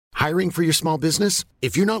Hiring for your small business?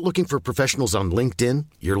 If you're not looking for professionals on LinkedIn,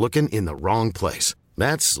 you're looking in the wrong place.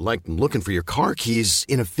 That's like looking for your car keys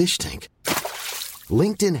in a fish tank.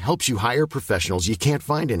 LinkedIn helps you hire professionals you can't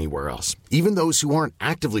find anywhere else, even those who aren't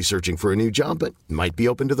actively searching for a new job but might be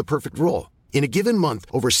open to the perfect role. In a given month,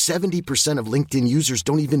 over 70% of LinkedIn users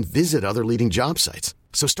don't even visit other leading job sites.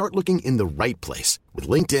 So start looking in the right place. With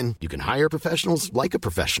LinkedIn, you can hire professionals like a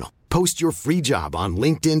professional. Post your free job on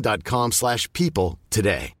linkedin.com/people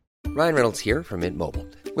today. Ryan Reynolds here from Mint Mobile.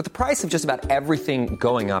 With the price of just about everything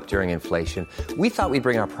going up during inflation, we thought we'd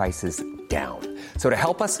bring our prices down. So to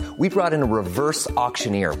help us, we brought in a reverse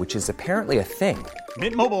auctioneer, which is apparently a thing.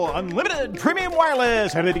 Mint Mobile Unlimited Premium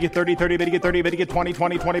Wireless. How to get 30, 30, how to get 30, how to get 20,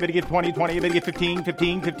 20, 20, how to get 20, 20, how to get 15,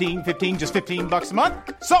 15, 15, 15, just $15 a month?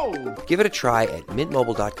 Sold! Give it a try at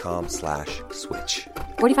mintmobile.com/switch.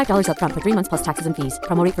 $45 up front for 3 months plus taxes and fees.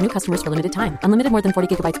 Promo rate for new customers for limited time. Unlimited more than 40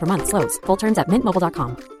 gigabytes per month. Slows full terms at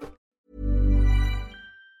mintmobile.com.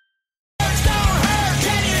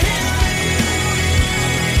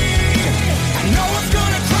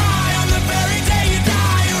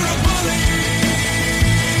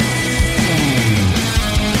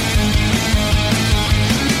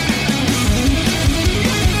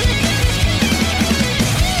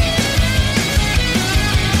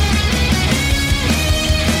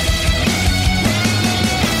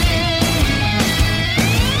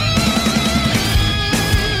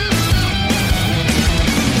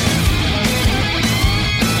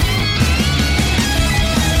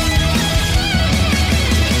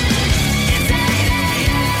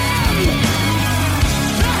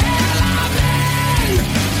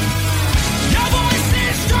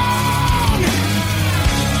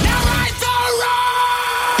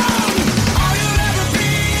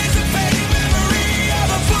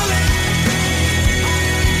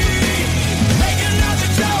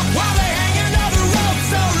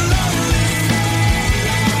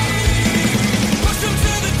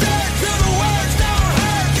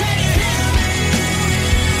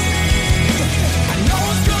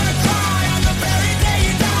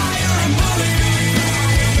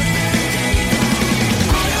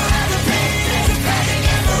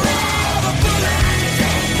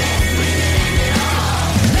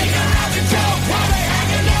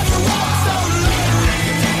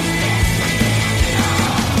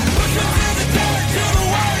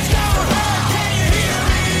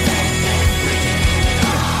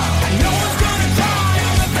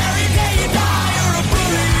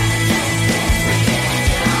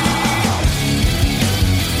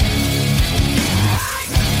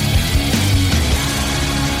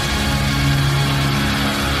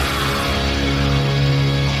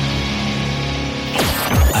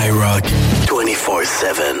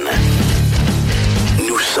 IROCK247.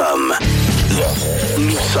 Nous sommes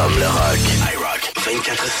le rock.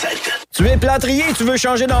 IROCK247. Tu es plâtrier et tu veux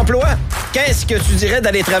changer d'emploi? Qu'est-ce que tu dirais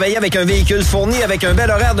d'aller travailler avec un véhicule fourni avec un bel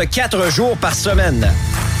horaire de 4 jours par semaine?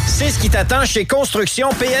 C'est ce qui t'attend chez Construction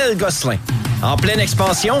PL Gosselin. En pleine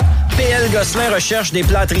expansion, PL Gosselin recherche des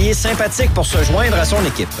plâtriers sympathiques pour se joindre à son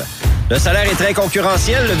équipe. Le salaire est très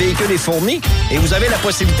concurrentiel, le véhicule est fourni et vous avez la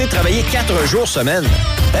possibilité de travailler 4 jours semaine.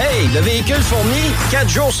 Hey, le véhicule fourni, 4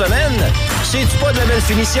 jours semaine, c'est-tu pas de la belle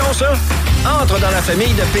finition, ça? Entre dans la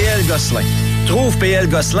famille de PL Gosselin. Trouve PL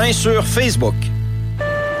Gosselin sur Facebook.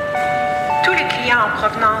 Tous les clients en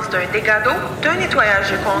provenance d'un dégât d'eau, d'un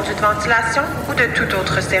nettoyage de conduits de ventilation ou de tout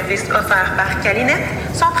autre service offert par Calinette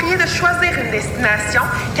sont priés de choisir une destination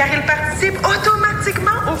car ils participent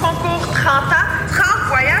automatiquement au concours 30 ans, 30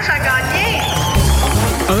 voyages à gagner.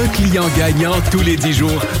 Un client gagnant tous les 10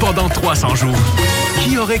 jours pendant 300 jours.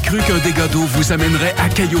 Qui aurait cru qu'un dégât d'eau vous amènerait à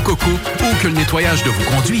Cayo Coco ou que le nettoyage de vos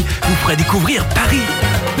conduits vous ferait découvrir Paris?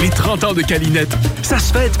 Les 30 ans de Calinette, ça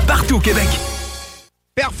se fête partout au Québec.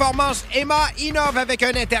 Performance Emma innove avec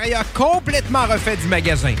un intérieur complètement refait du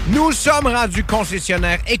magasin. Nous sommes rendus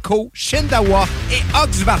concessionnaires Eco, Shindawa et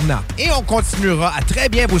Oxvarna. Et on continuera à très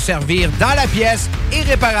bien vous servir dans la pièce et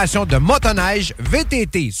réparation de motoneige,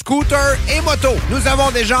 VTT, scooter et moto. Nous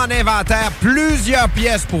avons déjà en inventaire plusieurs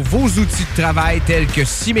pièces pour vos outils de travail tels que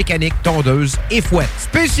scie mécanique, tondeuse et fouette.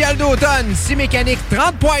 Spécial d'automne, scie mécanique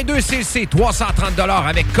 30.2 cc, 330 $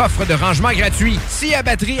 avec coffre de rangement gratuit. Scie à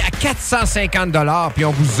batterie à 450 $ puis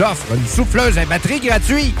on vous offre une souffleuse à batterie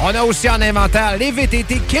gratuite. On a aussi en inventaire les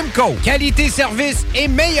VTT Kimco. Qualité, service et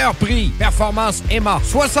meilleur prix. Performance Emma,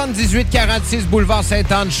 7846 boulevard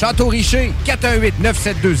Sainte-Anne, Château-Richer,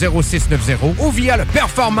 418-972-0690 ou via le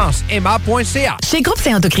performanceemma.ca. Chez Groupe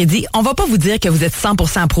Saint-Autocrédit, on va pas vous dire que vous êtes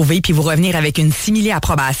 100% approuvé puis vous revenir avec une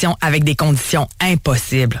simili-approbation avec des conditions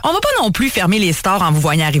impossibles. On va pas non plus fermer les stores en vous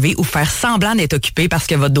voyant arriver ou faire semblant d'être occupé parce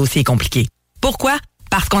que votre dossier est compliqué. Pourquoi?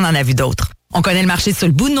 parce qu'on en a vu d'autres. On connaît le marché sur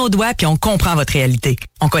le bout de nos doigts puis on comprend votre réalité.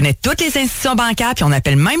 On connaît toutes les institutions bancaires puis on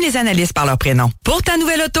appelle même les analystes par leur prénom. Pour ta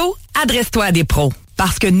nouvelle auto, adresse-toi à des pros.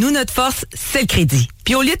 Parce que nous, notre force, c'est le crédit.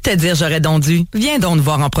 Puis au lieu de te dire j'aurais donc dû, viens donc nous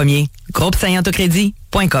voir en premier.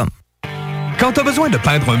 Groupe-autocrédit.com. Quand tu as besoin de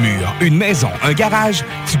peindre un mur, une maison, un garage,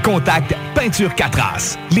 tu contactes Peinture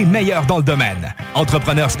 4As, les meilleurs dans le domaine.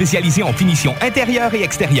 Entrepreneurs spécialisés en finition intérieure et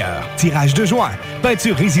extérieure, tirage de joints,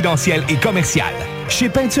 peinture résidentielle et commerciale. Chez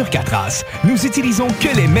Peinture 4As, nous utilisons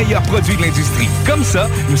que les meilleurs produits de l'industrie. Comme ça,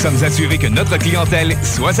 nous sommes assurés que notre clientèle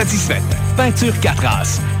soit satisfaite. Peinture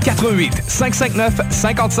 4As, 88 559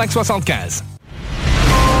 5575.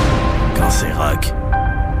 Quand c'est rock,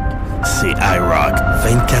 c'est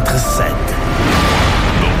IROCK247.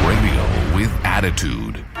 The radio with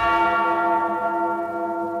attitude.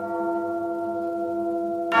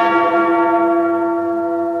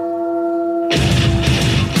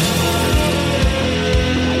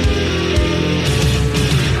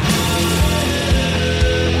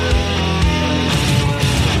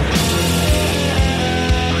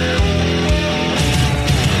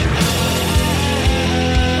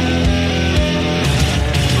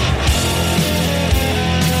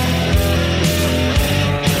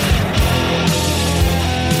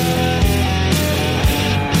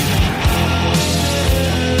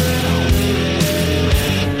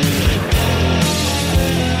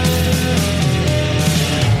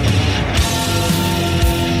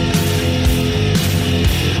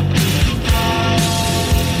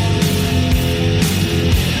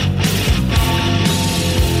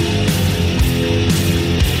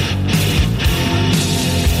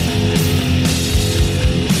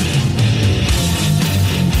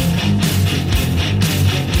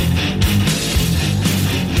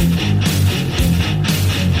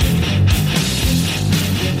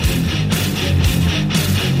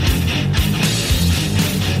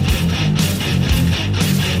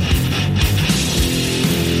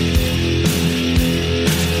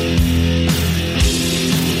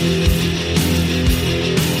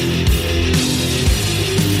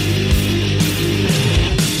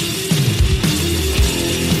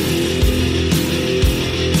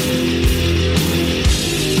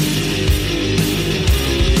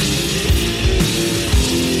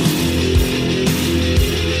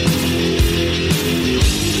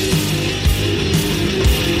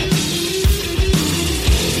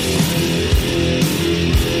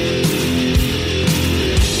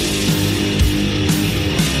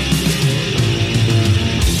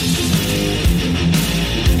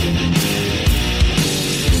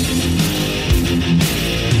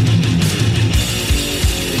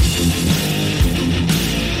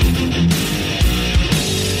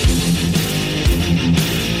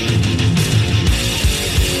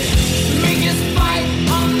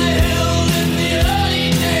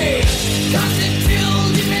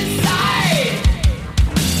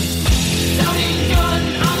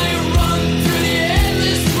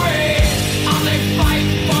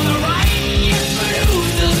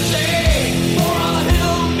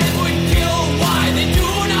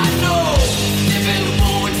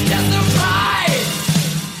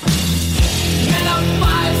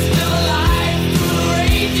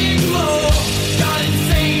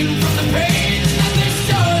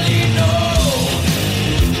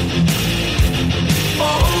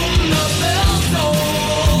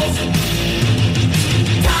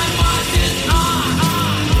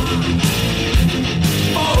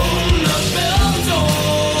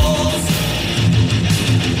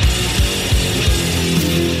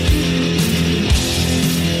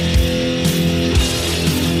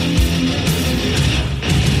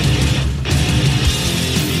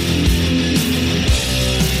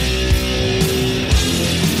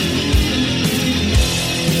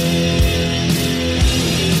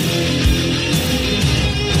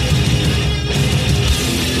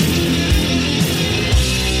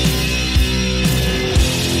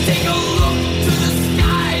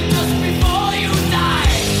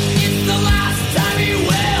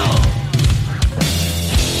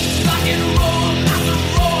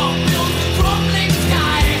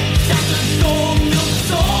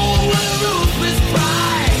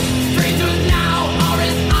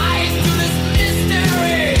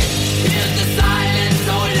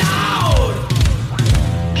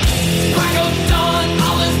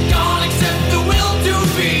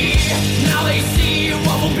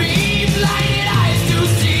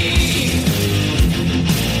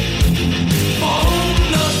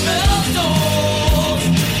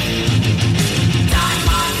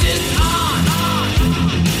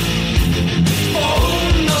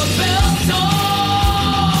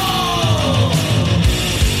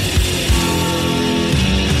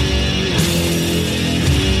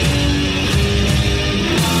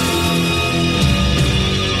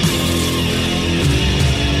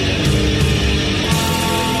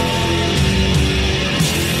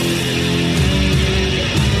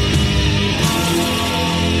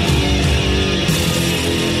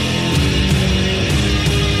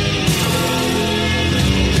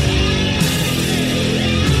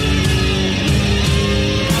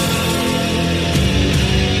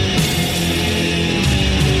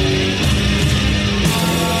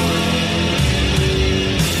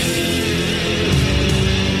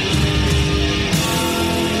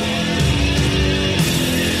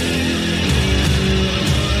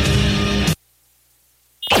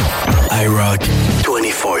 iRock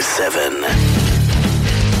 24/7.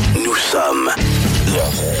 Nous sommes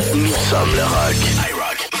le rock.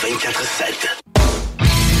 iRock 24/7.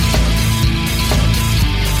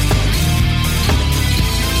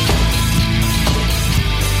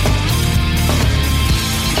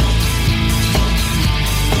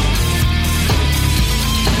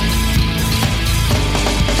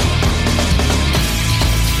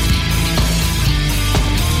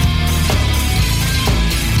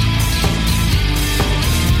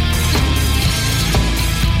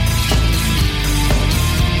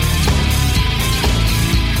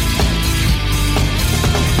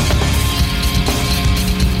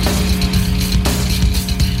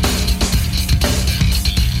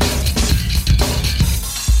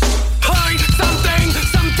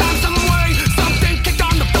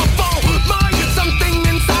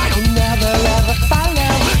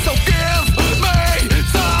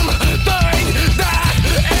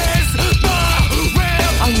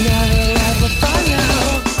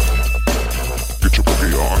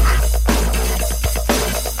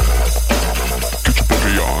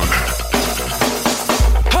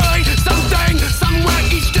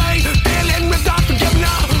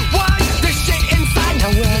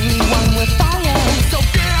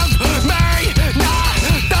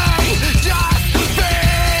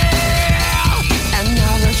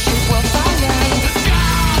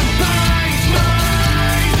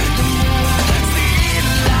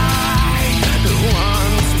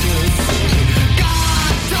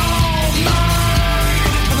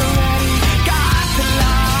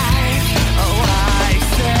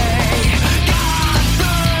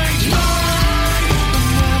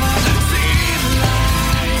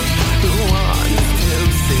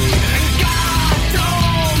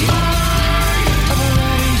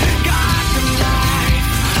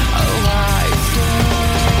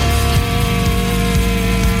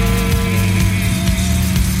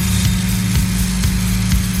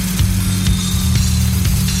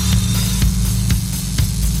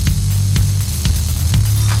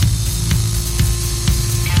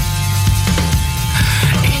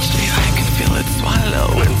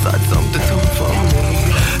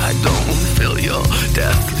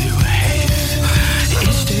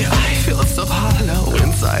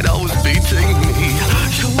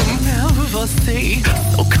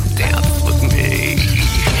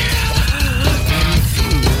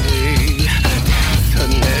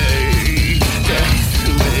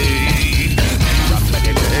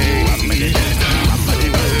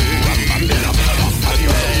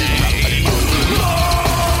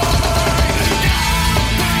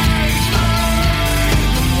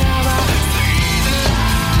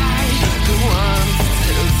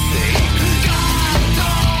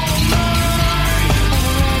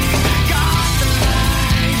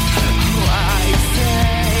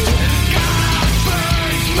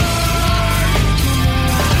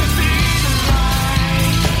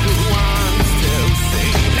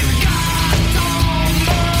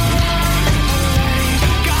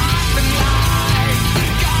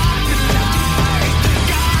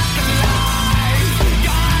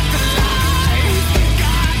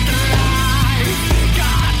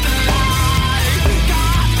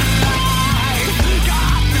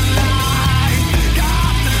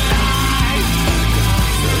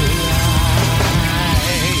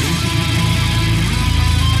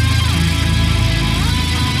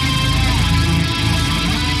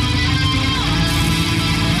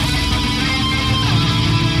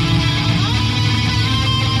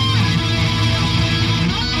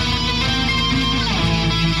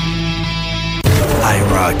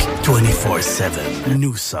 iRock 24/7.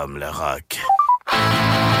 Nous sommes le rock.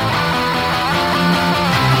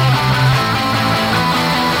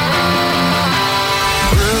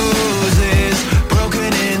 Bruises,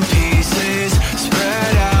 broken in pieces,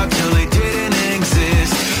 spread out till they didn't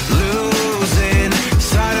exist. Losing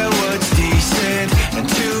sight of what's decent and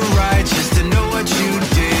too righteous to know what you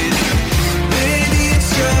did. Maybe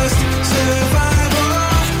it's just survival,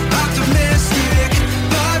 optimistic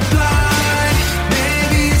but blind.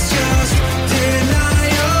 Maybe it's just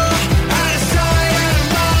denial, out of sight.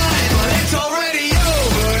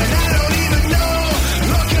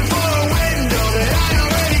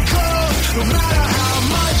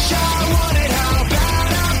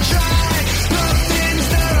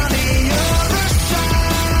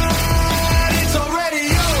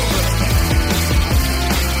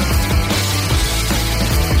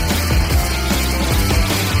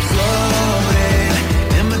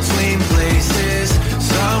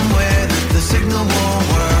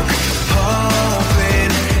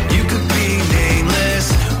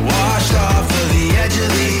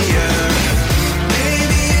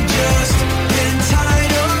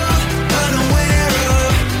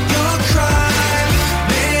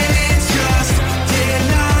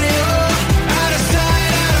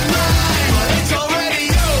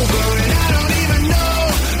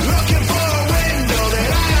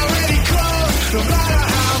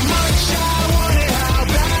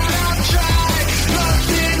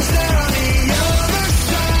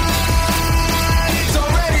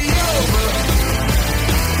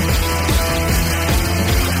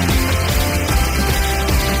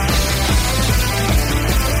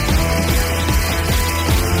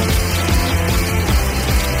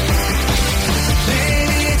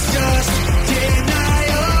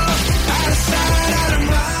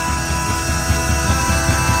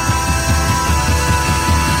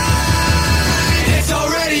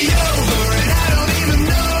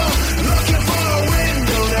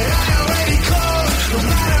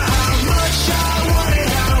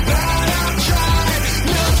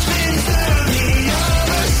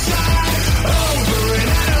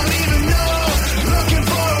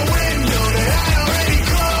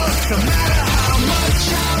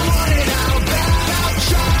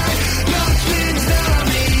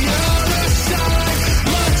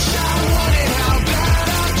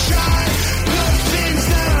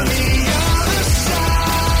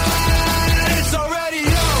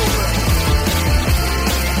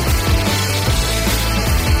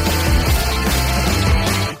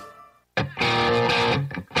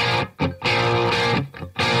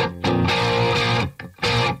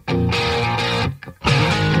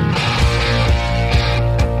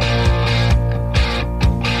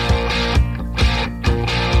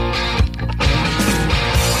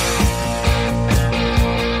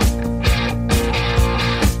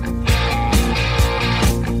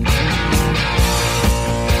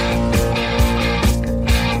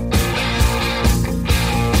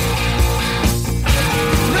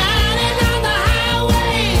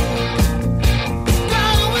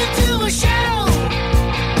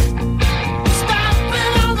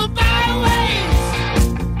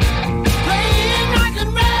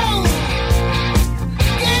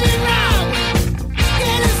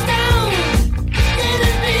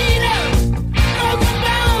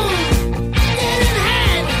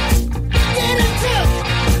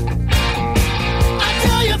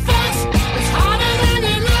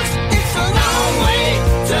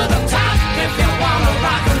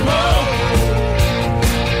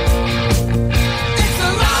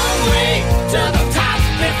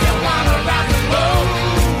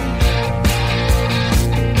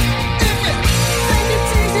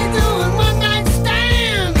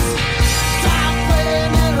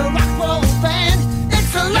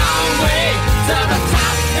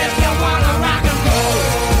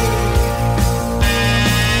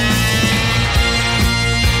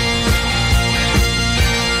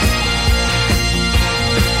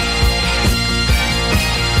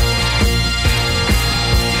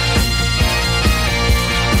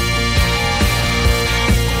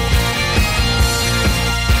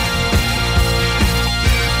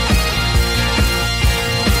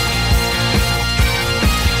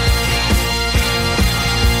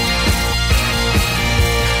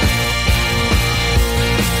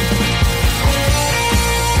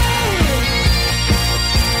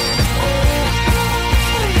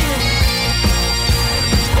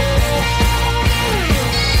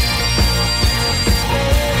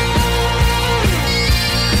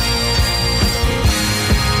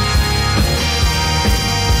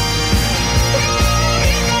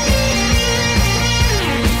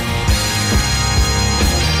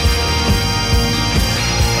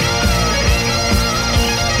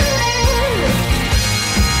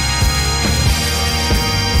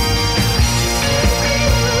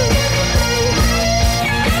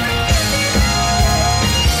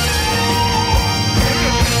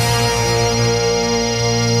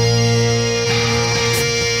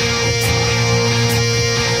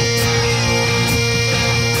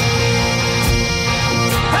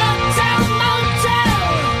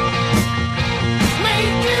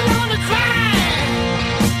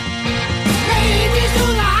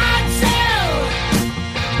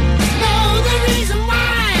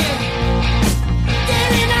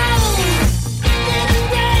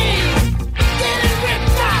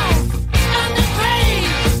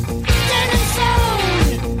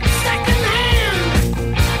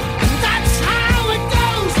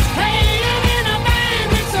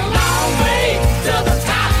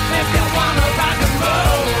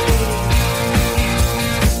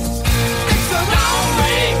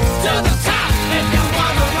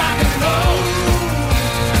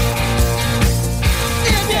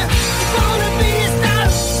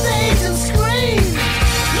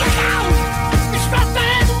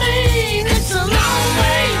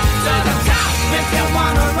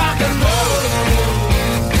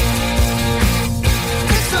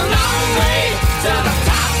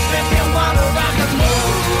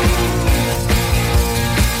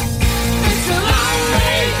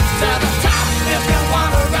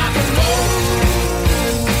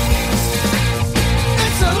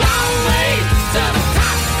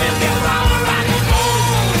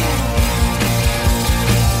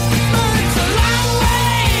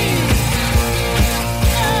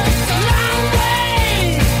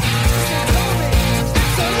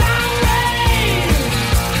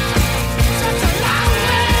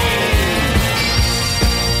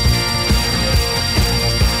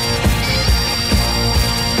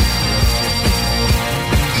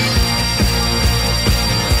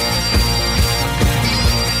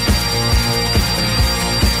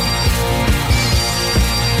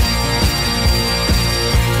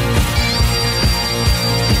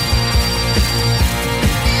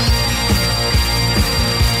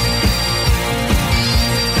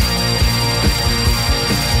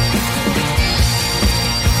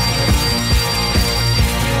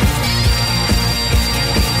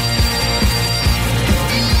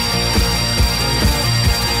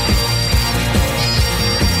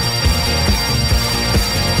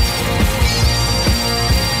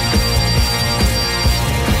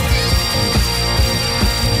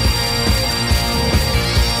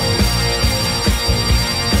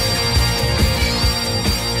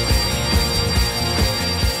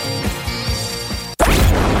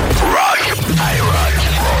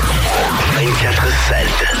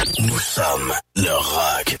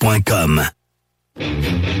 iRock247.com.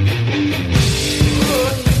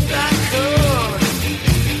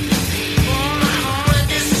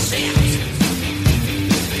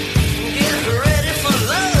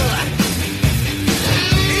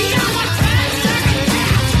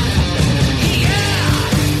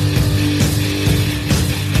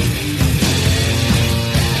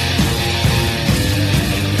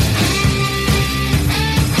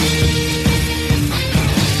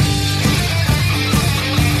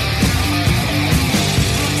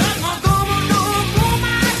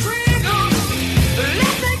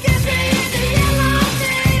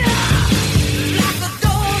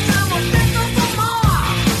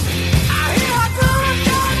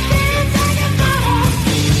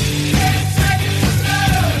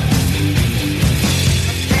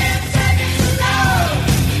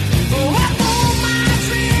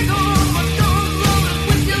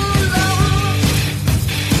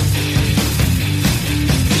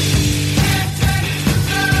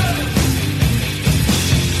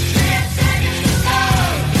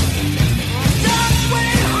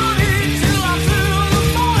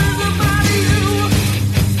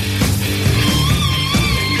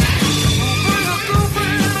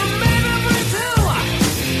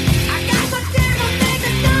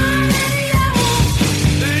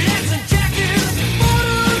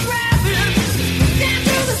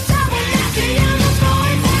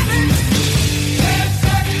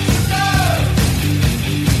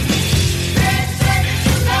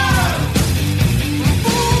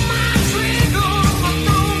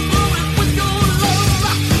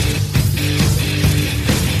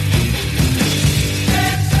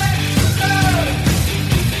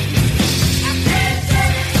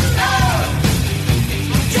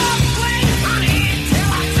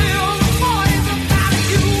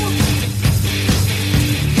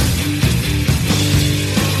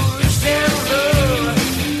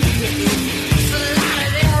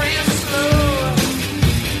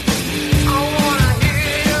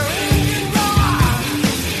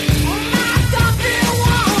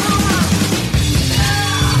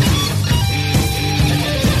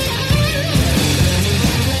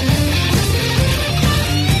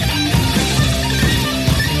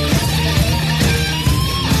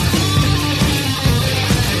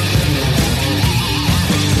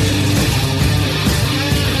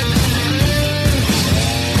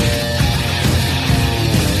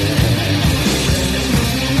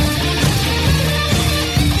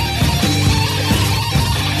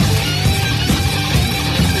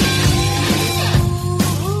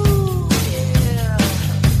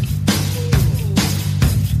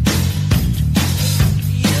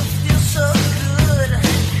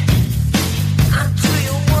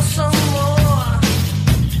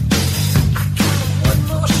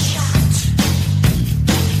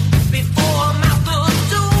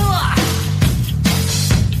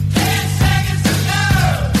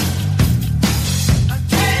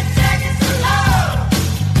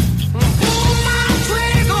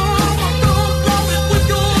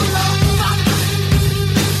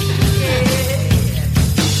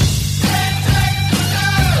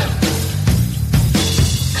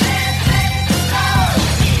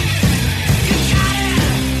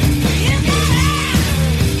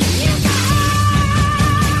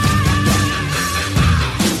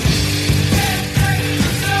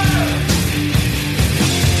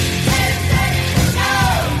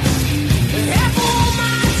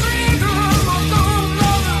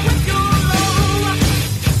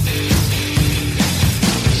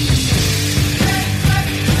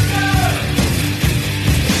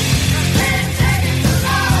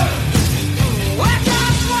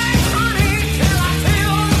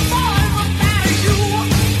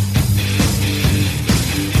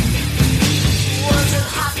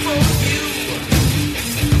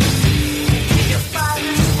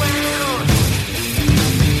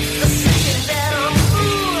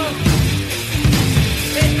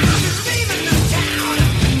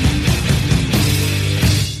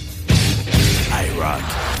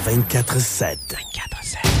 IROCK 24/7.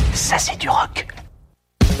 Ça, c'est du rock.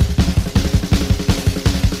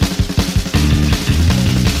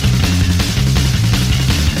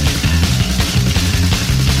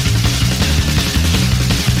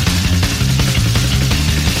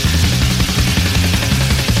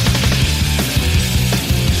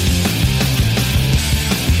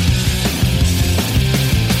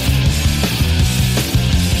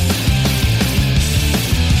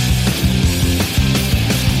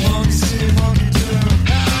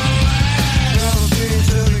 Go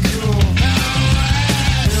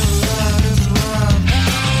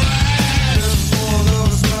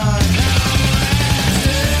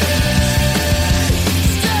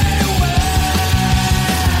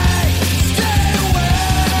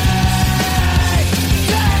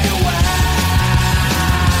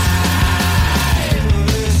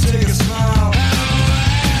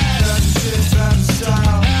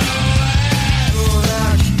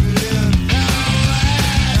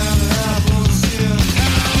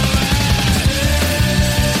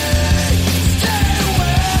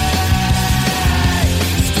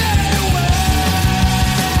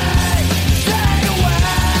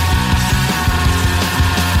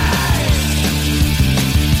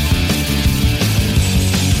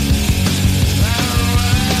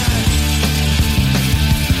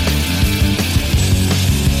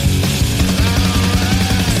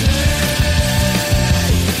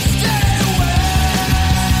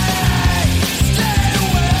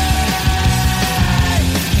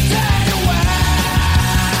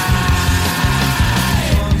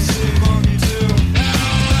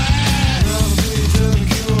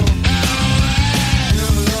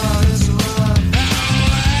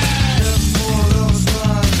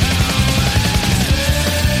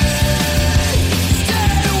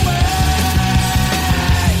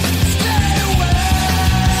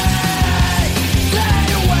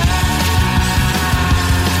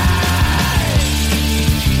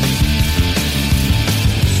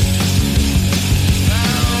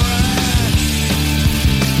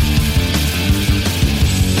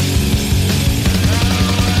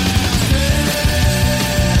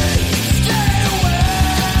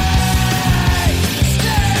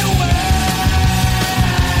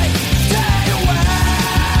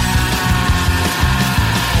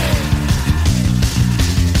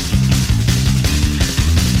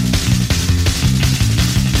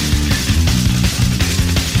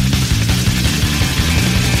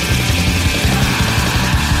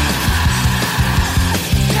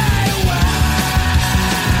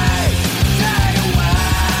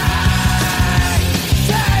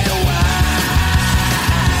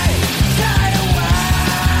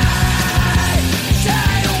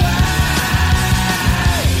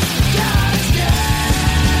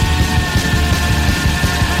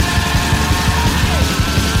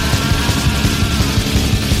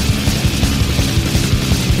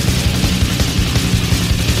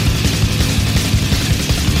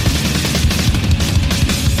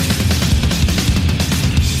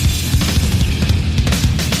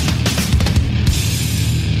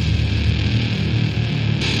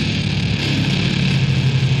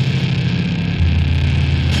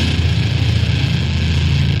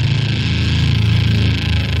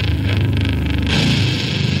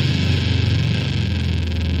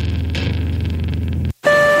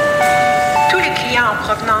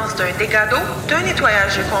provenance d'un dégât d'eau, d'un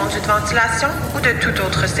nettoyage de conduits de ventilation ou de tout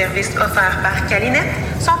autre service offert par Calinette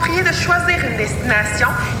sont priés de choisir une destination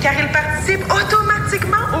car ils participent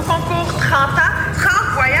automatiquement au concours 30 ans, 30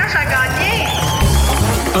 voyages à gagner.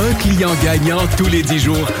 Un client gagnant tous les 10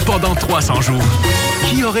 jours pendant 300 jours.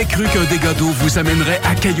 Qui aurait cru qu'un dégât d'eau vous amènerait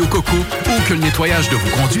à Cayo Coco ou que le nettoyage de vos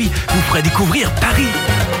conduits vous ferait découvrir Paris?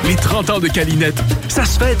 Les 30 ans de Calinette, ça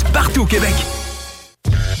se fête partout au Québec.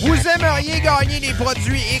 Vous aimeriez gagner les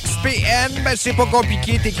produits XPN? Ben, c'est pas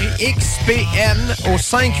compliqué. T'écris XPN au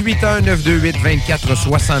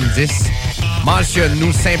 581-928-2470.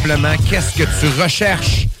 Mentionne-nous simplement qu'est-ce que tu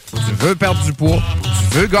recherches. Tu veux perdre du poids? Tu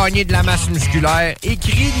veux gagner de la masse musculaire?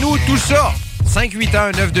 Écris-nous tout ça.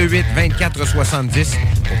 581-928-2470.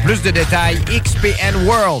 Pour plus de détails,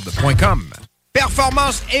 xpnworld.com.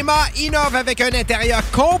 Performance Emma innove avec un intérieur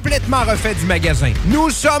complètement refait du magasin. Nous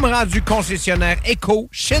sommes rendus concessionnaires Éco,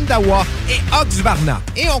 Shindawa et Ox-Varna.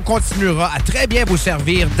 Et on continuera à très bien vous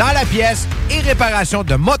servir dans la pièce et réparation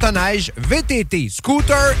de motoneige, VTT,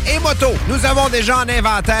 scooter et moto. Nous avons déjà en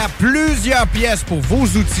inventaire plusieurs pièces pour vos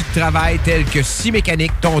outils de travail tels que scie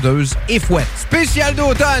mécanique, tondeuse et fouette. Spécial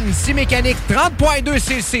d'automne, scie mécanique 30.2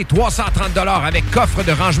 cc, 330 $ avec coffre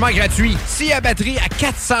de rangement gratuit. Scie à batterie à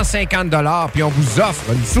 450 $, puis on vous offre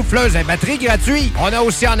une souffleuse à batterie gratuite. On a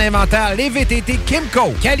aussi en inventaire les VTT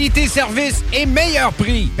Kimco. Qualité, service et meilleur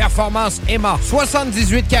prix. Performance Emma,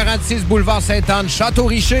 7846 boulevard Sainte-Anne,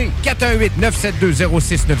 Château-Richer,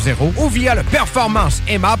 418-972-0690 ou via le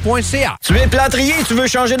performanceemma.ca. Tu es plâtrier et tu veux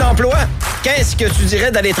changer d'emploi? Qu'est-ce que tu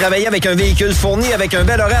dirais d'aller travailler avec un véhicule fourni avec un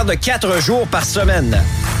bel horaire de 4 jours par semaine?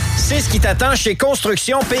 C'est ce qui t'attend chez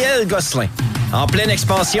Construction PL Gosselin. En pleine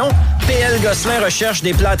expansion, PL Gosselin recherche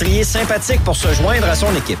des plâtriers sympathiques pour se joindre à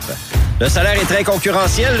son équipe. Le salaire est très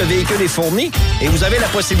concurrentiel, le véhicule est fourni et vous avez la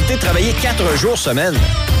possibilité de travailler 4 jours semaine.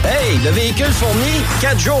 Hey, le véhicule fourni,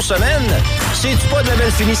 4 jours semaine, c'est-tu pas de la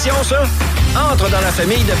belle finition, ça? Entre dans la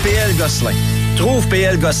famille de PL Gosselin. Trouve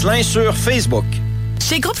PL Gosselin sur Facebook.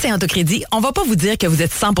 Chez Groupe Saint-Autocrédit, on va pas vous dire que vous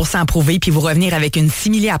êtes 100% approuvé puis vous revenir avec une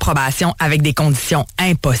simili-approbation avec des conditions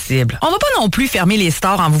impossibles. On va pas non plus fermer les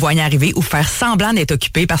stores en vous voyant arriver ou faire semblant d'être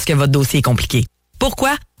occupé parce que votre dossier est compliqué.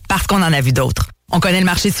 Pourquoi? Parce qu'on en a vu d'autres. On connaît le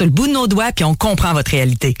marché sur le bout de nos doigts puis on comprend votre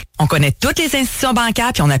réalité. On connaît toutes les institutions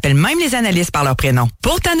bancaires puis on appelle même les analystes par leur prénom.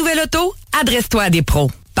 Pour ta nouvelle auto, adresse-toi à des pros.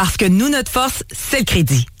 Parce que nous, notre force, c'est le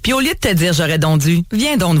crédit. Puis au lieu de te dire j'aurais donc dû,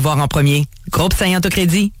 viens donc nous voir en premier.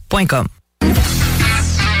 GroupeSaintAutocrédit.com.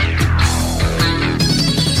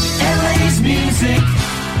 Music,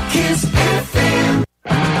 Kiss FM.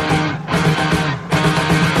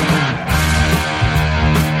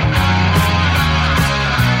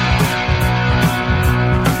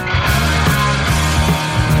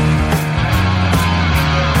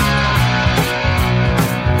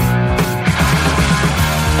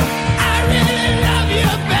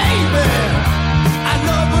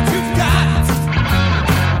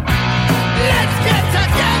 Let's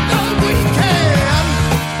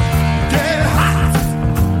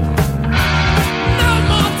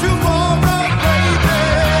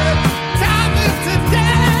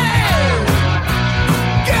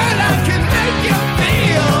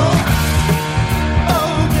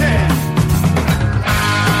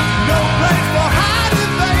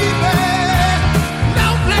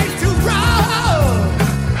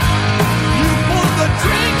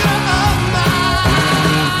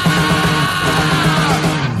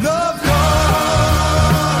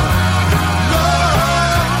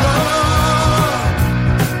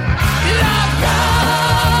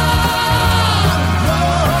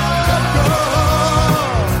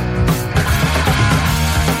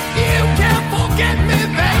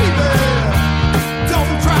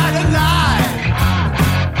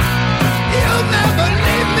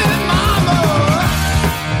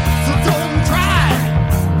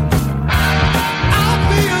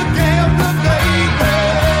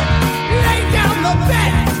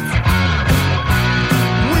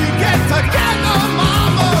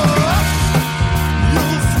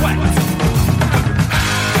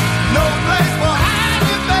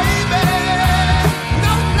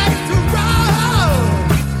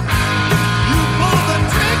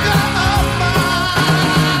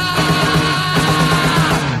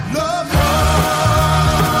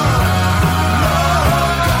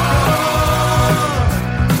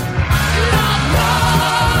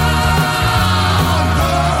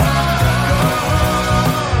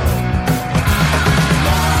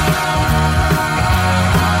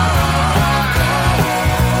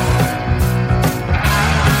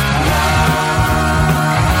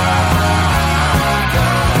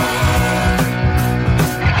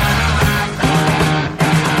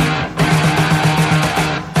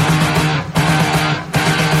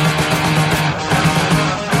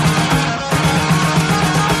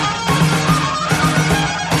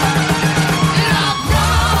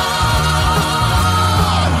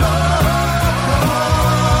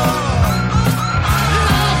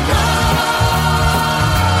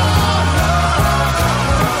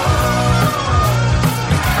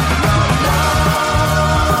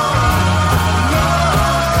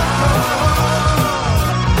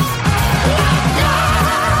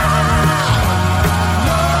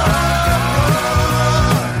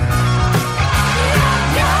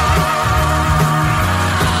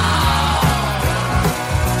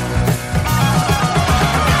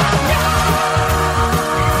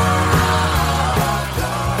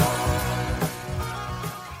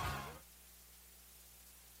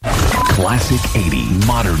Classic 80,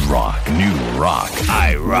 modern rock, new rock.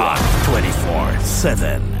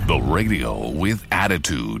 IROCK247. The radio with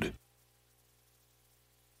attitude.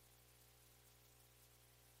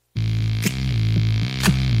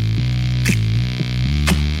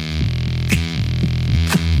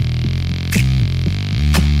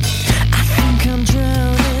 I'm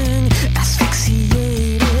drowning,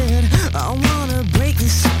 asphyxiated. I wanna break the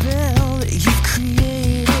spell that you've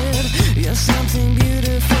created. You're something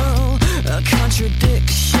beautiful, a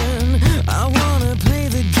contradiction. I wanna play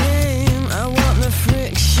the game, I want the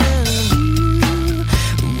friction. Ooh,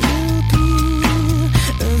 ooh.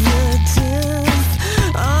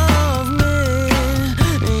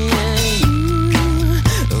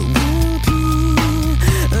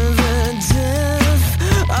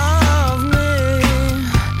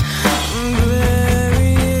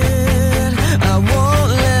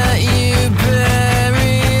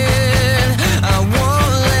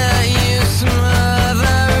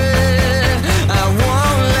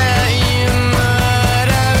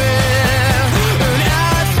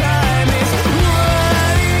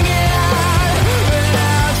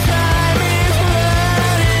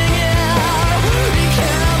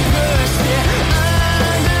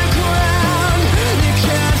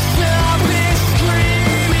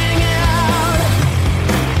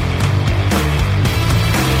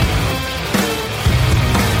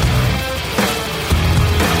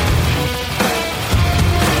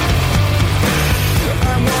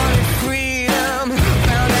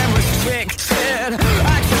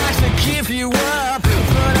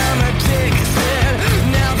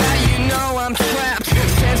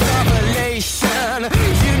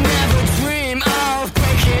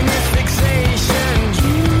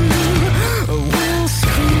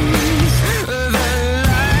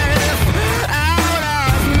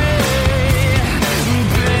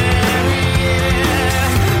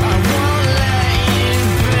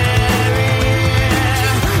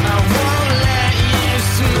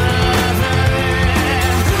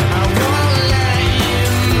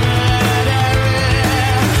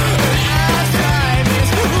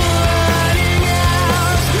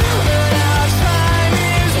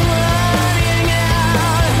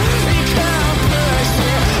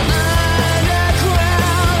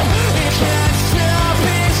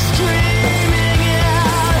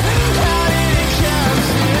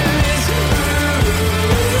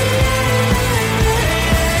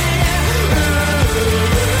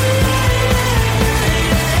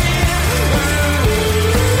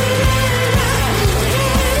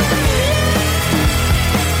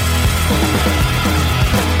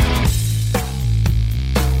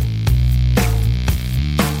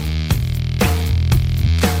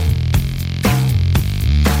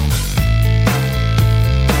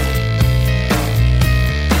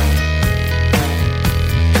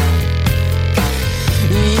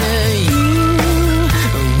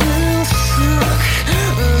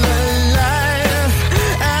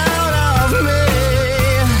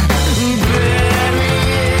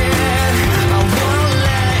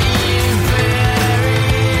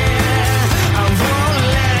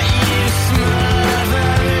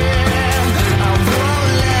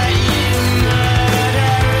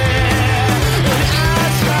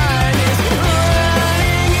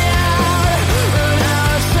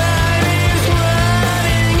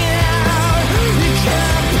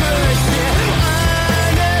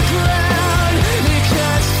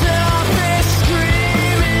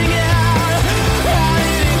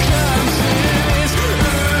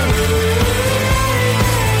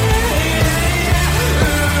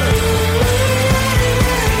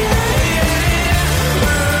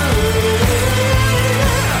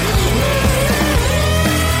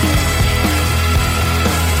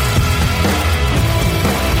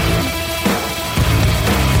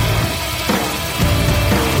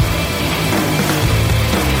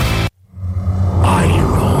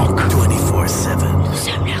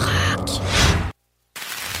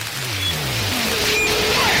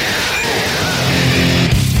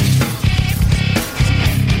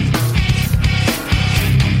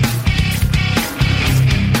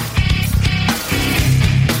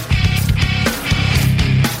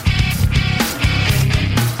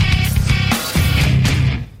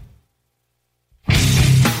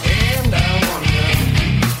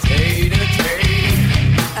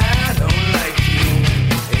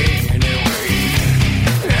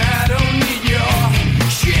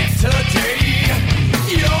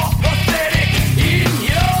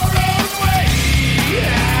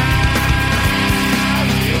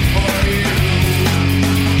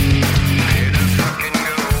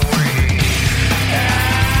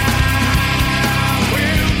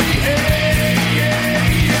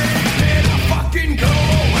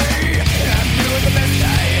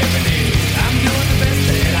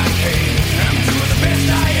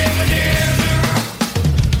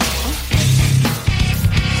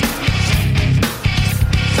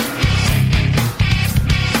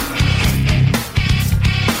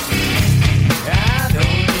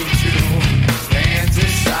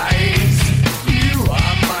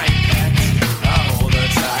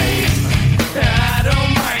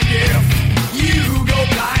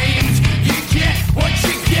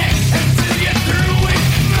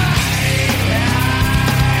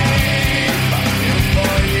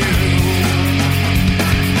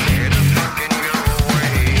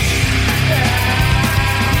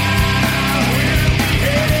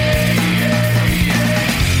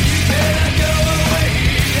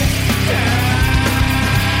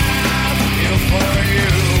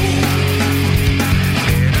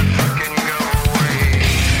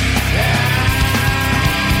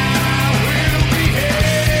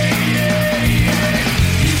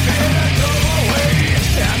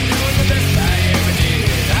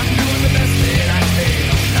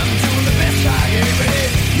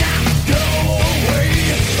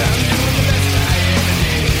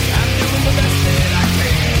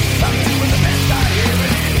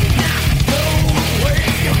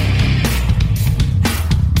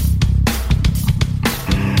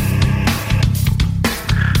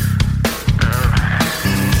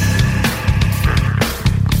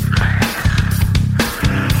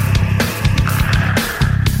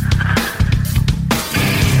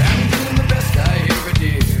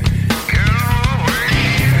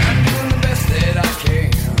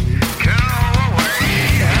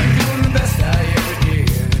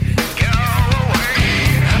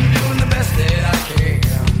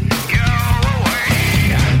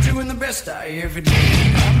 every day.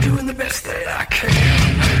 I'm doing the best that I can.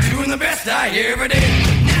 Doing the best I ever did.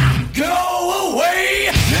 Now go away.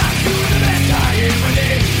 I'm doing the best I ever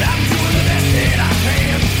did. I'm doing the best that I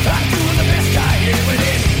can. I'm doing the best I ever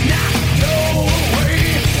did. Now go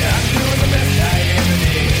away. I'm doing the best I ever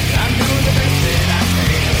did. I'm doing the best that I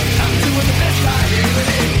can. I'm doing the best I ever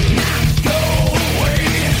did. Now go away.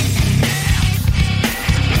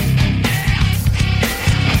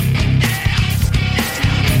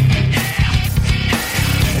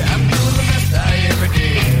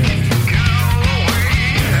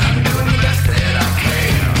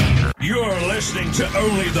 You're listening to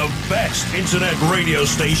only the best internet radio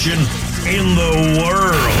station in the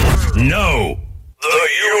world. No, the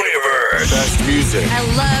universe. Best music. I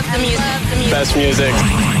love the music. Best music.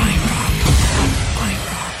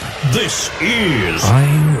 This is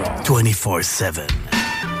IROCK 247.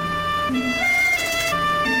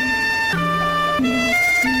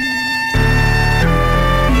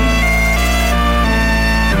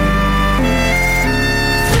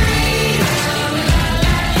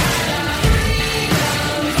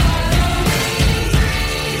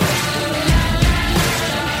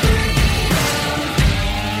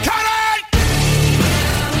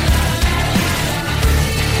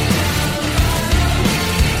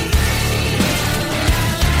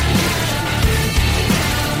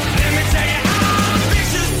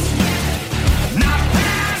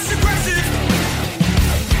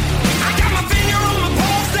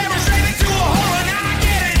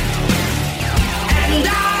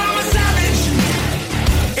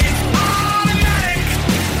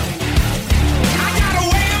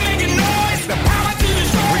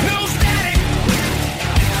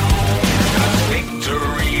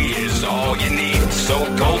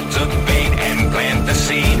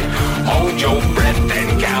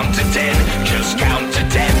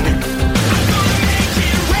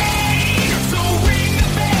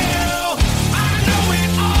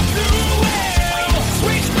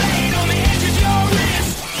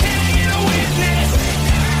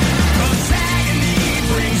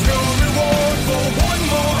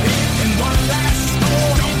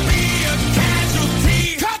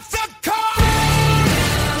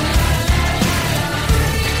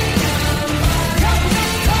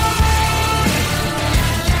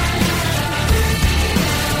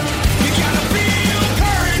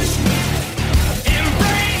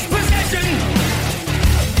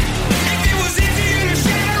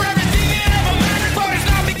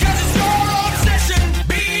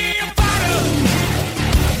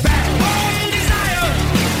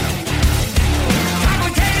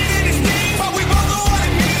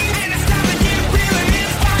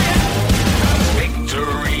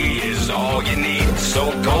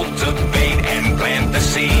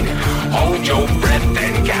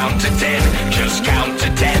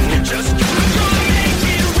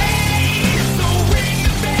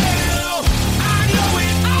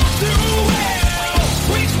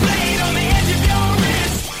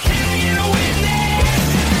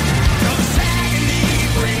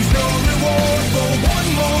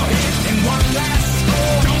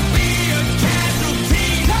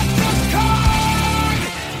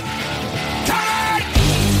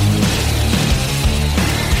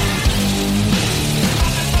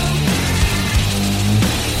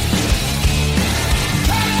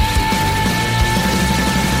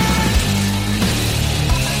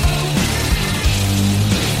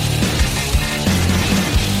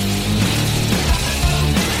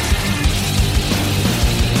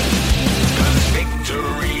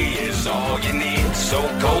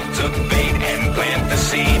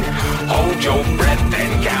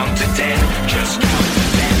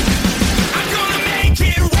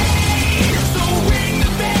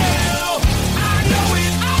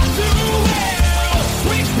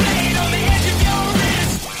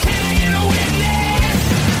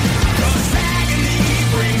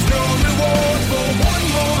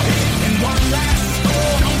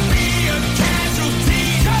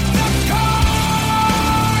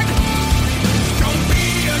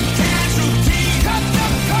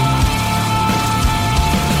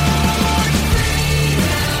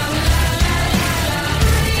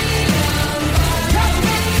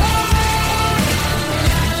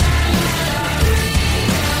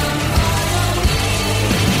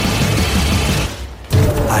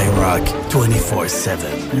 IROCK 247.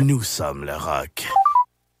 Nous sommes le rock.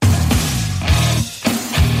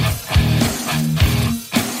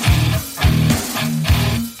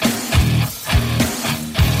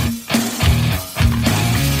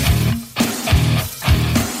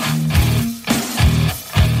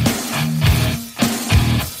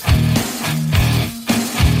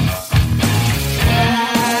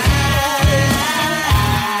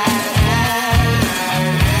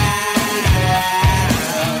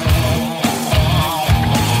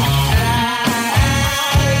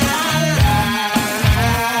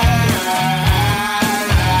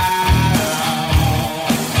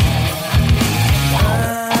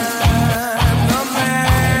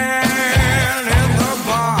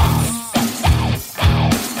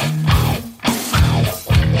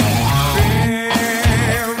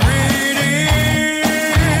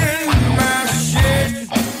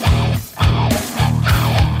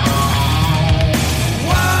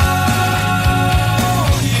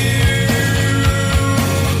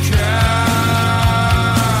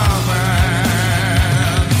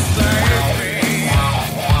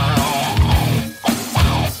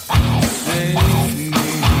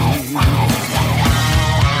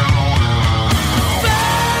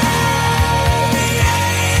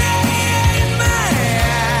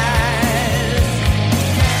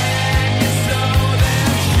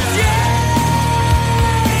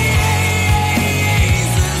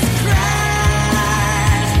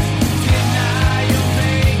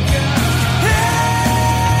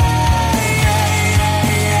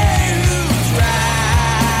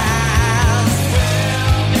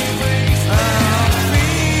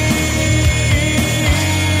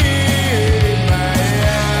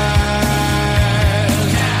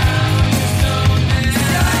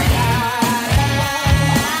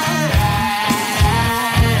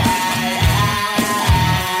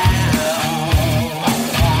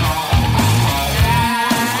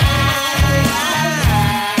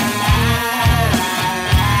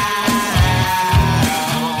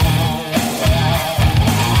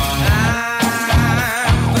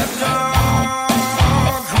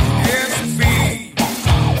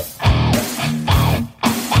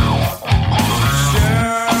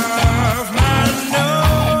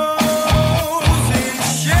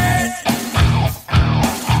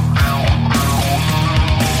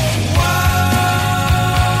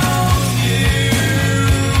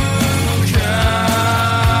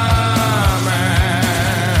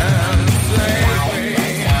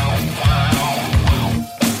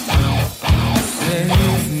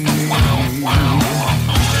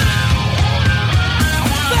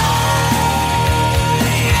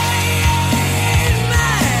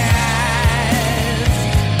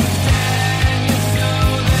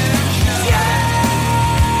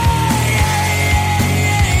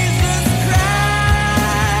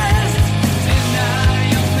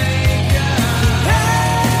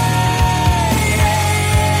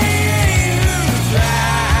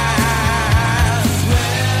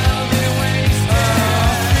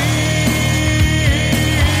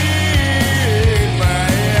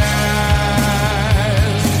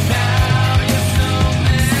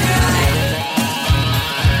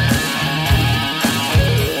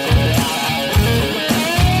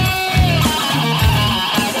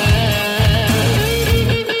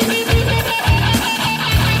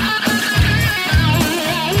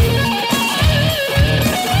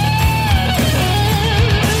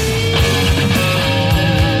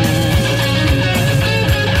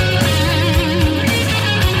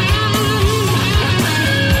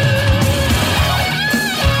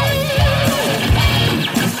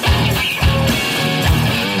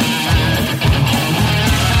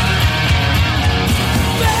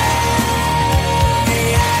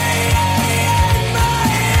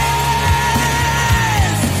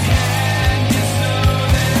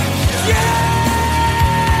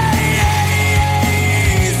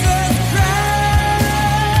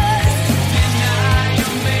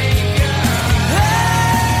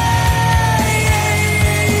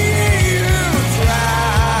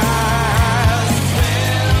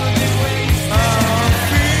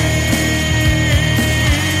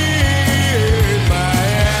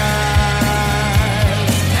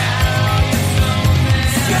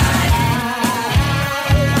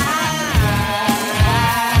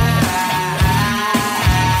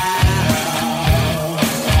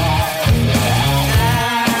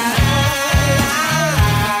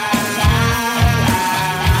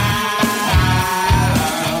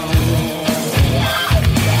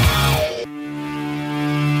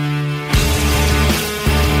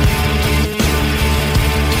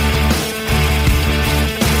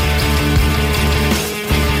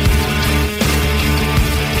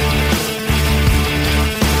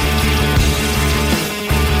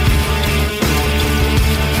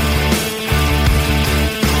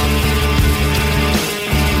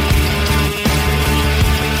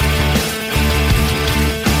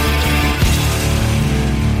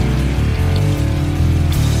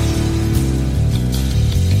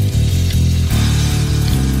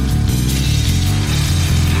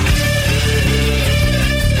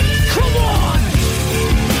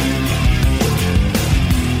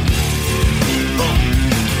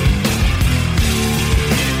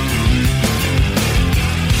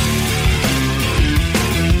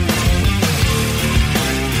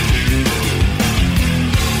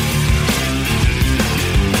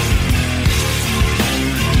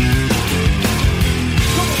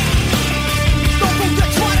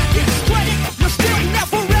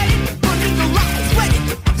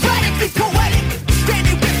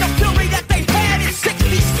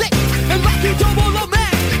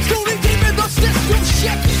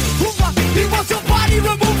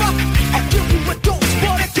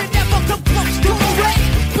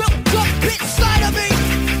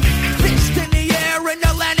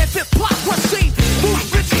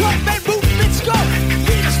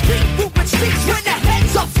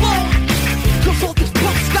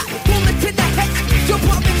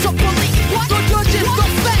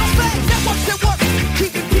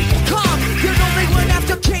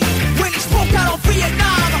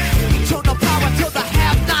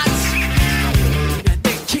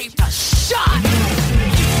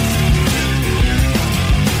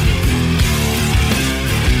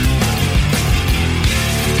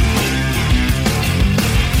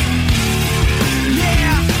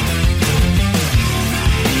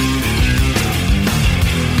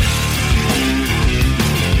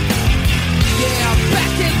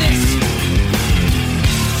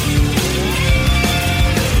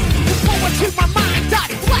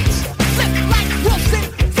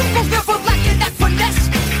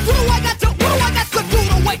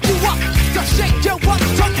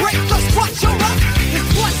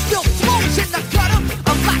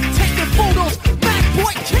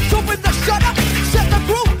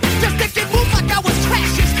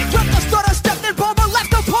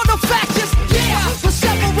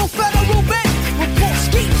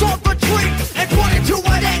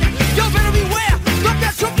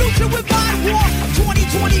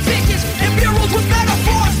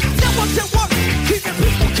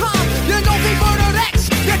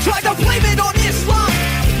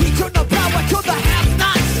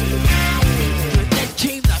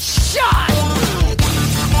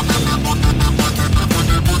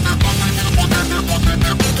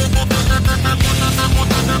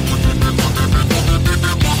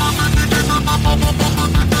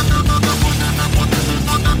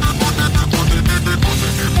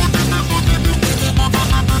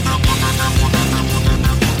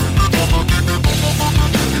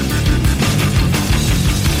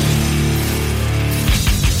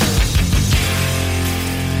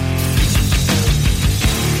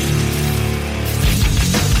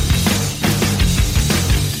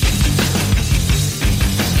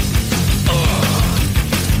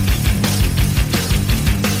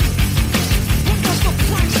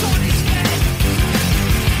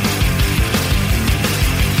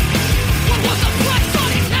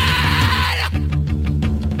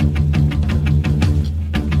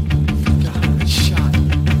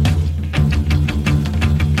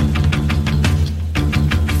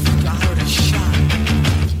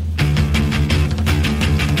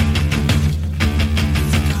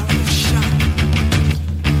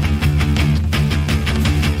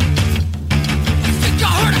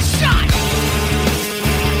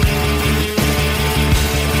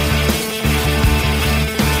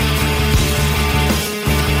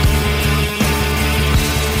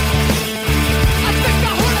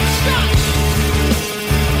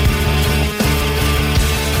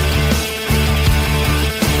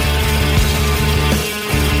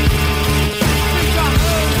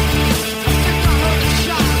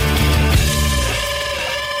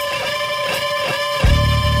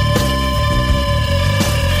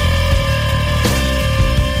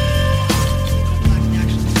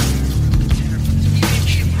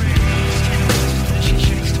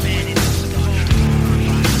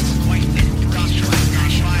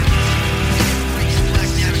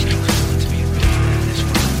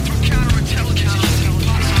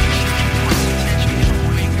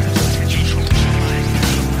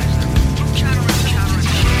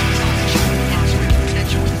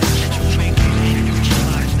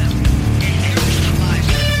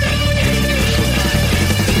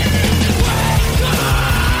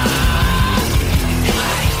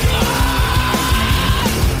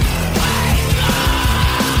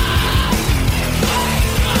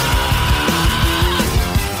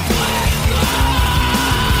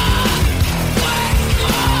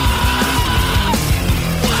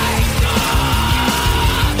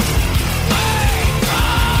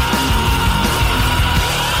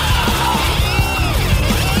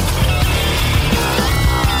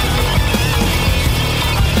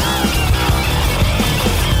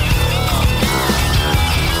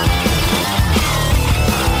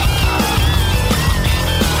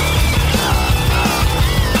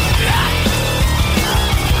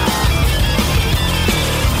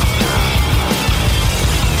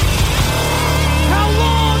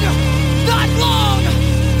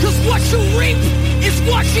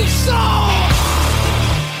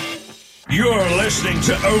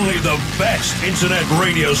 listening to only the best internet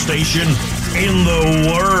radio station in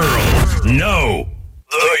the world. No,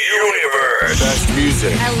 the universe. Best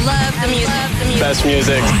music. I love the music. Best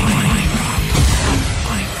music.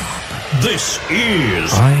 This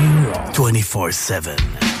is IROCK 247.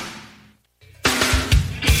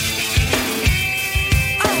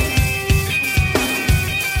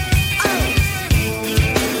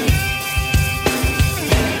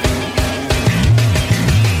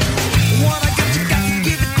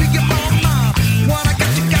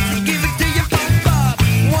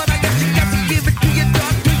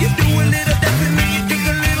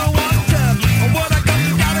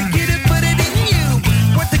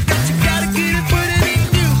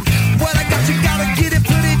 Gotta get it,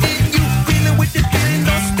 put it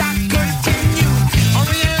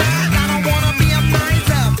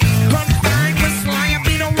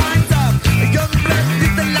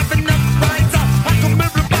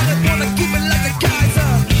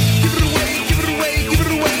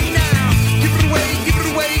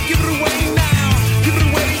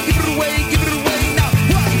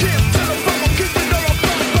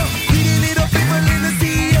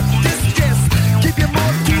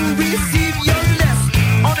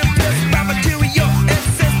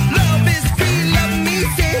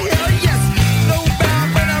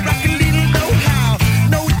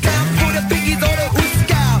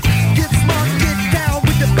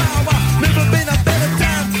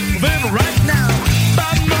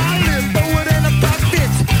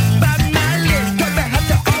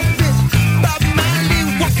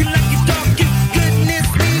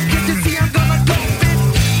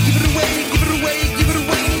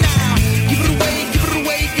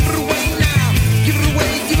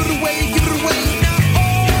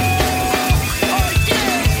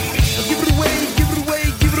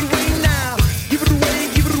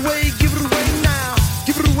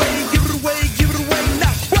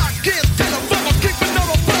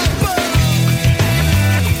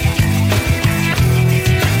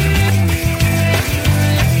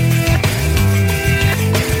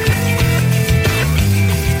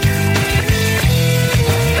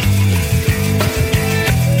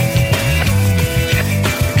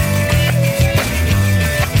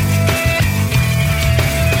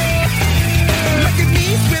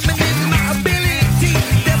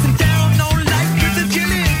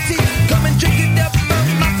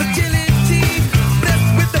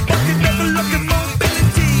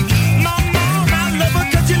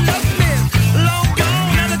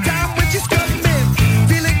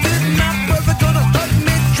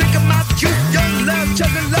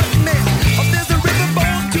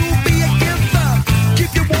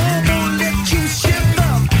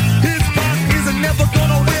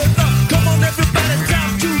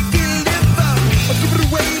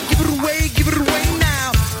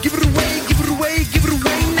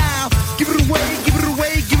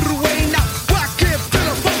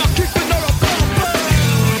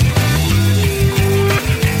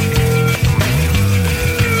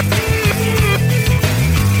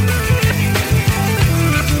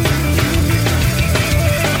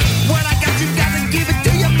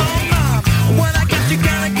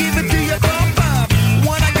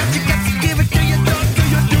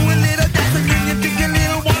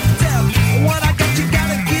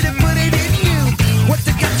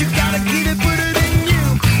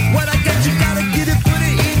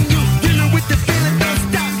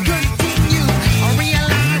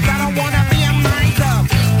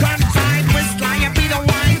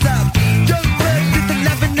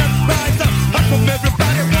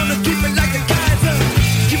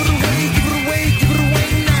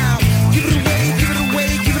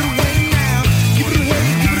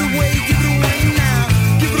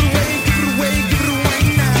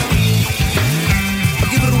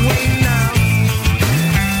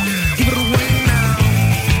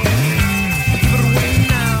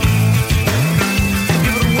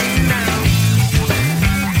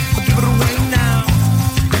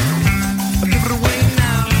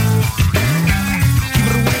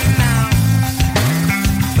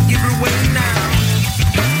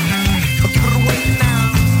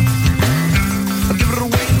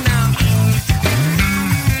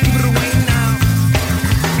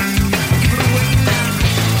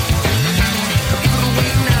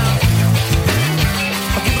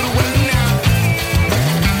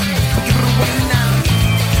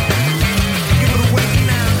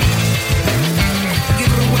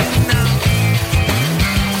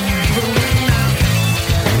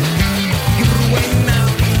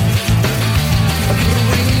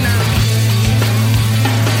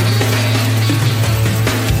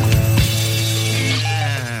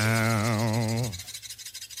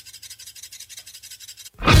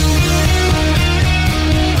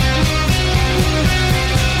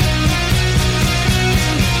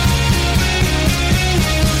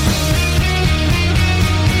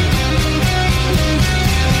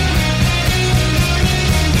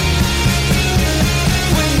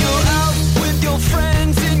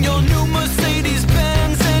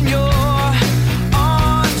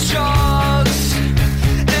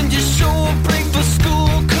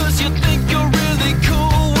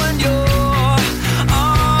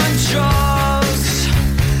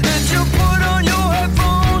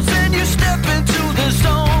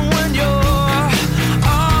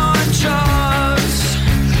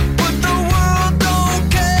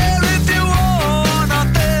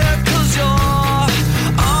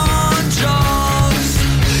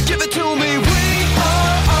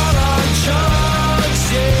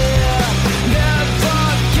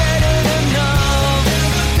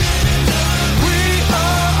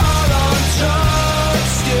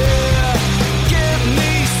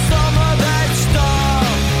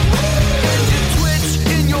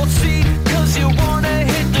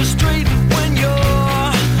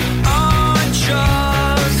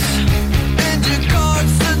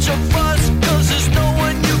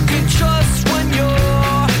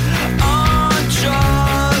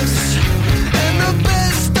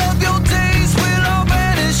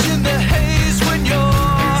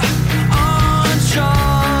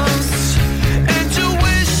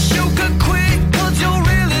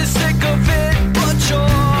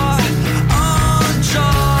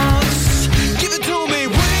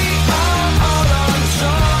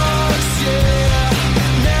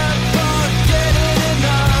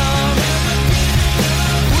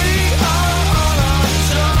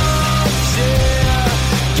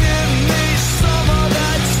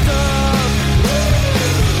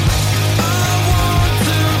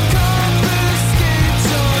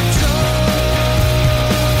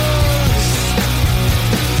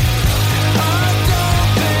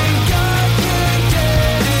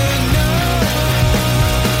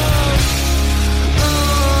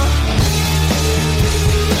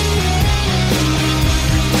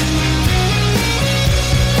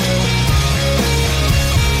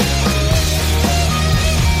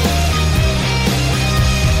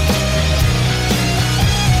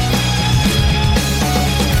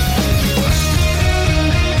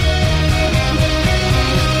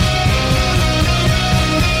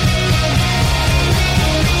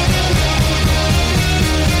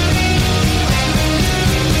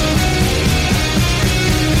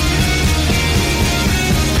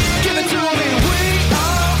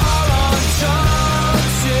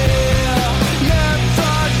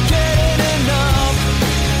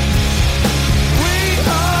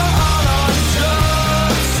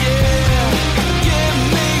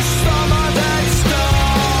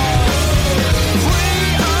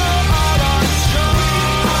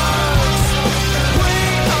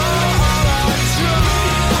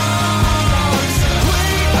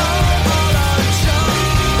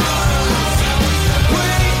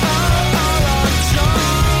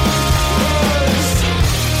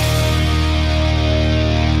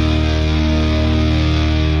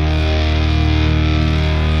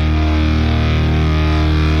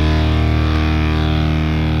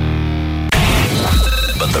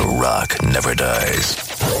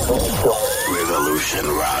Ocean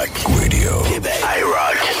Rock Radio. Québec.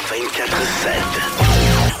 IROCK247.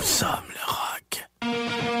 Nous sommes le rock.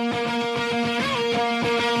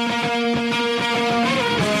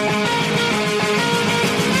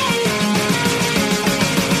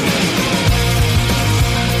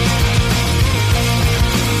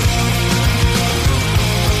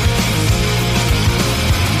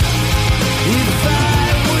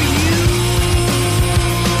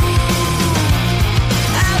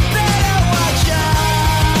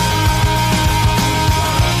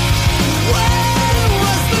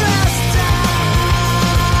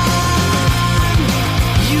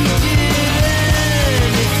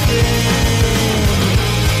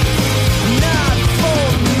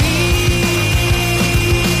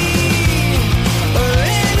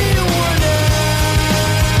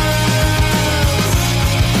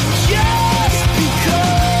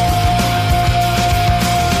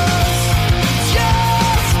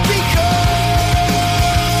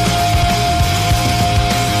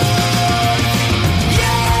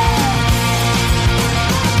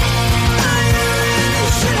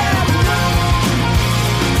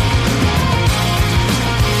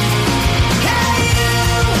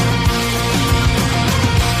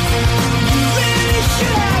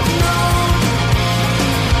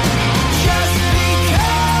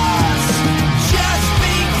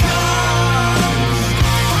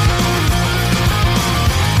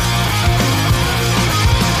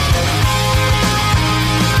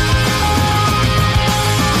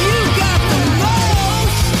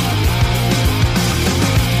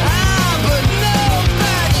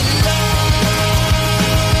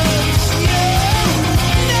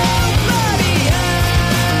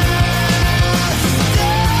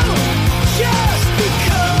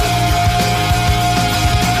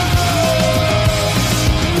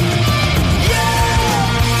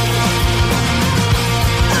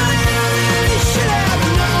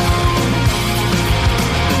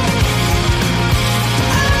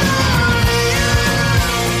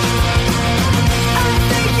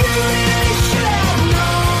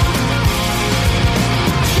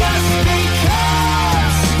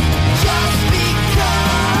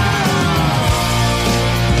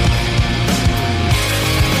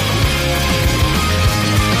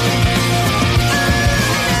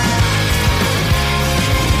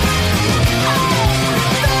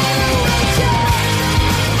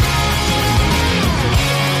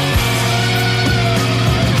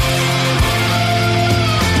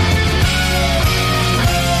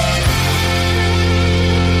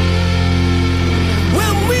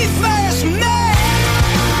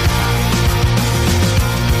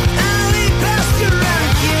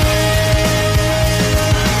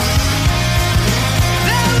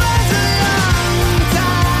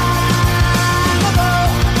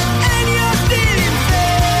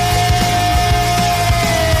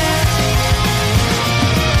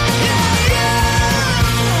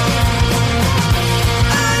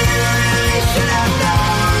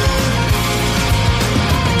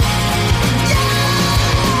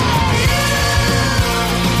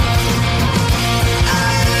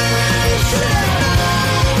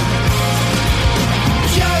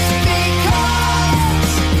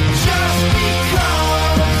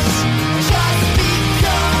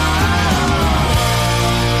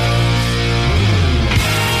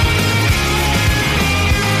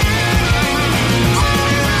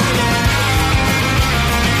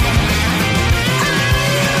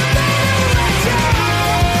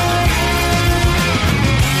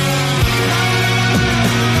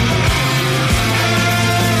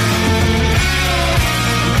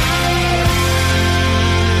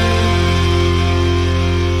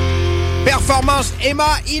 Performance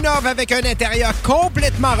Emma innove avec un intérieur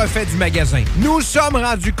complètement refait du magasin. Nous sommes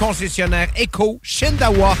rendus concessionnaires Eco,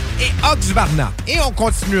 Shindawa et Ox-Varna. Et on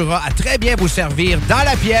continuera à très bien vous servir dans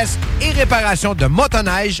la pièce et réparation de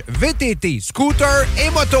motoneige, VTT, scooter et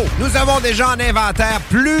moto. Nous avons déjà en inventaire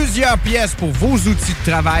plusieurs pièces pour vos outils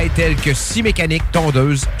de travail tels que scie mécanique,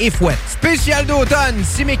 tondeuse et fouette. Spécial d'automne,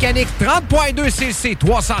 scie mécanique 30.2 cc,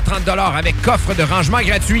 330 $ avec coffre de rangement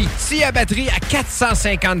gratuit. Scie à batterie à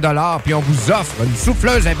 450 $, puis on vous offre une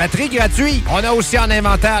souffleuse à batterie gratuite. On a aussi en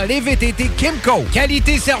inventaire les VTT Kimco.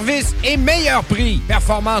 Qualité, service et meilleur prix.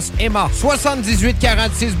 Performance Emma,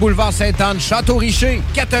 7846 boulevard Sainte-Anne, Château-Richer,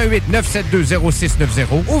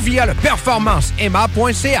 418-972-0690 ou via le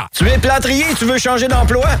performanceemma.ca. Tu es plâtrier et tu veux changer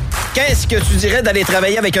d'emploi? Qu'est-ce que tu dirais d'aller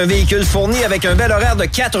travailler avec un véhicule fourni avec un bel horaire de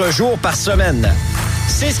 4 jours par semaine?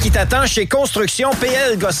 C'est ce qui t'attend chez Construction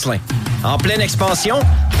PL Gosselin. En pleine expansion,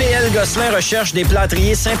 PL Gosselin recherche des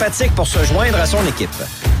plâtriers sympathiques pour se joindre à son équipe.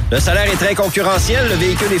 Le salaire est très concurrentiel, le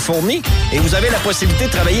véhicule est fourni et vous avez la possibilité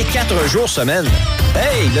de travailler 4 jours semaine.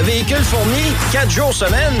 Hey, le véhicule fourni, 4 jours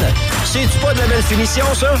semaine, c'est-tu pas de la belle finition,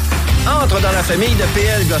 ça? Entre dans la famille de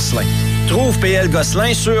PL Gosselin. Trouve PL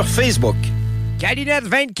Gosselin sur Facebook. Calinette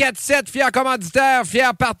 24-7, fier commanditaire,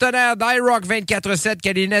 fier partenaire d'IROCK247.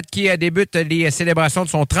 Calinette qui débute les célébrations de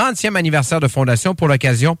son 30e anniversaire de fondation. Pour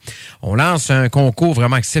l'occasion, on lance un concours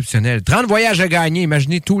vraiment exceptionnel. 30 voyages à gagner.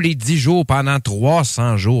 Imaginez tous les 10 jours pendant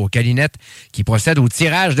 300 jours. Calinette qui procède au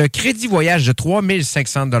tirage de crédit voyage de 3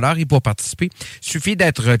 500 $. Et pour participer, il suffit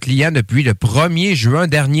d'être client depuis le 1er juin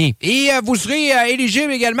dernier. Et vous serez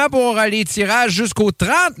éligible également pour les tirages jusqu'au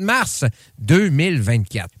 30 mars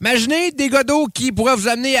 2024. Imaginez des godots qui pourrait vous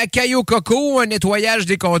amener à Cayo Coco, un nettoyage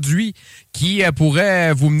des conduits qui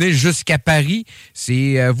pourrait vous mener jusqu'à Paris.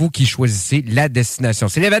 C'est vous qui choisissez la destination.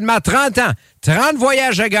 C'est l'événement 30 ans, 30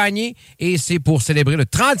 voyages à gagner et c'est pour célébrer le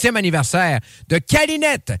 30e anniversaire de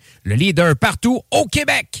Calinette, le leader partout au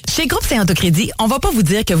Québec. Chez Groupe Saint-Autocrédit, on va pas vous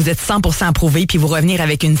dire que vous êtes 100% approuvé puis vous revenir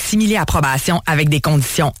avec une simili-approbation avec des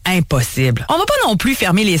conditions impossibles. On va pas non plus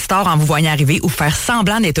fermer les stores en vous voyant arriver ou faire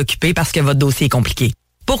semblant d'être occupé parce que votre dossier est compliqué.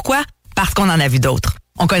 Pourquoi? Parce qu'on en a vu d'autres.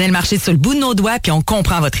 On connaît le marché sur le bout de nos doigts puis on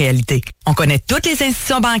comprend votre réalité. On connaît toutes les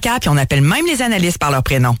institutions bancaires puis on appelle même les analystes par leur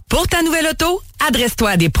prénom. Pour ta nouvelle auto, adresse-toi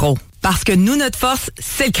à des pros. Parce que nous, notre force,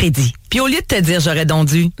 c'est le crédit. Puis au lieu de te dire j'aurais donc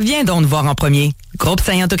dû, viens donc nous voir en premier.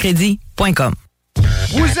 GroupeSaintAutocrédit.com.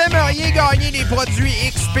 Vous aimeriez gagner les produits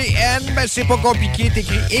XPN? Ben, c'est pas compliqué.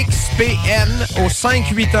 T'écris XPN au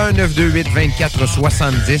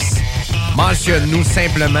 581-928-2470. Mentionne-nous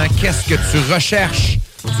simplement qu'est-ce que tu recherches.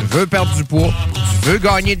 Tu veux perdre du poids, tu veux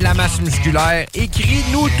gagner de la masse musculaire.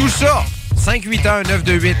 Écris-nous tout ça.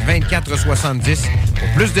 581-928-2470. Pour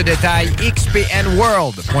plus de détails,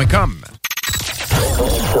 xpnworld.com.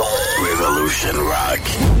 Revolution Rock.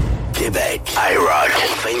 Québec. IROCK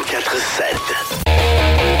 247.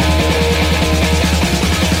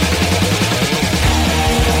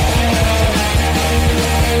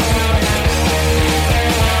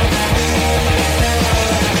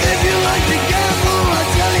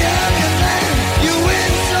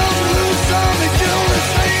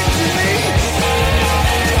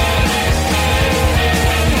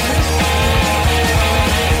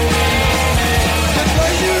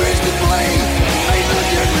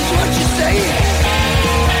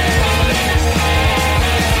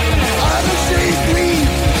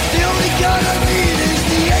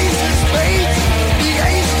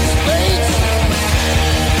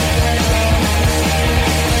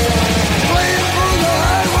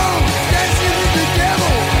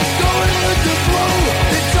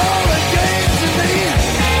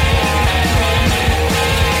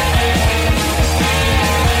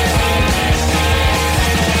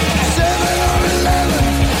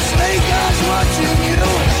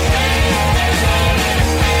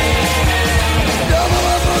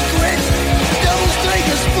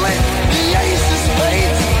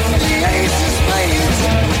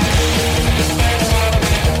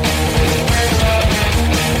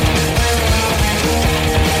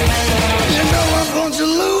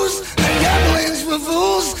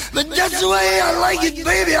 But that's the way I like it,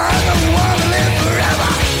 baby. I don't want to live forever.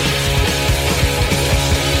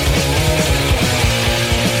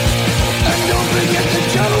 And don't forget the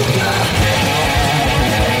Joker.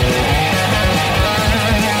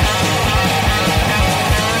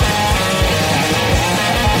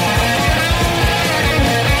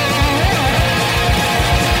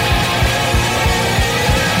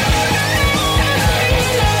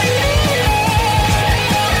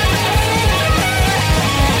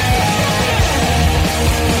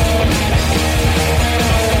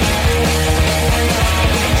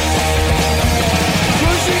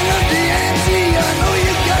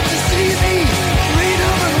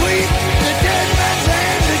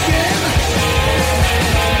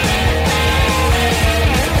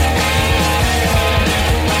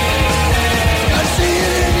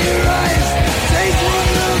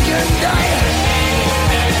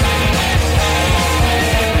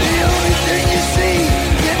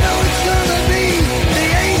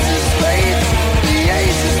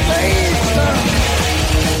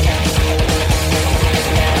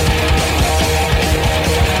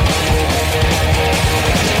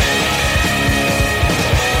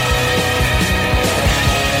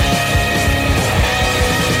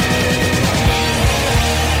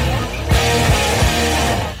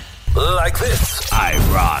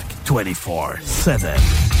 IROCK 247.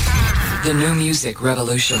 The new music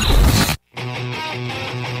revolution.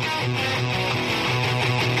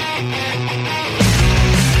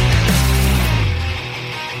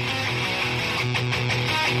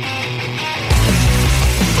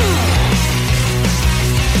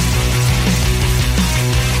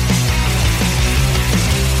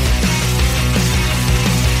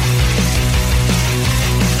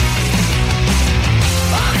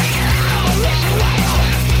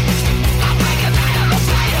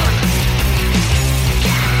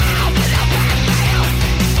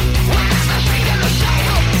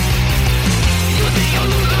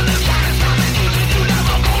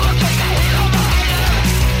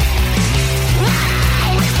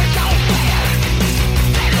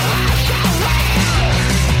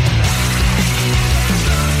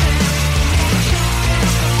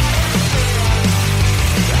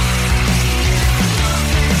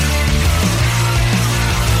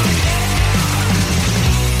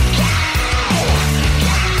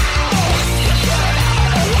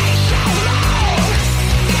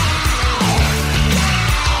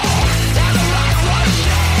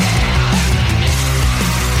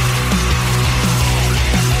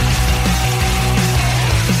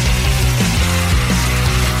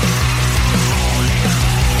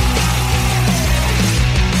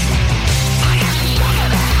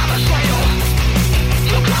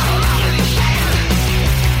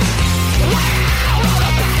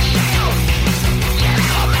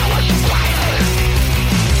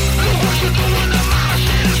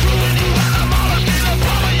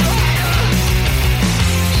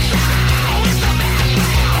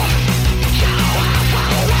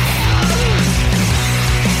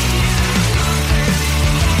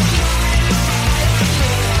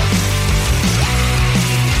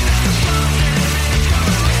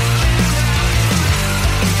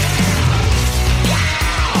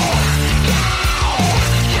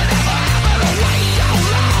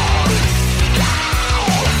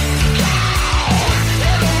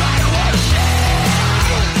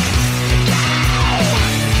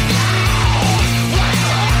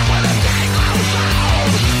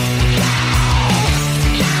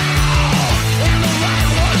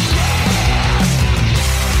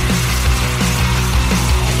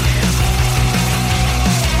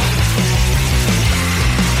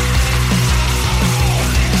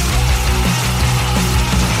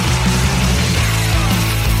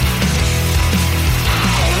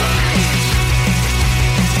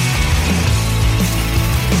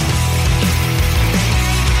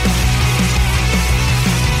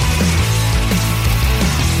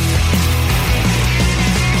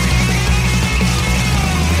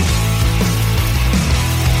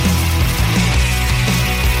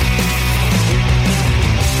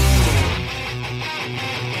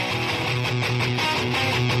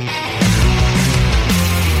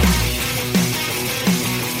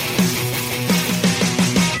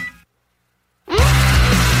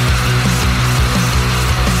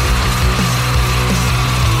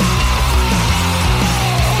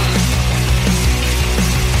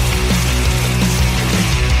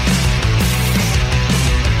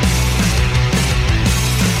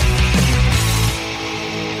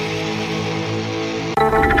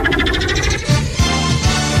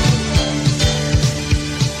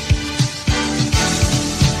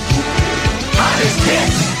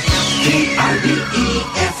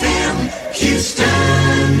 KIBE-FM,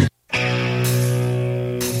 Houston.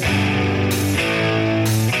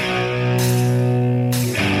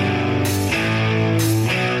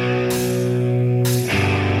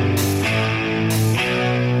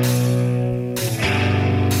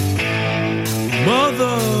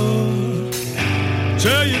 Mother,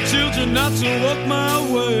 tell your children not to walk my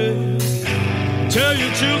way. Tell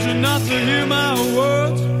your children not to hear my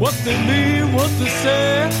words, what they mean, what they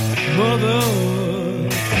say. Mother,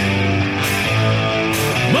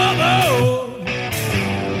 Mother,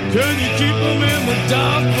 can you keep them in the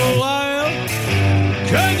dark for a while?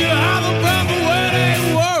 Can you hide them from the wedding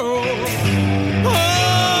world?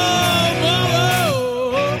 Oh, Mother,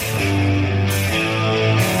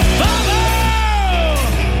 Mother,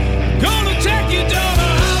 gonna take your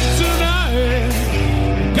daughter out tonight.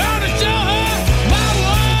 Gonna show her my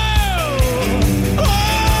world. Oh,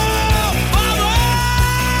 Mother,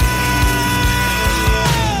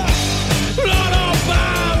 Lord, I'm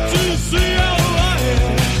about to see your light.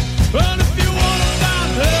 And if you wanna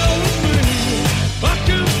find hell with me, I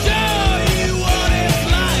can show you what it's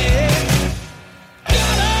like.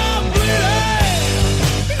 God, I'm bleeding,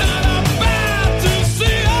 and I'm about to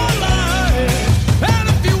see your light. And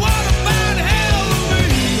if you wanna find hell with me,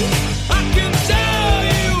 I can show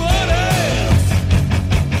you what it's.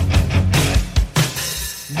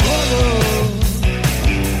 Mother,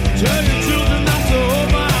 tell your children not to hold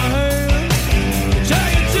my hand. Tell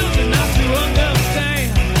your children not to understand.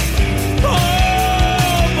 Oh,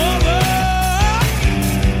 Mother,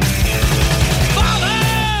 Father,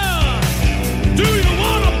 do you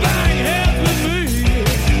wanna bang heads with me?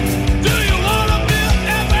 Do you wanna build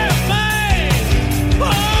everything?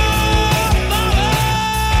 Oh, Mother,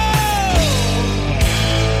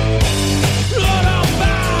 Lord, I'm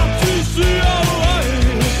about to see your light.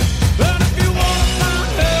 And if you wanna find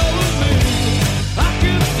hell with me, I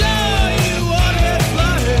can show you what it's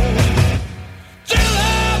like. Till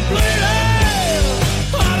I'm bleeding,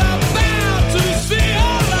 but I'm about to see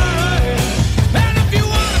your light. And if you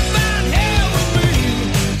wanna find hell with me,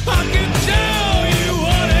 I can show you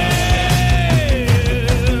what it is.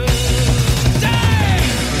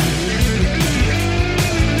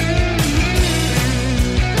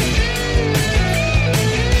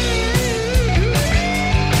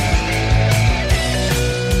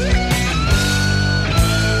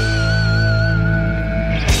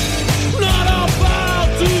 Not about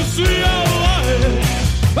to see your light.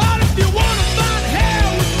 But if you wanna find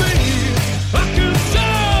hell with me, I can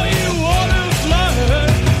show you what it's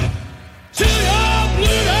like. Till you're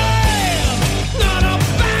bleeding, not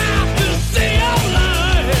about to see your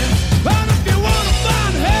light. But if you wanna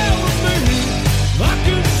find hell with me, I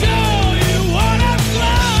can show you what it's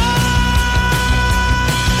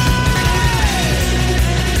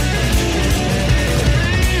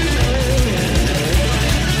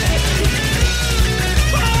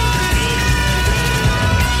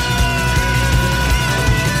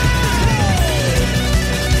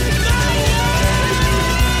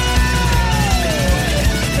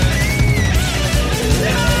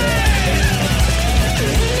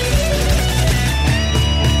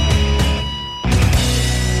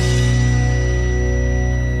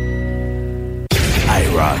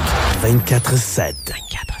IROCK 24-7.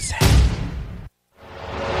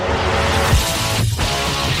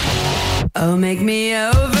 Oh, make me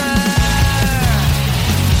over.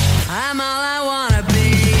 I'm all I wanna be.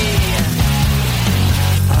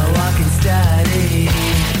 A walking study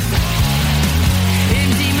in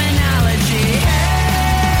demonology.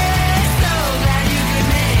 Hey, so glad you could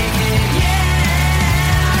make it.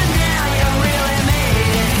 Yeah, now you really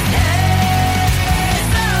made it. Hey,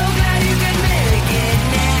 so glad you could make it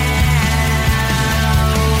now.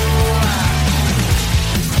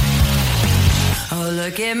 Oh,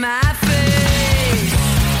 look at my face.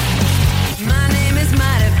 My name is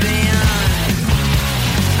might have been.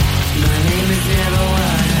 My name is never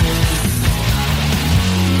was.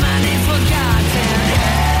 My name's forgotten.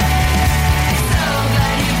 Hey, so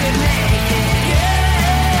glad you could make it.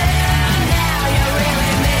 Yeah, now you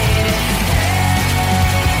really made it.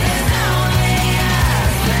 Hey, there's only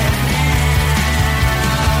us left now.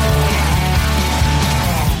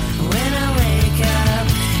 When I wake up,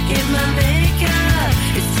 get my makeup.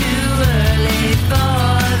 It's too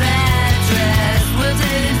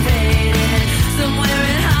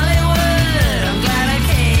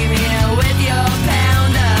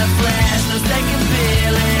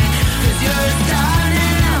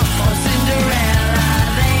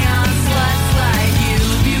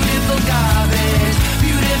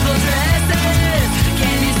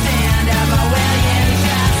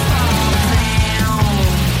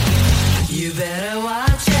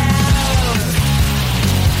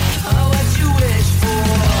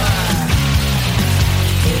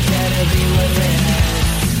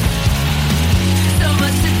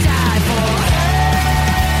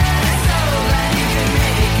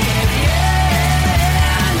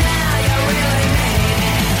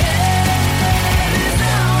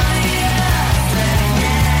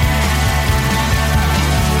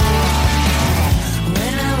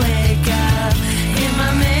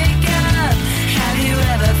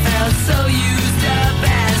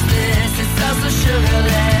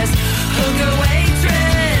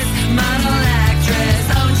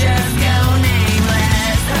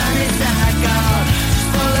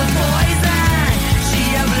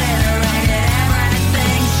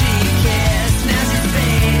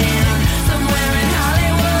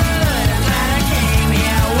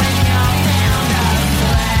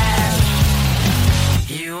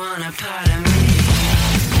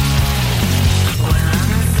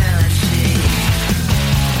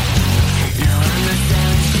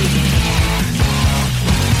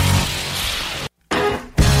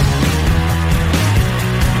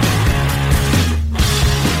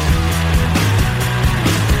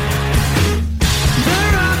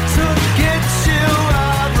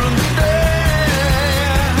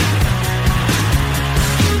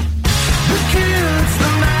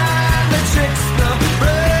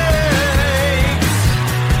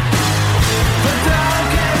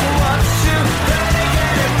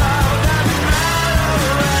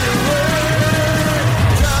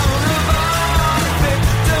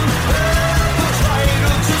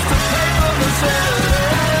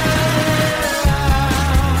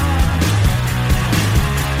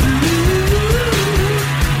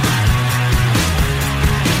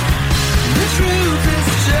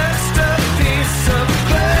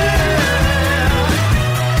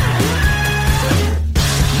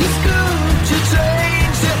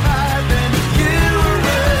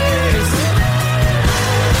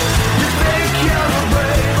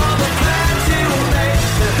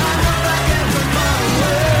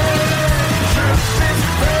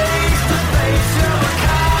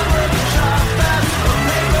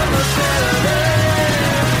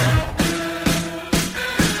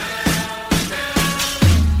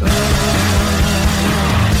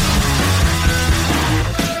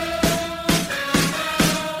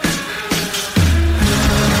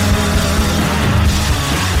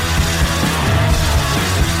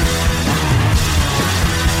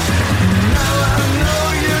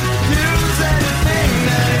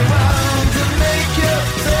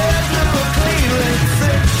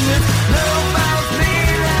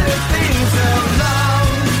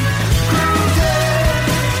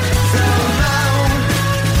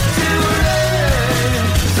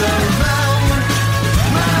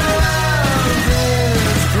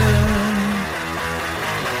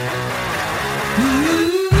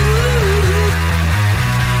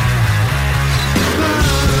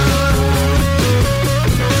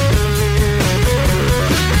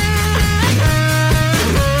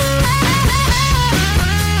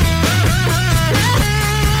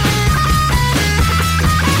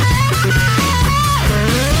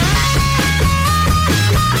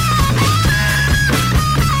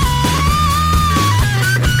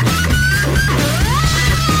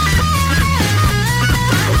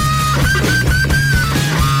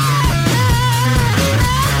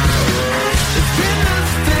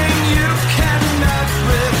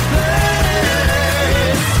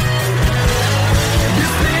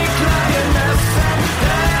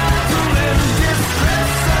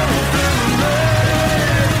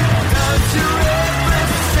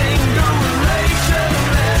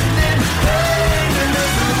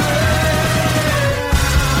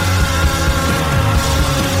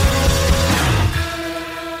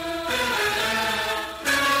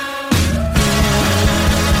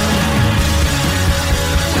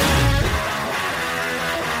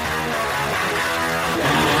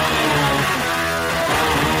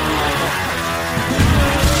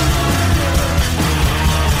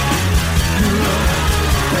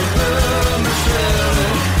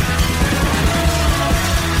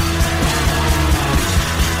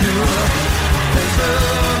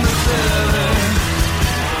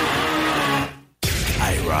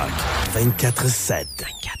iRock 24/7.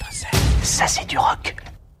 Ça, c'est du rock.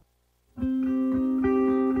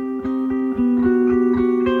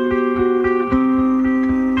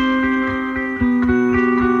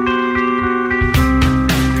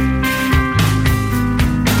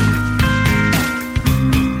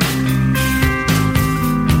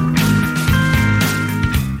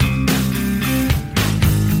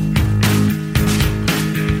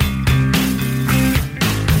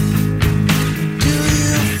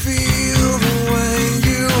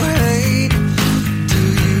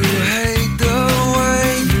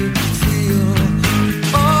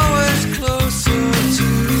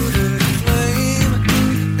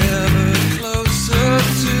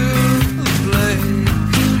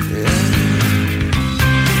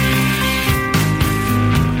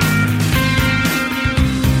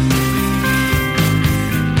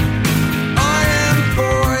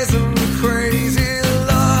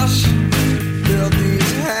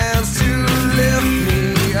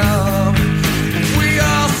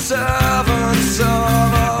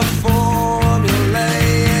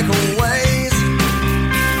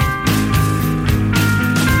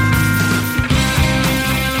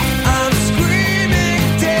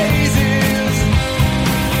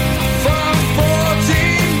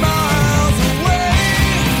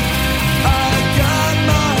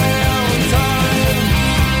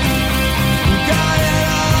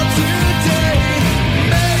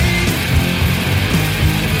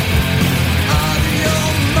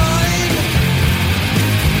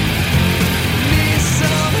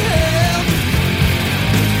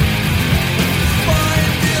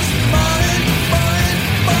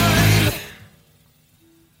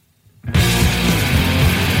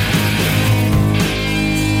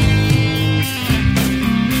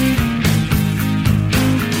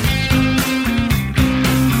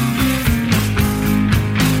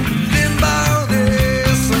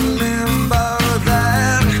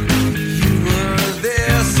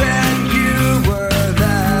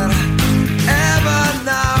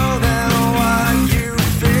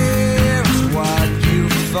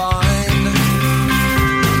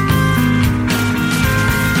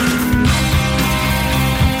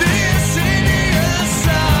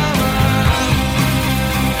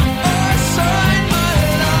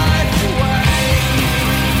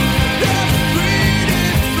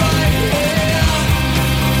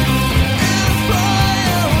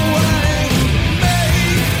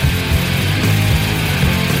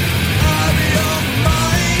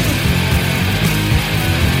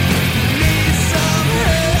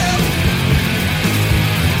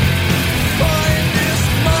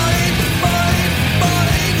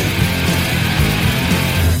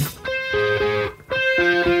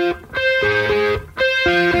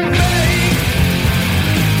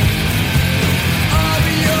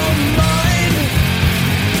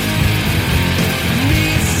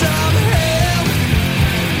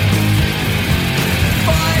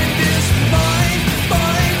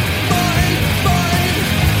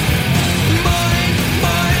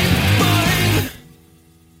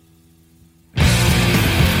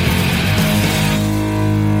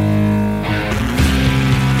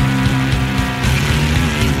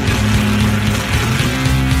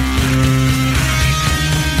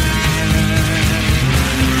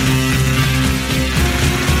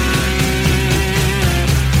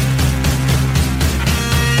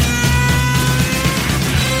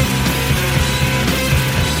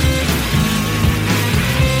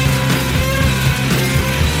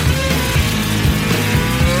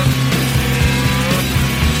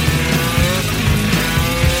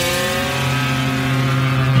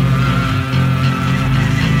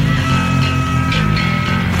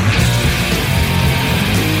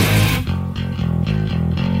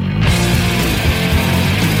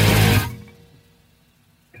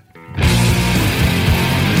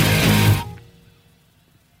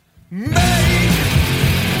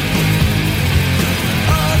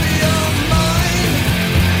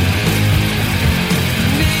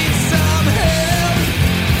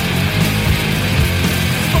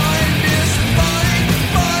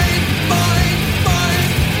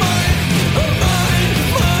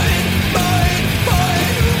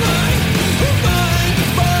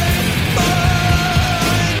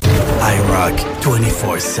 IROCK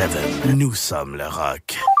 247. Nous sommes le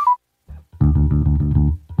rock.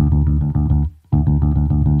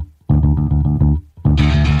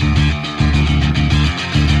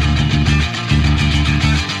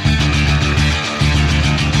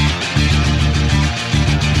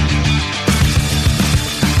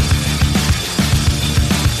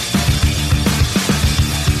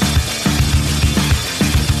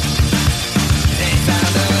 They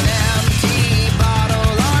found an empty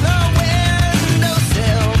bottle on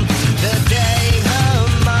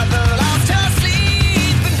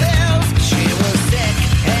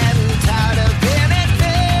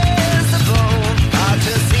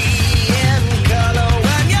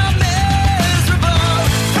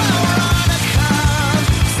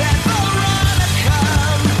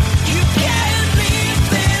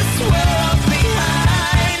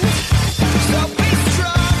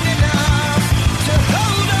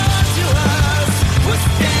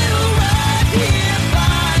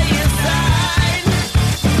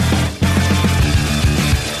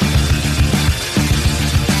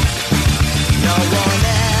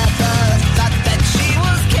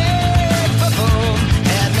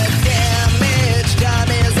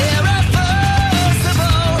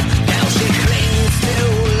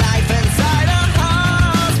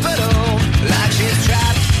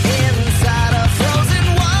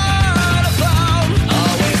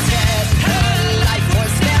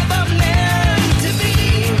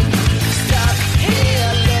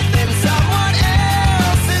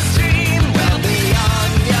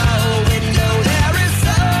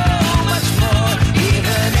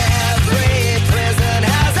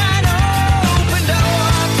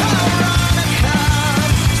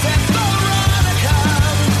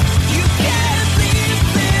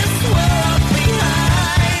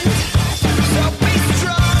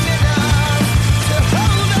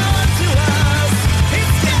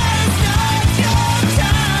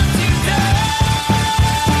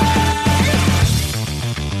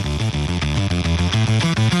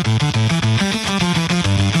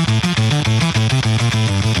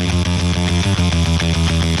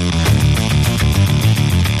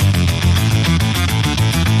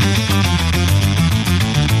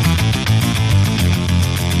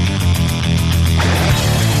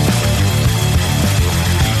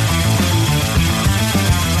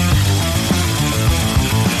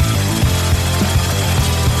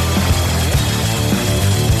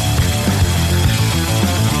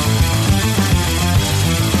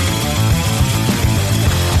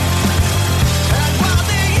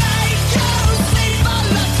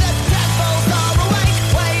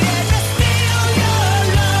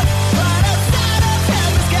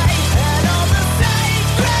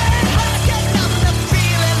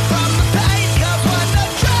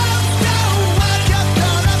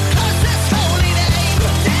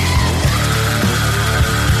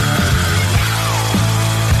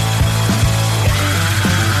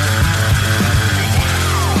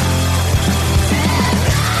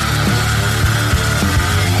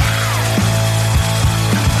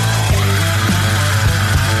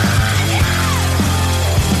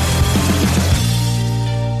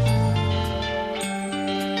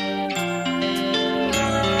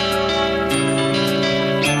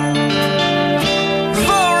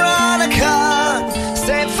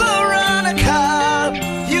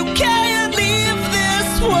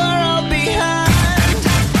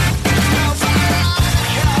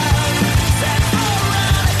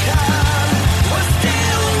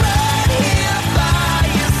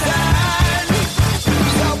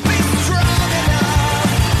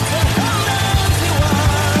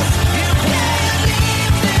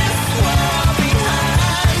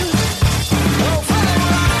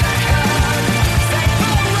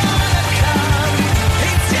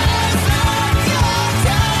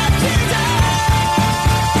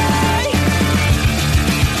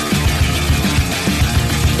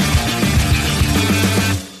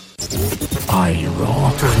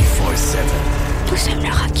le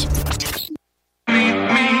rock.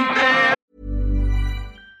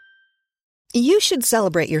 You should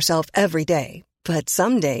celebrate yourself every day, but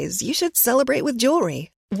some days you should celebrate with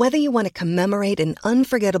jewelry. Whether you want to commemorate an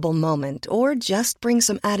unforgettable moment or just bring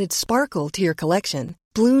some added sparkle to your collection,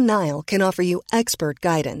 Blue Nile can offer you expert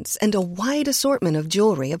guidance and a wide assortment of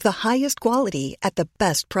jewelry of the highest quality at the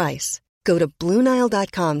best price. Go to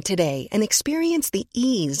BlueNile.com today and experience the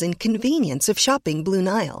ease and convenience of shopping Blue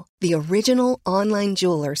Nile, the original online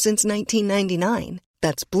jeweler since 1999.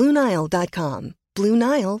 That's BlueNile.com.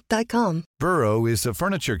 BlueNile.com. Burrow is a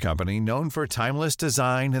furniture company known for timeless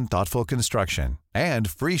design and thoughtful construction, and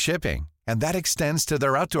free shipping, and that extends to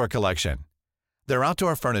their outdoor collection. Their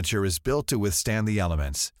outdoor furniture is built to withstand the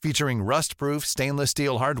elements, featuring rust-proof stainless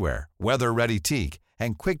steel hardware, weather-ready teak,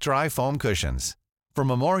 and quick-dry foam cushions. For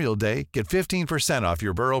Memorial Day, get 15% off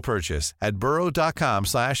your Burrow purchase at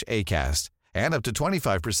burrow.com/ACAST and up to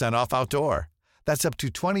 25% off outdoor. That's up to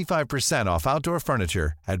 25% off outdoor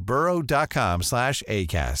furniture at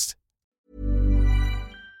burrow.com/ACAST.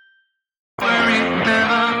 Where it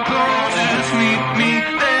never closes, meet me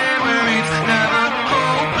there where it's never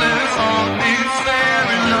hopeless, all is fair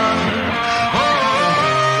in love. Oh,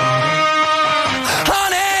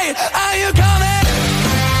 honey, are you coming?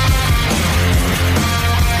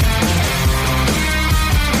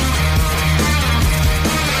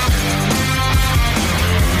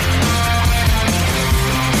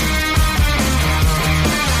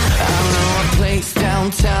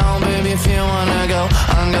 Downtown, baby, if you wanna go,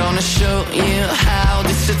 I'm gonna show you how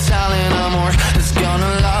this Italian amor is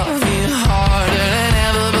gonna love you harder than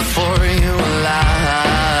ever before. You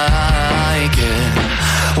like it.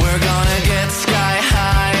 We're gonna get sky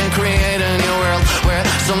high and create a new world where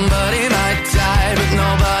somebody might die but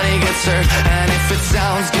nobody gets hurt. And if it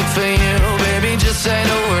sounds good for you, baby, just say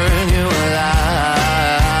the word. You like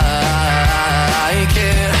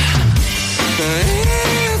it.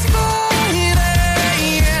 It's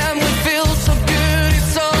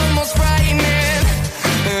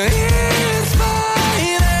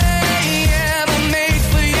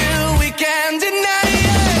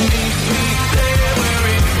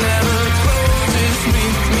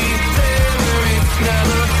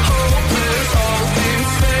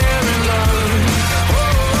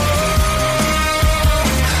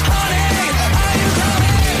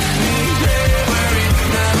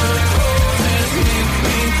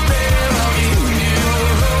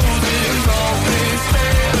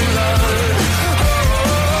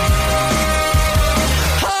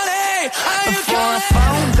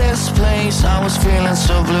I was feeling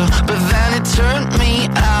so blue, but then it turned me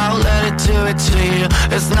out. Let it do it to you.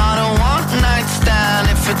 It's not a one night stand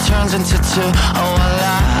if it turns into two. Oh, I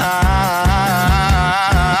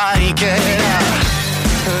like it.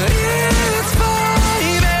 It's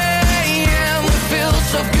 5 a.m. We feel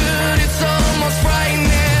so good, it's almost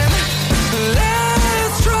frightening.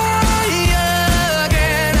 Let's try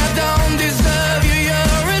again. I don't deserve you,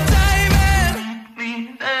 you're a diamond. Me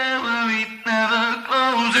there where it never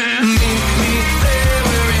closes.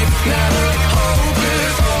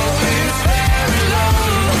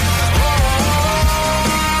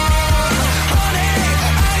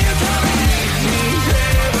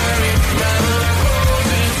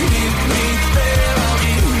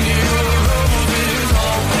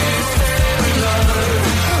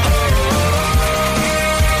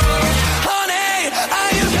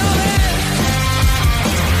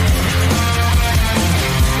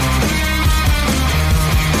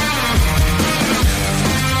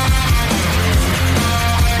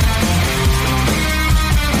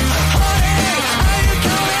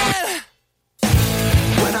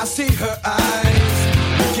 Her eyes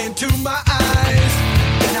look into my eyes,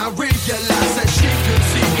 and I realized that she could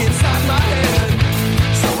see inside my head.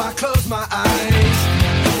 So I closed my eyes,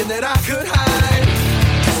 thinking that I could hide,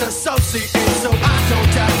 disassociate so I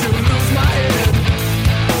don't have to lose my head.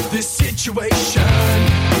 This situation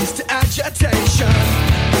leads to agitation.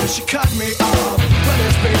 She cut me off, but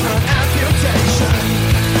it's been an amputation.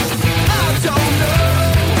 I don't know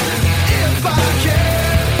if I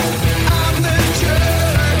can. I'm the jerk.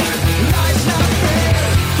 Life's not fair,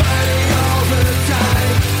 fighting all the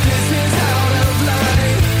time. This is out of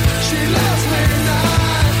line. She loves me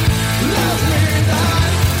not, loves me not.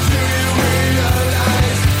 Do you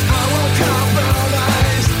realize I won't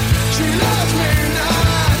compromise? She loves me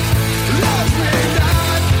not, loves me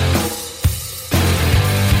not.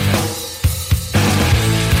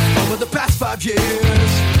 Over the past 5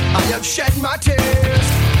 years, I have shed my tears.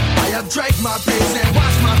 I have drank my beers and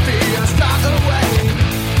watched my fears fly away.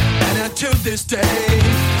 And to this day,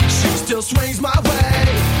 she still swings my way.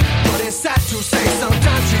 But it's sad to say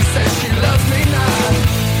sometimes she says she loves me not.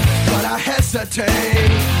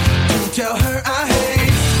 hesitate to tell her I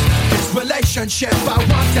hate this relationship. I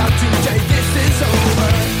walked out today, this is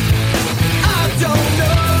over. I don't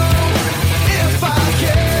know if I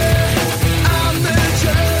care. I'm the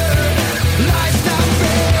jerk. Life's not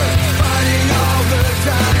fair. Fighting all the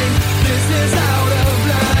time. This is out of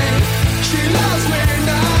line. She loves me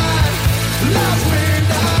not. Loves me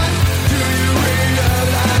not. Do you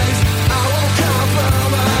realize I won't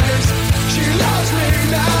compromise? She loves me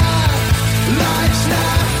not. Life's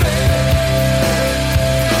not fair.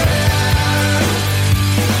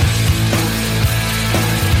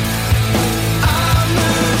 I'm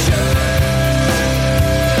a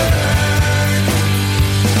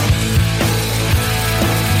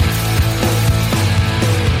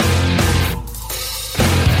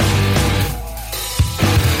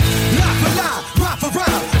Lie for lie, rhyme for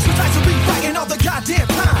rhyme. Sometimes I be fighting all the goddamn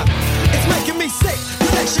time. It's making me sick.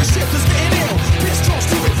 Relationship is getting ill. Piss draws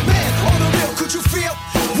to it, man. On the real, could you feel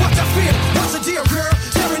what I feel? What's the deal, girl?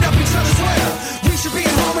 Tearing up each other's hair. We should be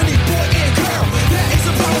in harmony, boy and girl. That is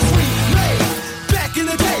a promise we made. Back in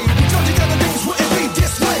the day, we told each other things wouldn't be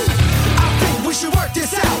this way. I think we should work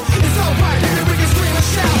this out. It's alright, baby, we can scream and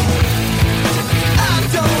shout. I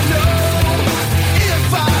don't know if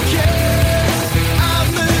I care. I'm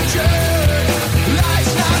the jerk.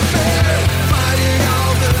 Life's not fair. Fighting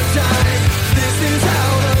all the time. This is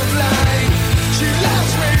out of line. She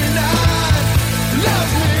loves me not.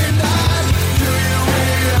 Loves me not. Do you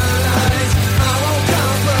realize I won't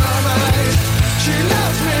compromise? She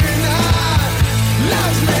loves me not.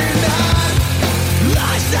 Loves me not.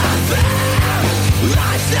 Life's not fair.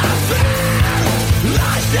 Life's not fair.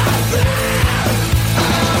 Life's not fair.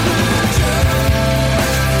 I'm the jerk.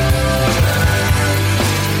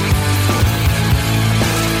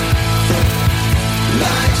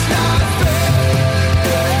 Life's not fair.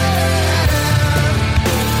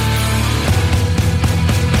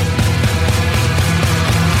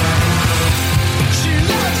 She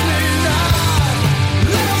loves me not.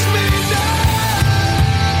 Loves me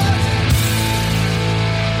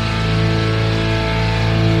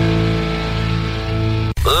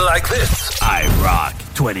Like this. IROCK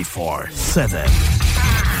 24/7.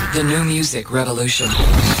 The new music revolution.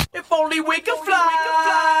 If only we could fly.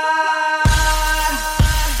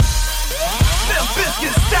 Bill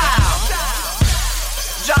Biscuit style.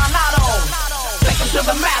 John Otto. Take him to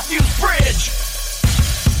the Matthews Bridge.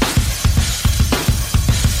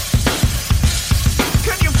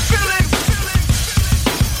 Can you feel it?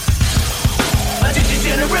 A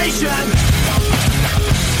generation.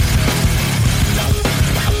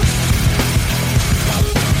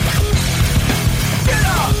 Get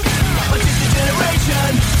up! A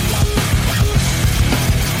generation.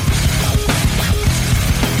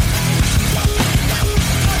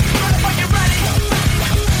 Are you ready?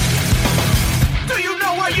 Do you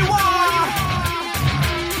know where you are?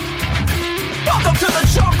 Welcome to the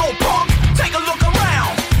jungle, punk. Take a look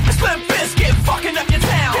around. It's Slim Biscuit fucking up your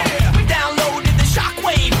town. We downloaded the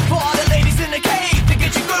shockwave for all the ladies in the cave to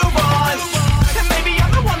get your groove on. And maybe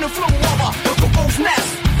I'm the one who flew over the cuckoo's nest.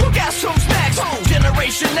 Well, guess who's next?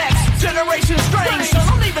 Generation X, Generation Strange. So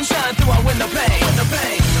don't even shine through our window pane.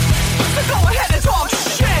 So go ahead and talk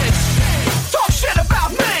shit. Talk shit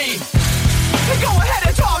about me. So go ahead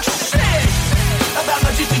and talk shit about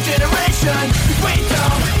my generation. We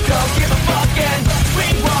don't give a fuck and we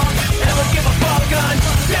won't ever give a fuck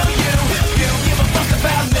until you give a fuck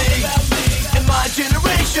about me and my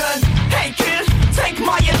generation. Hey kid, take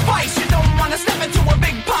my advice. You don't wanna step into a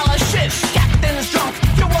big pile of shit. Captain's drunk,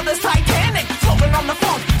 your world is Titanic, floating on the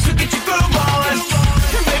funk. So get your groove on.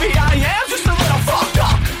 And maybe I am just a little fucked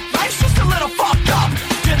up. Life's just a little fucked up.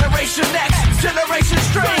 Generation X, Generation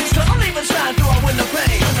Strange. So don't even shine through our window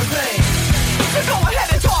pane. So go ahead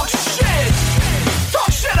and talk shit.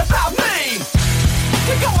 Talk shit about me.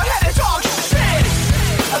 So go ahead and talk shit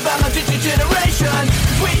about my generation.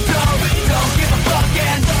 We don't give a fuck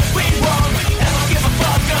and we won't ever give a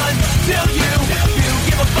fuck until you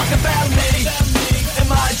give a fuck about me and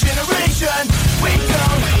my generation. We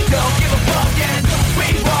don't give a fuck and we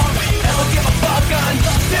won't ever give a fuck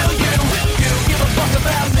until you give a fuck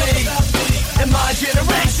about me and my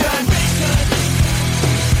generation.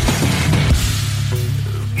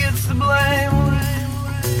 Who gets the blame?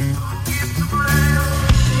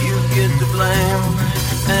 You get the blame,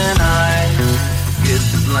 and I get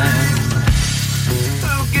the blame.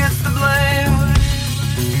 Who gets the blame?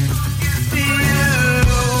 You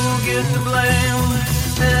get the blame.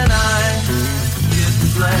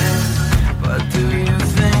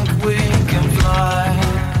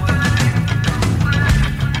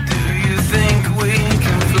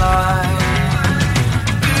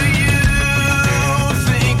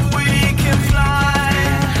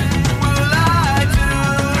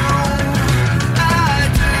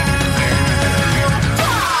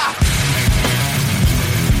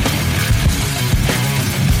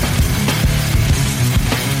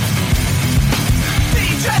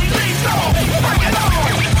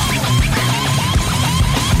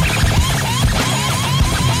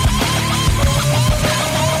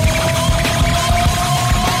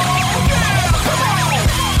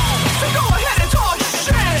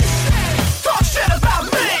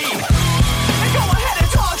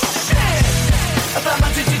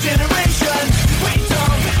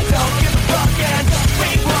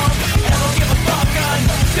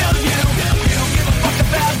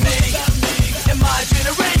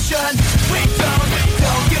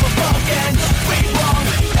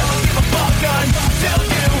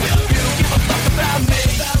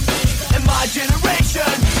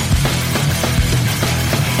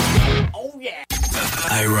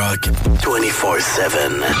 IROCK 247.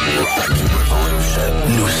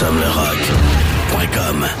 Nous sommes le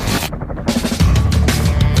rock.com.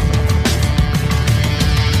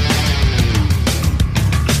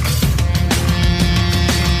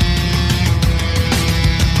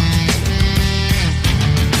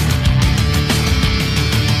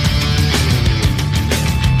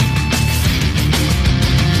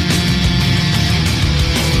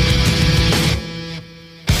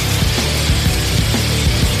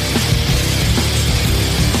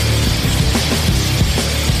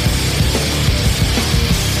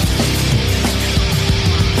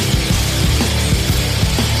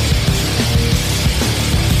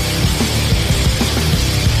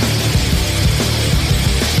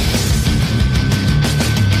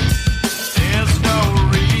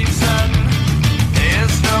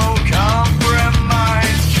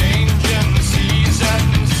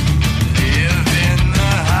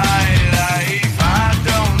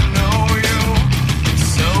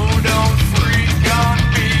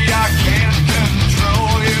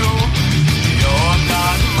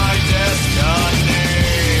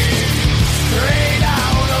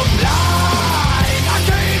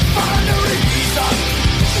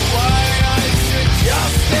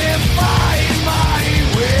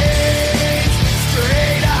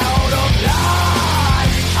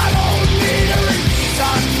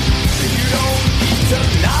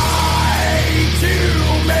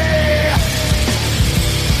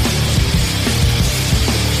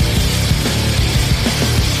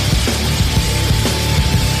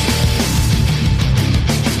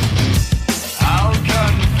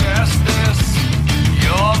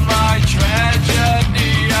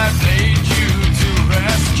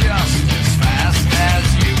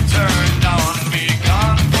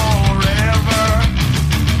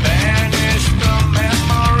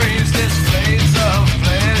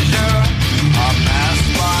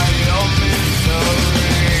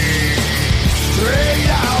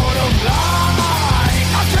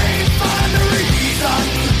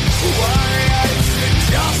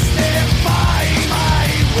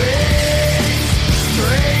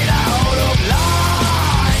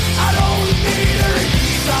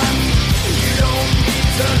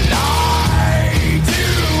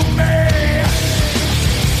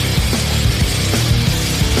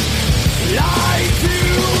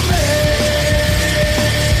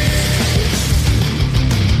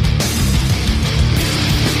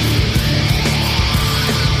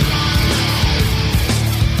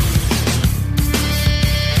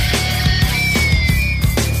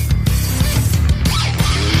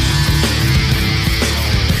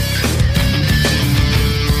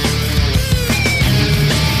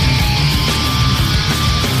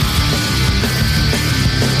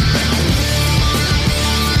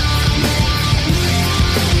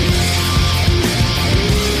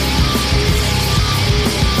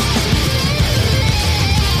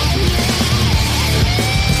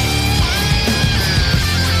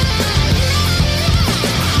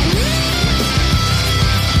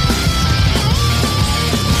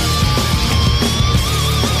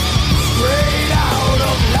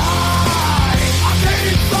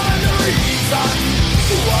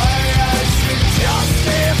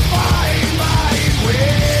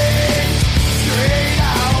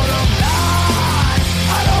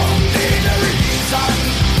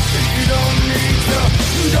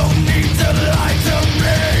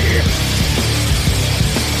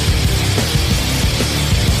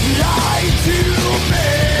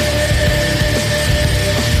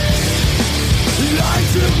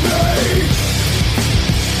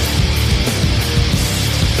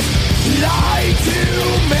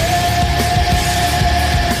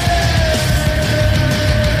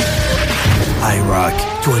 IROCK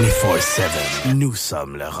 247. Nous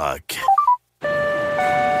sommes le rock.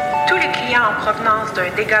 Tous les clients en provenance d'un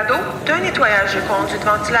dégât d'eau, d'un nettoyage de conduits de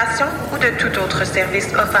ventilation ou de tout autre service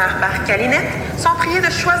offert par Calinette sont priés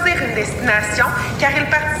de choisir une destination car ils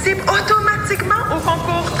participent automatiquement au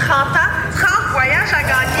concours 30 ans, 30 voyages à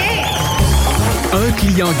gagner. Un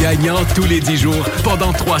client gagnant tous les 10 jours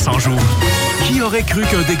pendant 300 jours. Qui aurait cru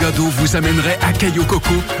qu'un dégât d'eau vous amènerait à Cayo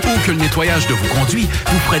Coco ou que le nettoyage de vos conduits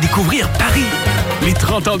vous ferait découvrir Paris? Les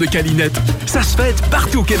 30 ans de Calinette, ça se fête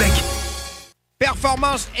partout au Québec.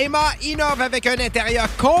 Performance Emma innove avec un intérieur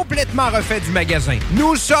complètement refait du magasin.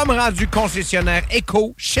 Nous sommes rendus concessionnaires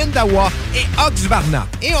Eco, Shindawa et Oxvarna.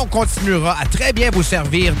 Et on continuera à très bien vous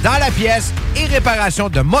servir dans la pièce et réparation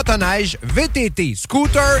de motoneige, VTT,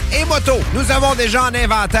 scooter et moto. Nous avons déjà en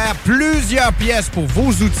inventaire plusieurs pièces pour vos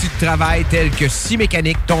outils de travail tels que scie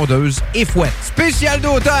mécanique, tondeuse et fouette. Spécial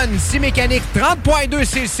d'automne, scie mécanique 30.2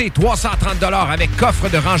 cc, 330 $ avec coffre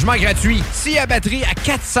de rangement gratuit. Scie à batterie à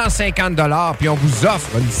 450 $, puis on vous offre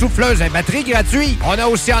une souffleuse à batterie gratuite. On a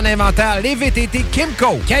aussi en inventaire les VTT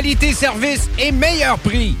Kimco. Qualité, service et meilleur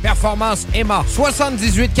prix. Performance Emma,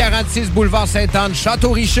 7846 boulevard Sainte-Anne,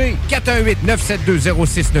 Château-Richer,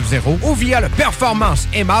 418-972-0690 ou via le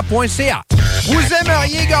performanceemma.ca. Vous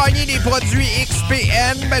aimeriez gagner les produits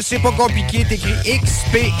XPN? Ben, c'est pas compliqué. T'écris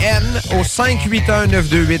XPN au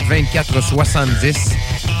 581-928-2470.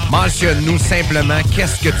 Mentionne-nous simplement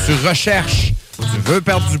qu'est-ce que tu recherches. Tu veux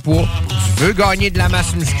perdre du poids, tu veux gagner de la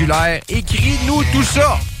masse musculaire, écris-nous tout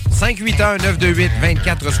ça.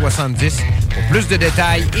 581-928-2470. Pour plus de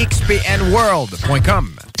détails, xpnworld.com.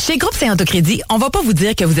 Chez Groupe Saint-Autocrédit, on va pas vous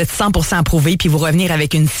dire que vous êtes 100% approuvé puis vous revenir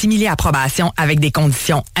avec une simili-approbation avec des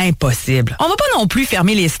conditions impossibles. On va pas non plus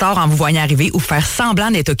fermer les stores en vous voyant arriver ou faire semblant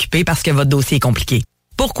d'être occupé parce que votre dossier est compliqué.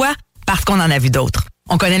 Pourquoi? Parce qu'on en a vu d'autres.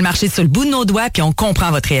 On connaît le marché sur le bout de nos doigts puis on comprend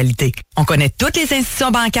votre réalité. On connaît toutes les institutions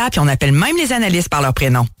bancaires puis on appelle même les analystes par leur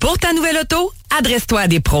prénom. Pour ta nouvelle auto, adresse-toi à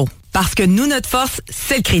des pros. Parce que nous, notre force,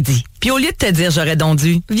 c'est le crédit. Puis au lieu de te dire j'aurais donc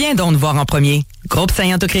dû, viens donc nous voir en premier.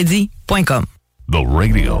 GroupeSaintAutoCrédit.com. The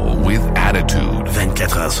radio with attitude.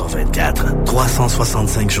 24 heures sur 24,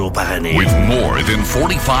 365 jours par année. With more than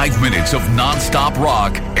 45 minutes of non-stop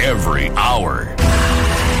rock every hour.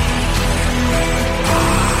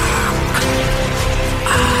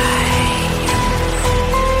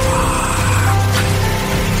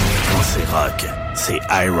 Quand c'est rock, c'est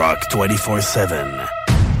IROCK247.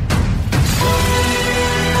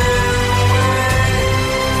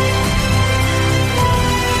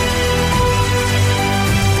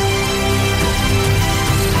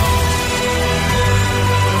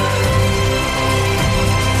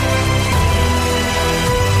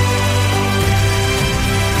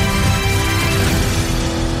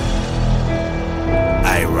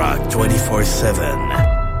 IROCK 24/7.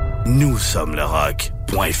 Nous sommes le rock.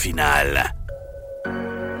 Point final.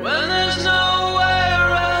 When there's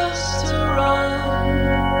nowhere else to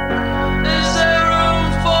run, is there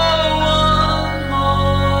room for one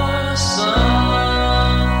more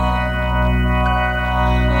sun?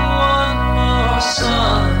 One more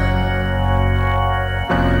sun.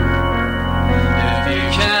 If you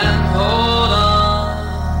can hold on,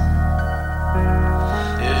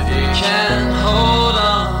 if you can hold on.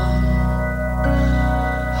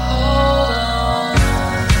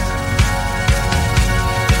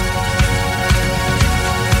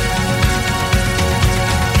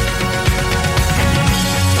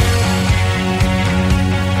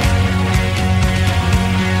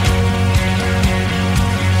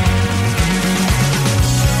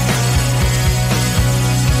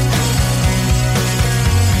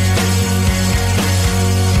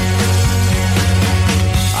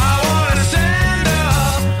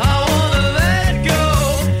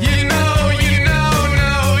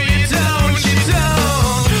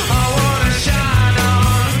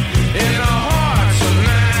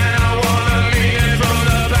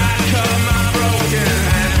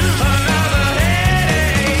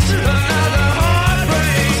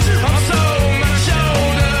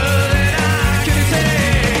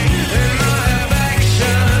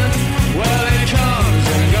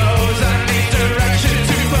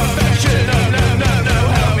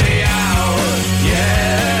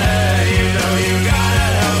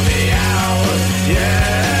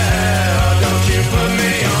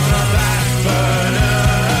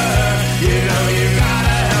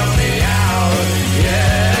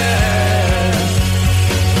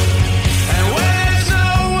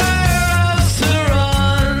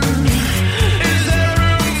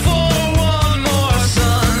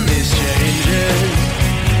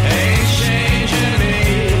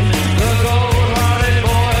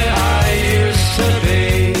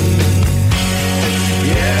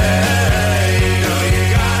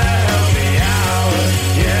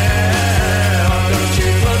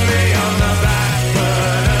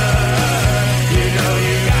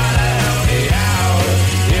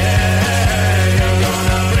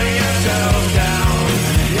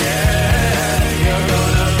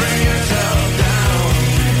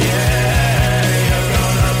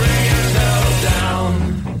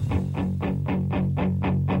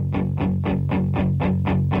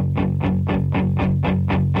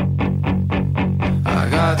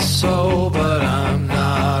 So, but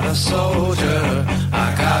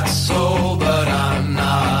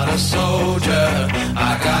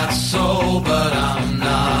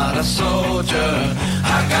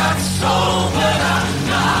soul, but I'm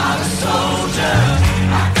not a soldier.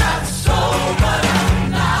 I got soul, but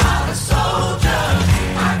I'm not a soldier.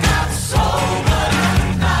 I got soul, but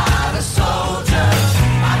I'm not a soldier.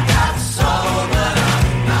 I got soul, but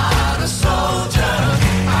I'm not a soldier.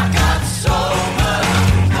 I got soul, but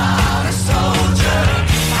I'm not a soldier.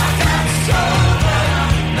 I got soul, but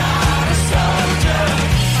I'm not a soldier.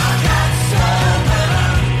 I got soul, but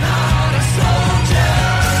I'm not a soldier.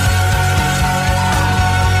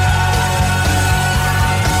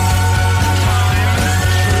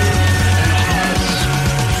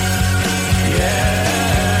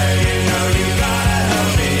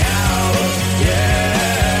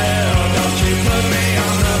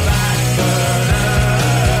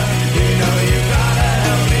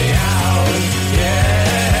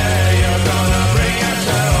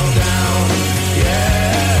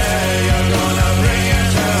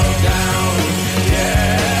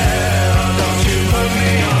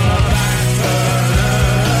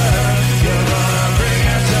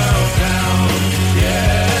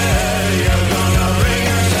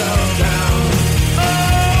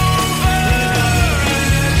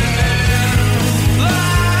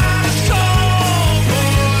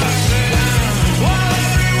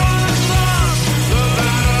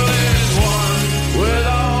 With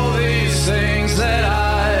all these things that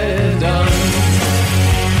I've done,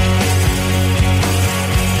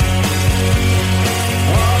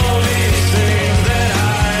 all these things that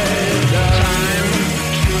I've done,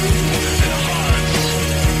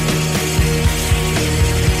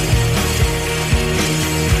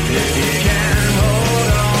 if you can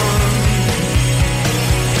hold on,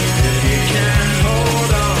 if you can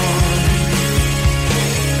hold on.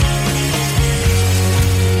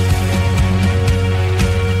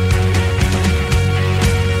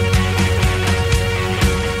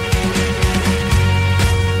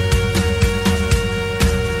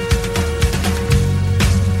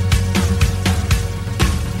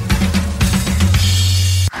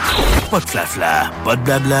 Pas de flafla, pas de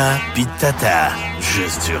blabla, pis de tata.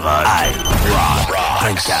 Juste du rock.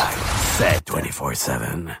 IROCK 247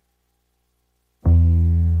 24/7.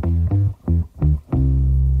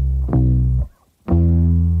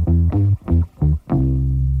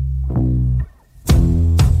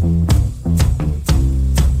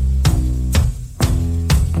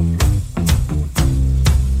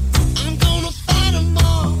 I'm gonna fight 'em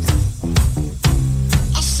all.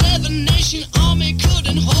 A seven-nation army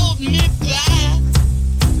couldn't hold me back.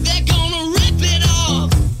 They're gonna rip it off,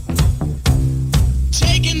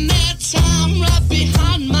 taking their time right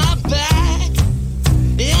behind my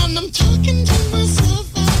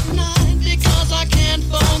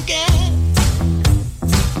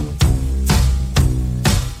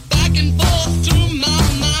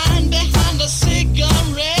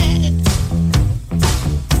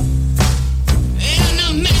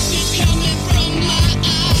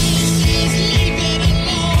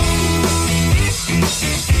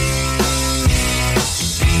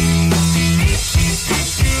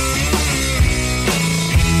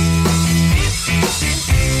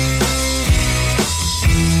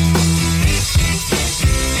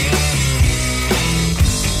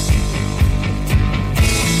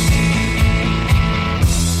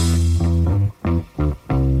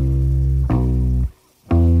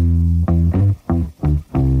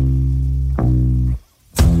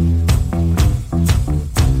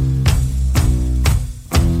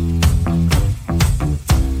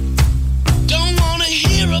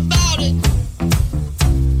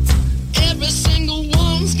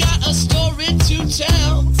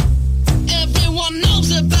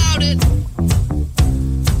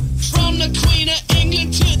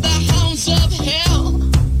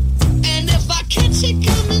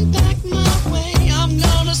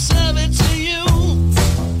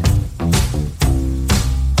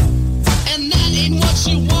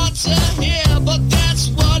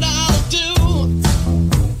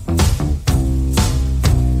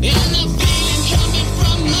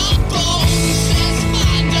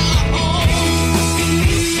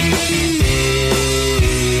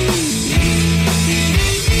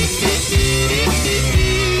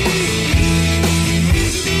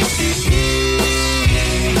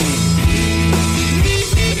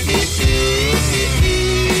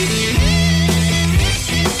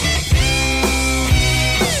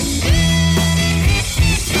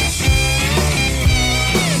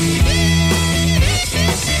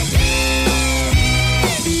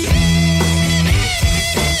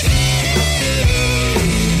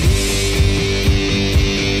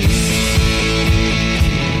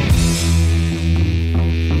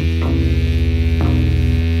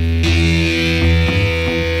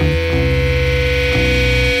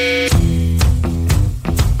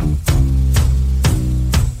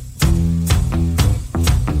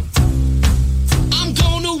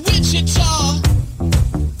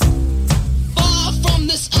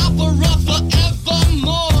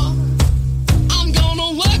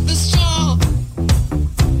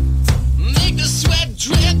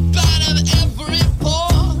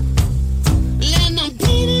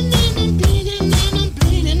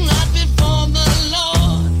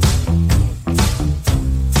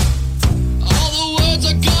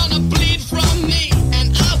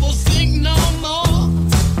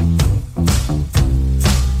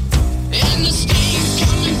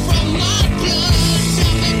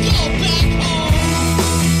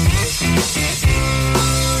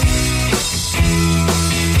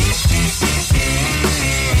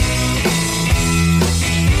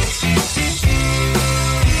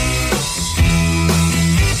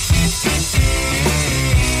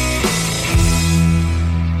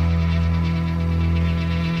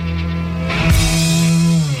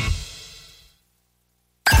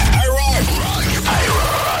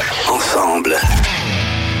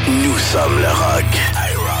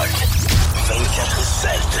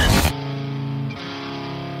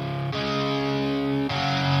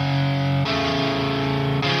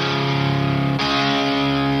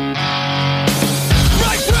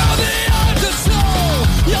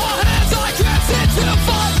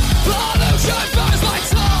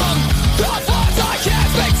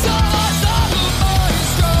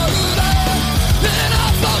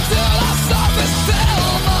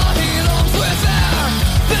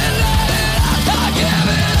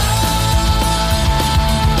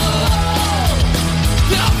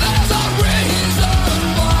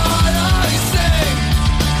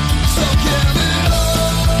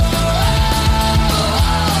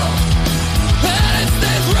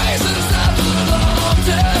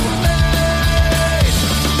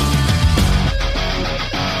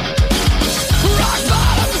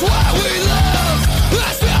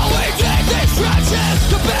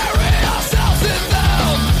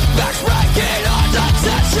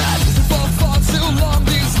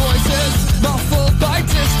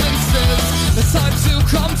It's time to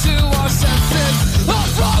come to our senses. Up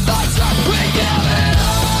from the truck, we give it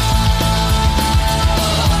all.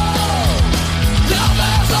 Now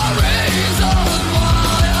there's a reason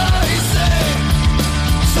why I sing.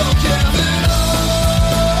 So give it all.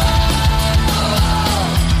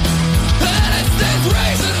 And it's these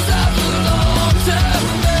reasons that belong to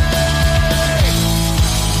me.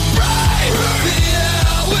 Right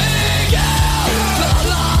here we go. The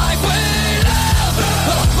life we live.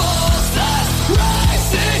 A falseness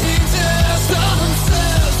racing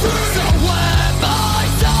distances. So when my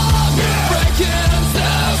tongue breaks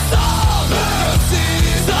into song,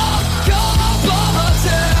 proceeds of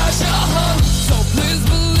competition. So please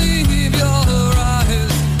believe your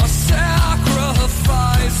eyes. A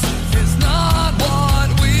sacrifice is not what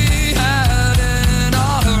we had in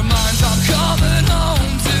our minds. I'm coming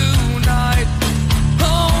home tonight.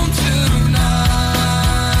 Home tonight.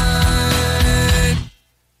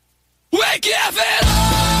 We give it all.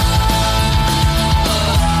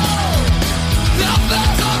 Now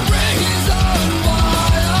there's a reason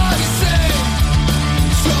why I sing.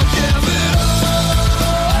 So give it all.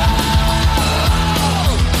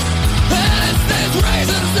 And it's these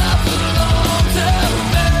reasons that belong to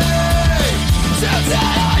me.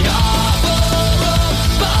 Today I offer up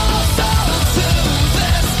myself to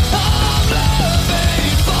this. I'm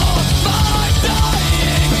living for my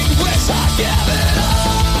dying wish. I give it all.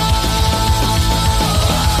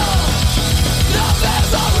 Now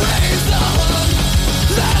there's a reason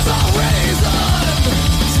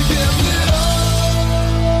to give it all.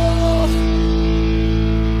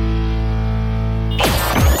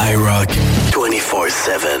 IROCK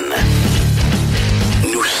 24/7.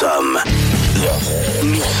 Nous sommes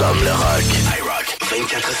le rock. IROCK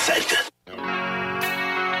 24/7.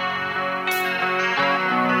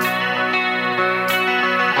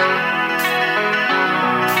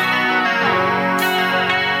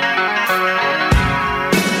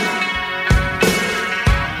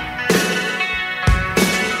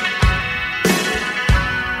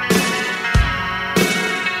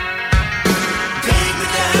 Take me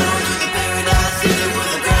down to the paradise city where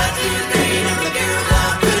the grass is green and the girls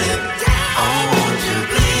are pretty. I want you,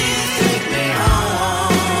 please take me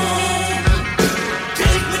home.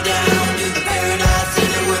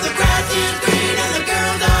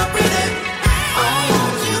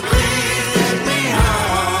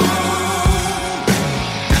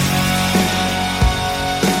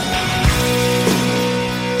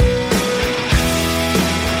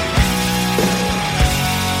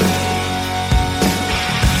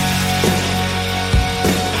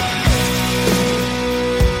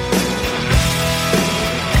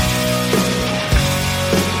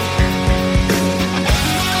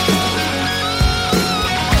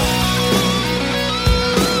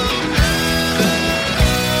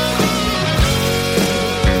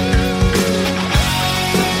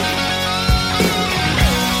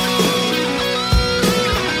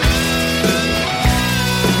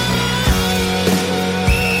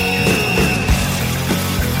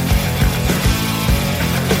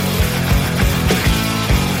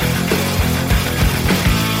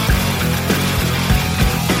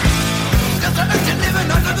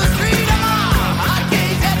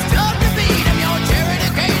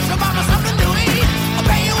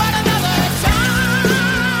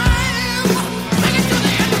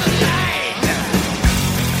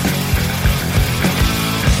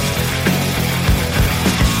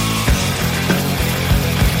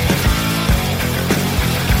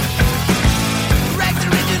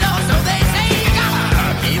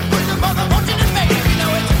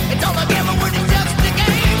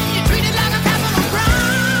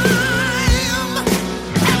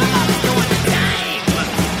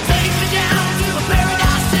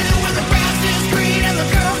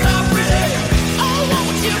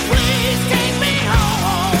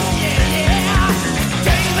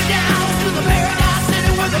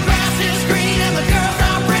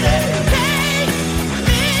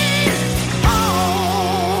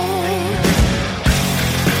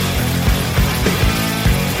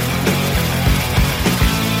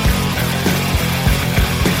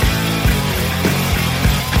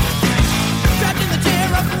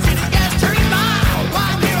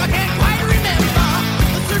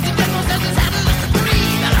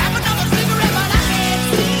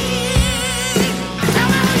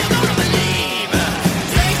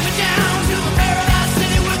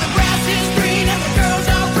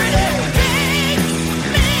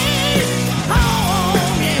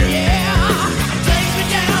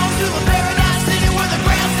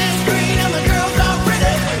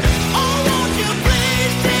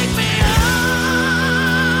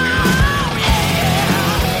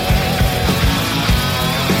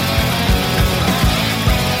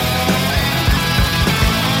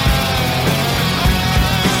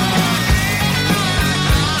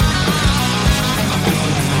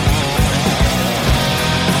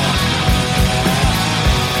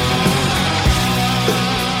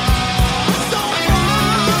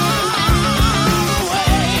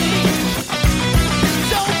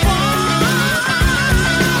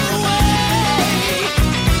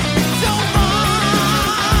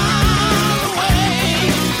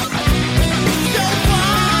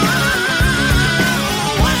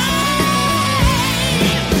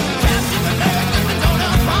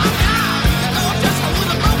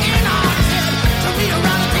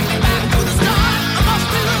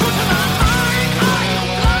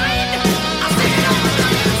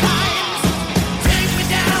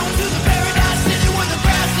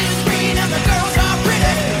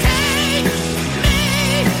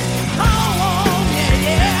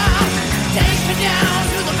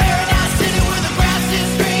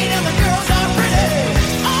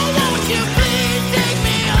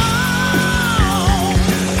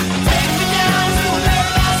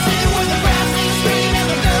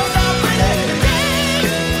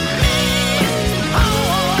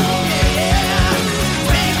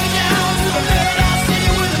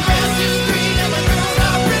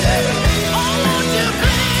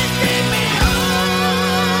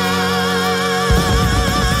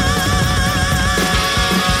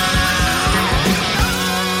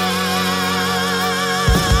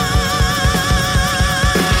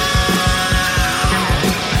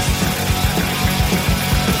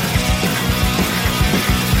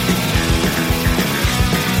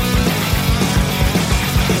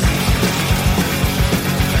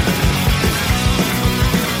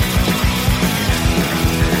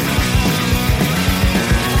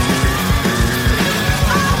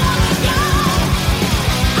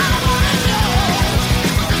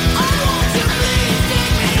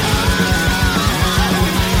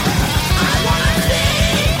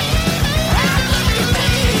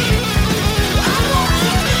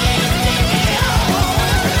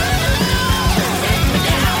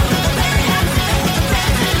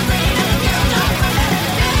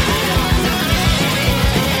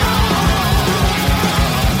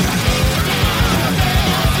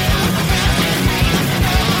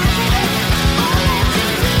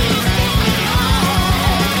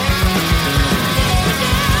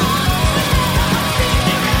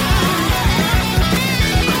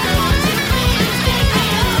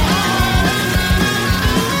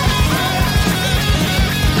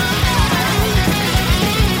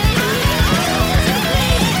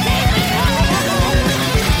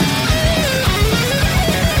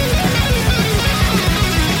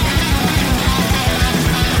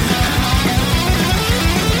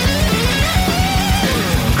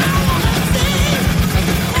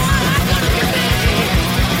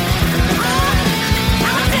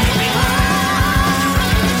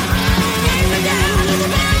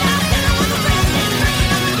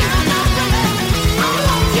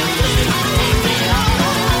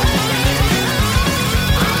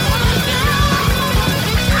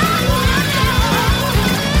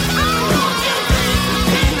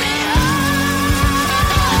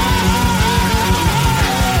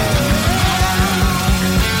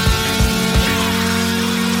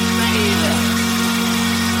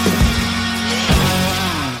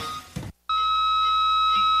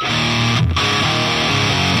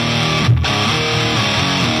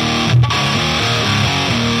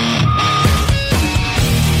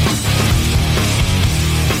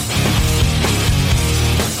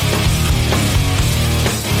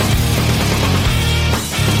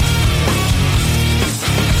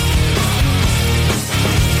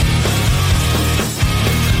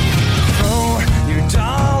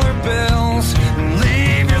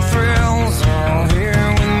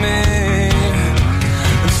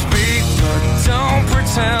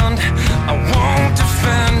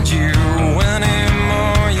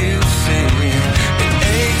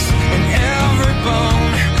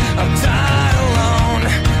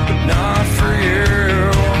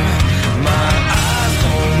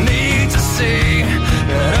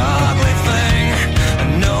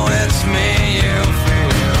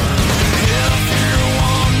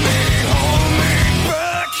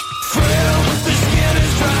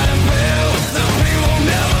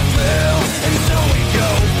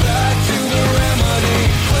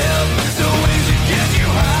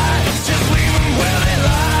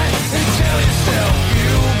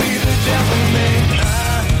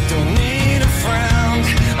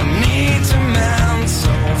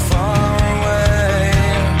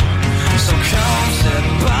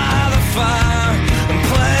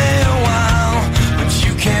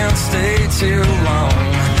 too long.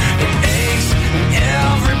 It aches in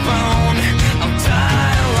every bone. I'll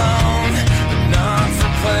die alone, but not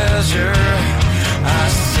for pleasure. I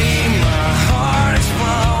see my heart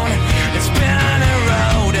explode. It's been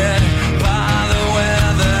eroded by the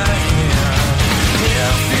weather here.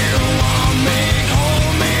 If you want me,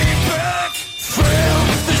 hold me back. Frail,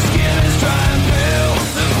 the skin is dry and pale.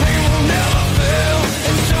 The pain will never fail.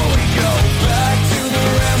 And so we go back to the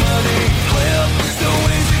remedy. Clip the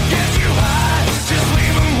wings that get you high. Just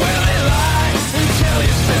leave them where they lie. And tell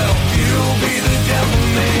yourself you'll be the death of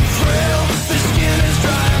me. Frail, the skin is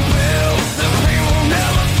dry and pale. The pain will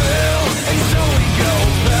never fail. And so we go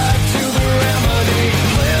back to the remedy.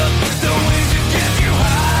 Clip the wings that get you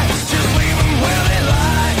high. Just leave them where they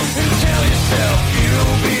lie. And tell yourself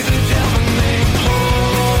you'll be the death of me.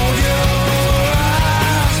 Hold your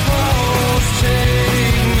eyes closed,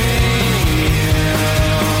 take me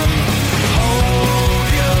in. Hold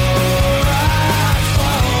your eyes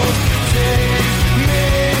closed, take me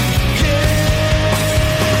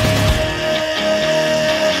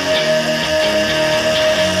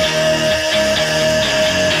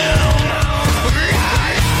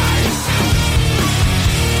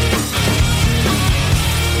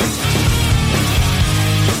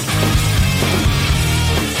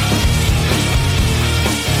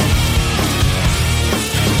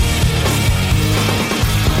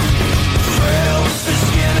frail, the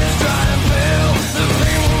skin is dry and pale. The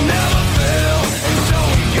pain will never fail. And so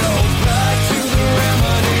we go back to the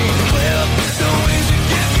remedy. Clip the wings that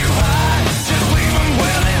get you high. Just leave them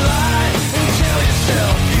where they lie. And tell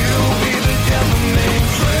yourself you'll be the death of me.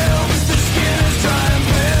 Frail, the skin is dry and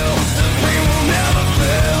pale. The pain will never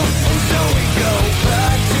fail. And so we go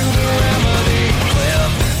back to the remedy.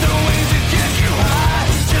 Clip the wings that get you high.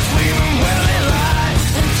 Just leave them where they lie.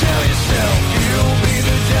 And tell yourself you'll be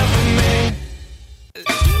the death of me.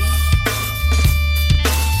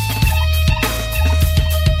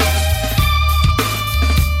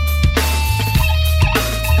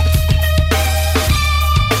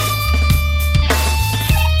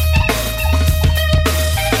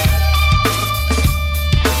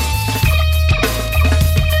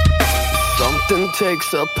 Something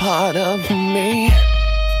takes a part of me.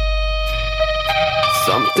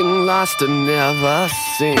 Something lost and never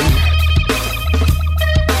seen.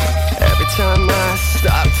 Every time I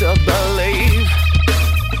start to believe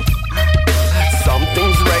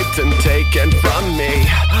something's raped and taken from me,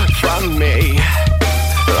 from me.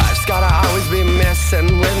 Life's gotta always be messing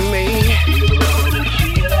with me.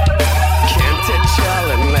 Can't it chill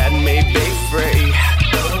and let me be free?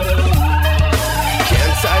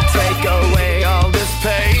 Can't I take away all this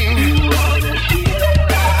pain?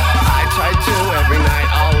 I try to every night,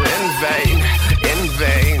 all in vain, in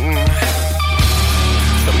vain.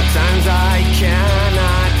 Sometimes I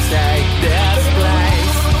cannot take this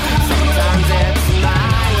place. Sometimes it's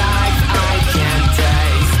my life I can't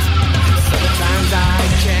taste. Sometimes I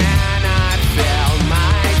cannot feel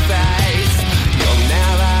my face.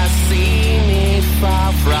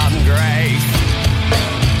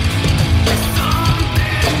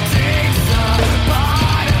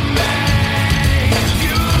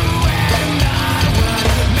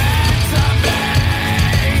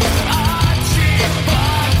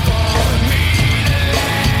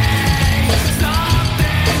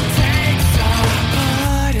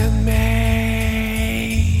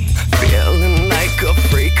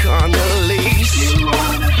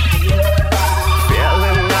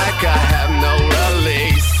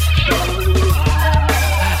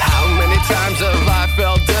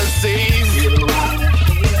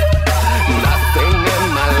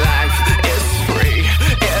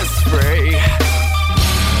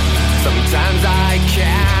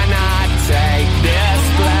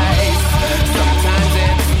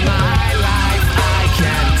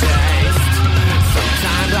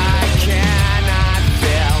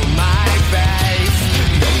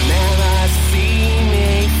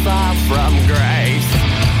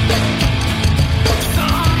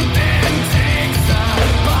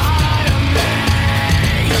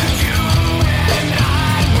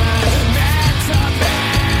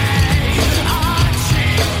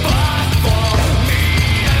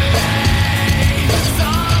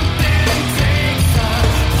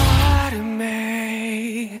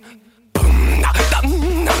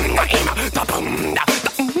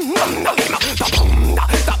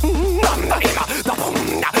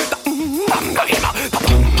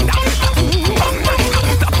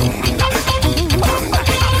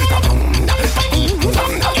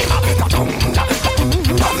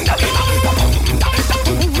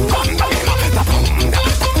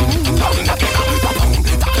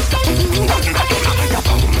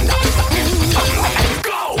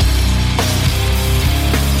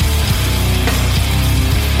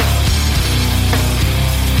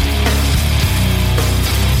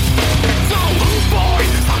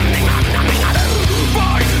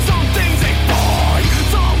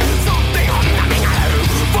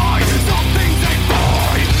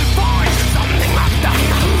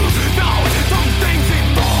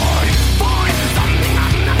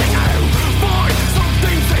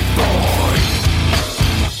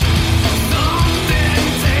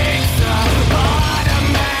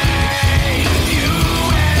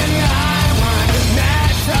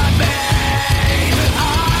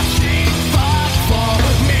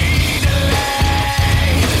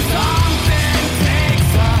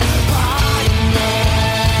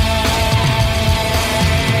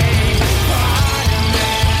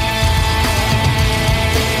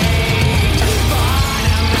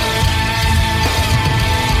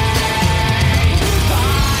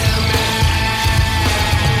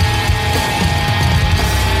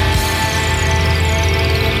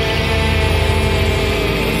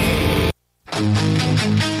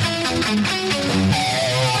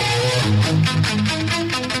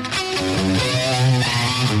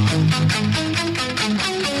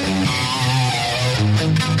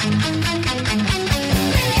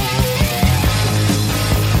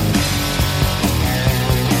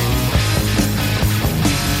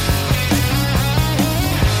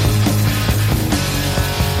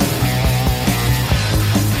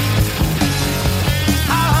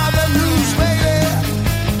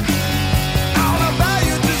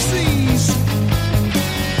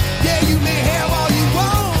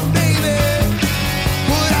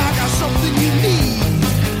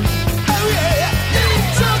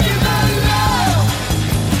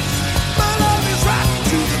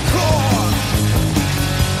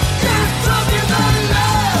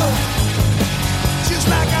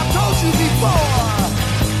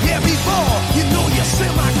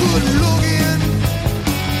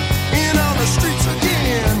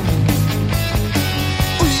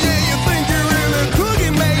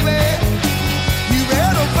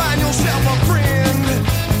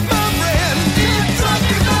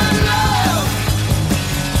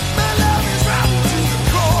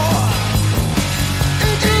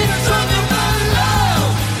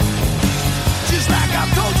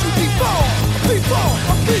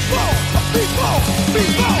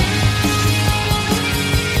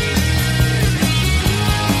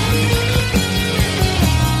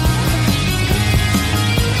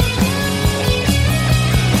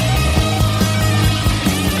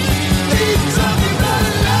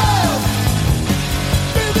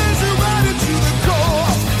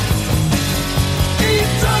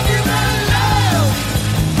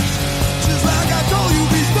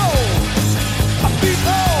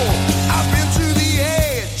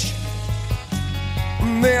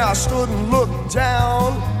 I stood and looked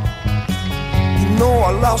down. You know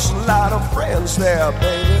I lost a lot of friends there,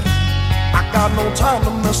 baby. I got no time to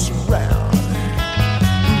mess around.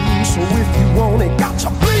 So if you want it, got to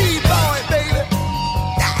bleed, boy, baby.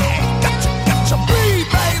 Yeah, got to bleed,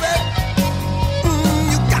 baby.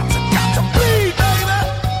 You got to bleed, baby.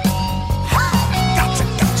 Got to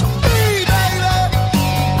bleed, baby.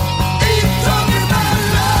 Ain't talking about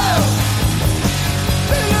love.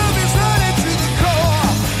 The love is running to the core.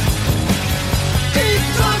 Ain't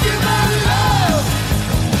talking about love.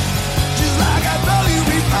 Just like I told you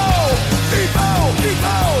before.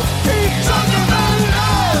 Ain't talking about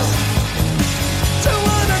love. Don't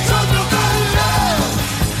wanna talk about love.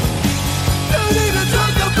 Don't need to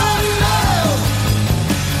talk about love.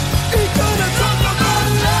 Ain't gonna talk about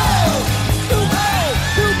love.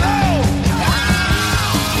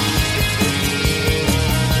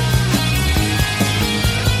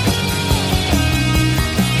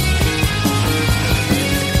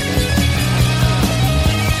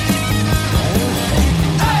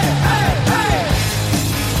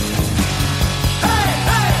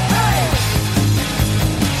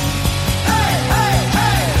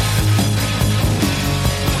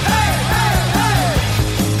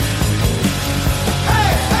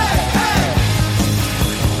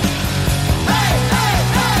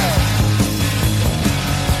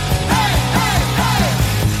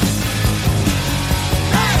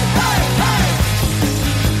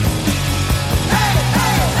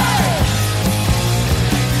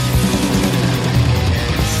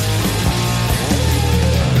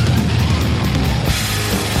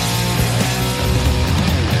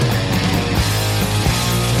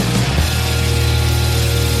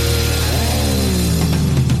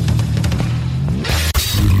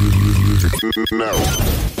 You know.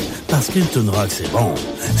 Parce qu'une toune rock c'est bon,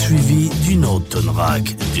 suivi d'une autre toune rock,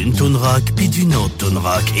 d'une toune rock, puis d'une autre toune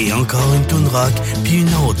rock, et encore une toune rock, puis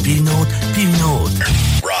une autre, puis une autre, puis une autre.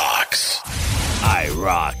 Rocks.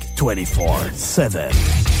 IROCK247.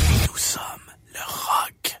 Nous sommes le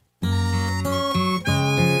rock.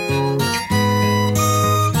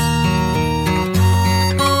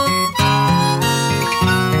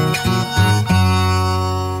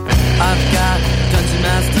 I've got Dungeon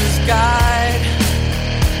Master's Guide.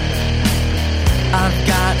 I've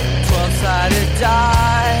got 12-sided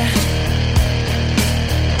die.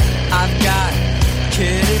 I've got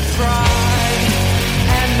Kitty Pryde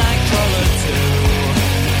and Nightcrawler too,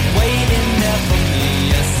 waiting there for me.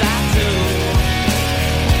 Yes, I do.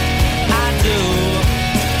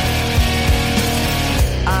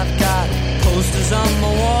 I've got posters on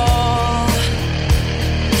the wall.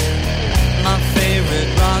 My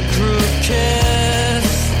favorite rock group Kiss.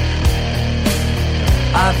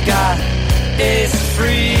 I've got Ace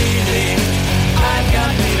Frehley, I've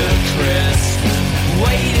got Peter Criss,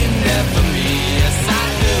 waiting there for me. Yes, I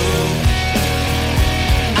do.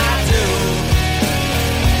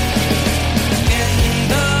 In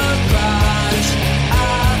the garage, I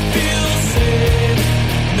feel safe.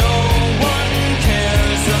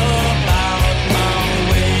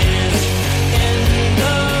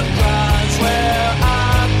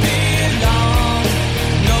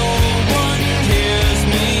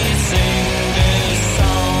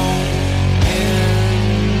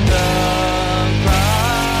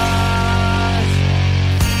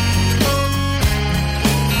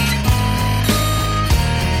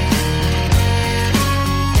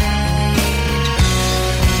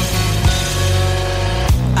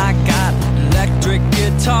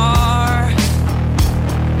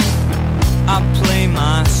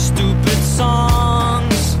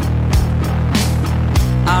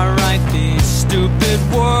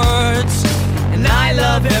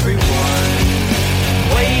 love everyone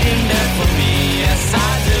waiting there for me. Yes,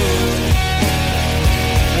 I do.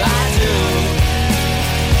 I do.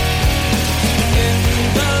 In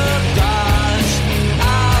the garage,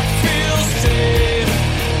 I feel safe.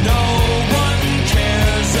 No one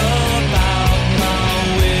cares about my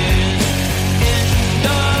ways. In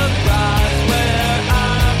the garage where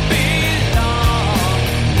I belong,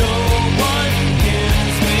 no one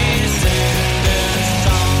hears me sing this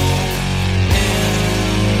song. In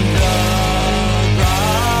the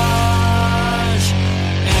garage,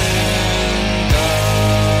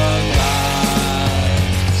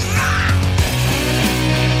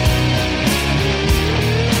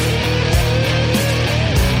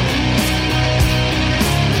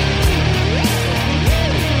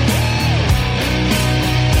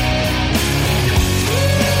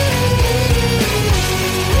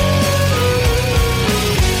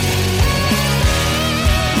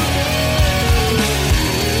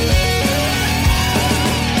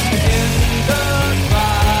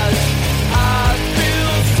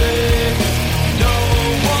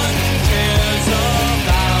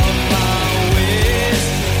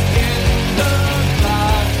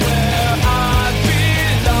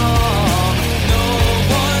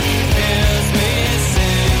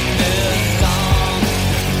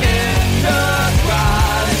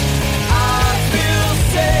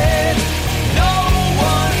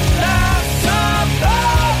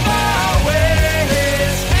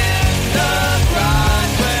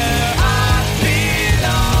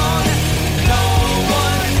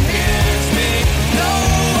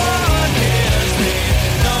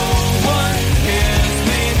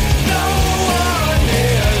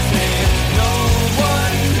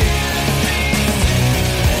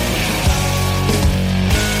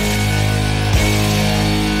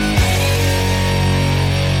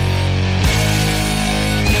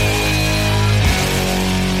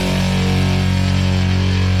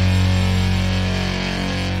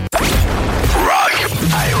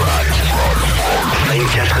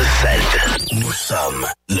 Nous sommes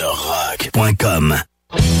le rock.com.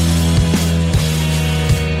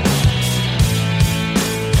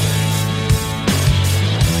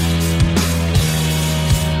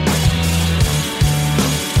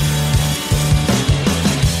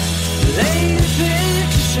 Lady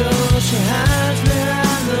picture shows she hides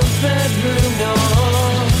behind the bedroom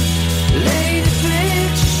door. Lady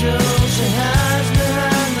picture shows she hides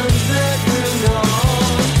behind the bedroom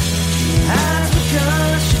door. She hides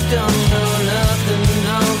because she don't know nothing,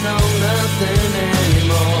 don't know nothing anymore.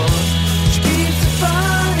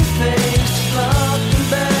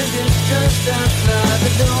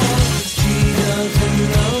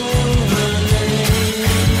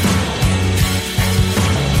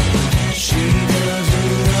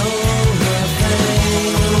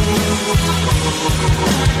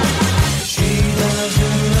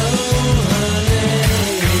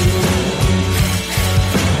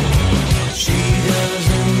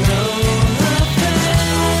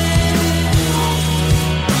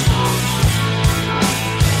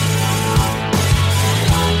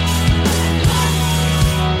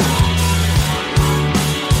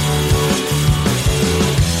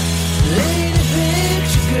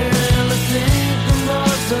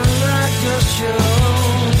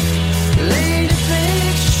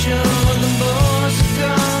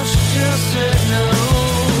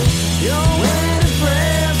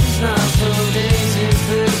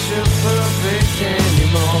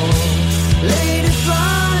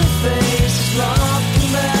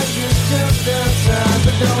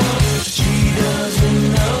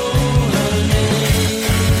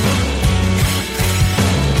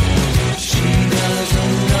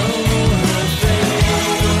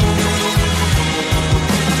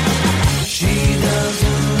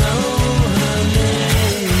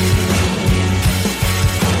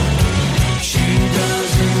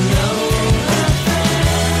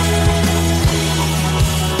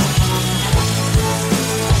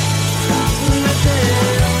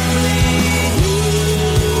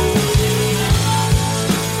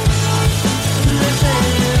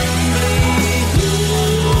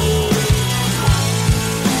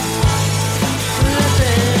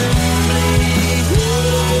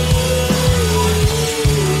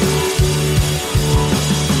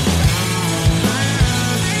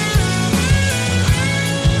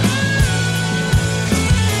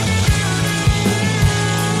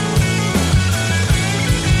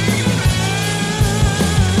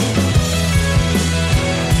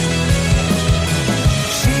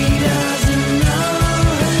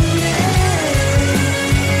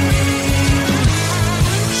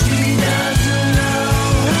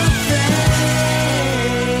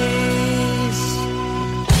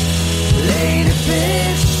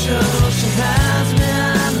 picture she hides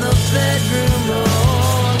behind the bedroom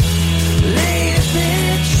door. Lady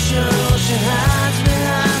picture she hides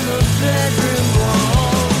behind the bedroom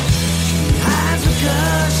wall. She hides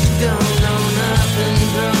because she don't know nothing,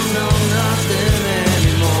 don't know nothing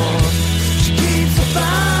anymore. She keeps a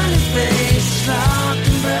funny face, locked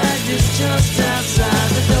and practiced just outside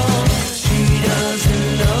the door. She doesn't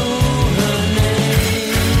know her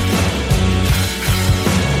name.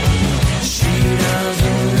 She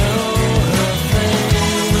doesn't know her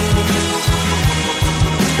fame.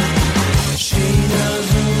 She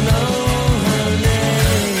doesn't know her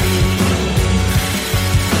name.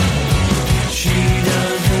 She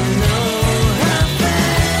doesn't know her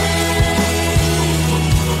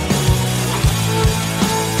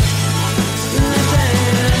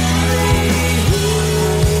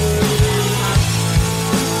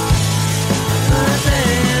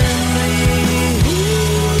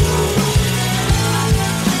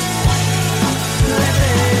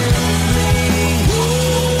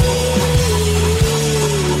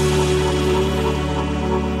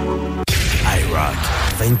IROCK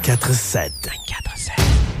 24/7.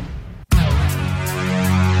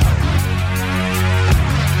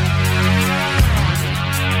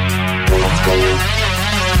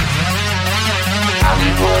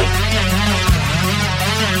 Hollywood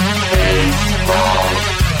baseball.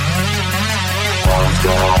 Old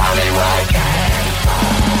school Hollywood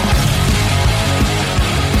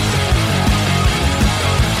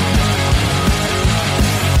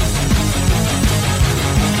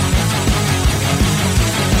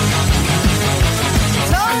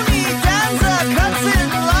Tony Danza cuts in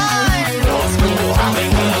line. Old school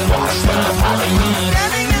Hollywood, washed up Hollywood.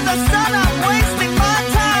 Standing in the sun, I'm wasting my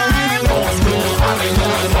time. Old school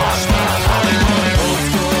Hollywood, washed up Hollywood. Old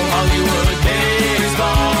school Hollywood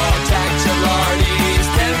baseball. Jack Gilardi's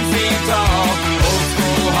 10 feet tall. Old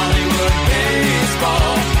school Hollywood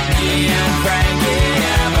baseball. Me and Frankie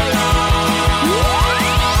Avalon.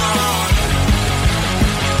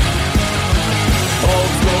 Old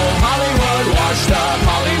school Hollywood, washed up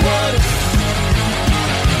Hollywood.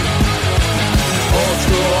 Old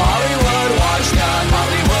school Hollywood, washed up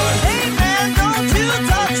Hollywood. Hey man, don't you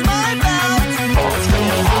touch my belt. Old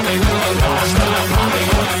school Hollywood, washed up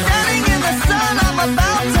Hollywood. Standing in the sun, I'm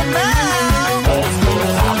about to melt. Old school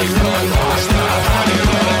Hollywood, washed up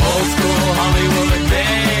Hollywood. Old school Hollywood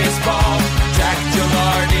baseball. Jack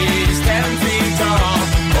Gilardi's 10 feet tall.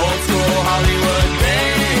 Old school Hollywood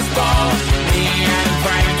baseball. Me and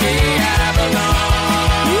Frankie Avalon.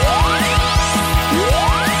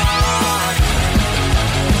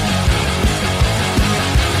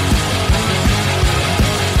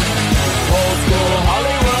 Old school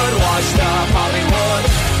Hollywood, washed up Hollywood.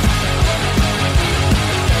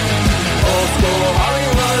 Old school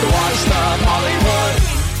Hollywood, washed up Hollywood.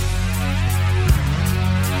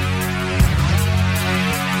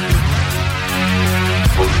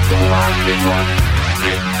 Old school Hollywood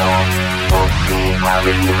baseball. Old school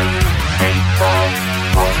Hollywood baseball.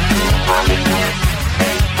 Old school Hollywood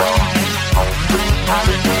baseball. Old school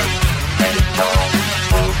Hollywood baseball.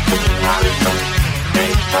 Old school Hollywood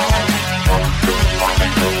baseball. Old school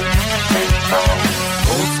Hollywood baseball.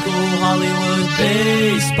 Old school Hollywood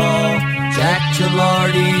baseball. Jack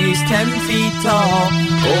Gilardi's 10 feet tall.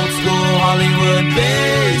 Old school Hollywood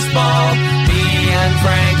baseball. Me and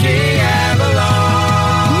Frankie Avalon.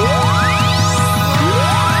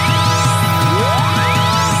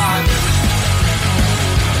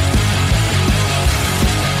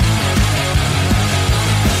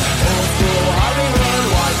 Old school Hollywood,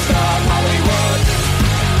 washed up Hollywood.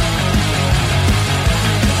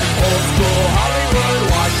 Old school Hollywood,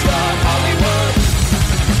 washed up Hollywood.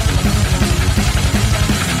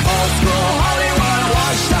 Old school Hollywood,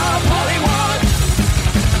 washed up Hollywood.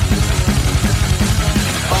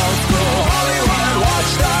 Old school Hollywood,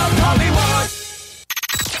 washed up Hollywood.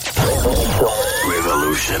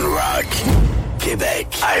 Revolution Rock. Québec.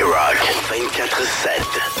 IROCK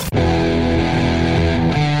 24/7.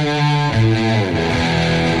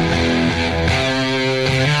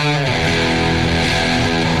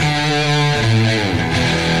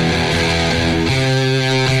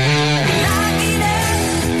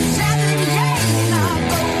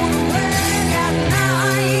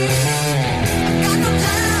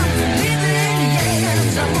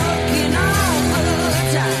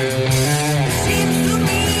 Seems to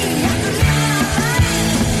me, I have to live my life.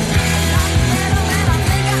 Not better than I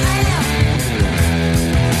think I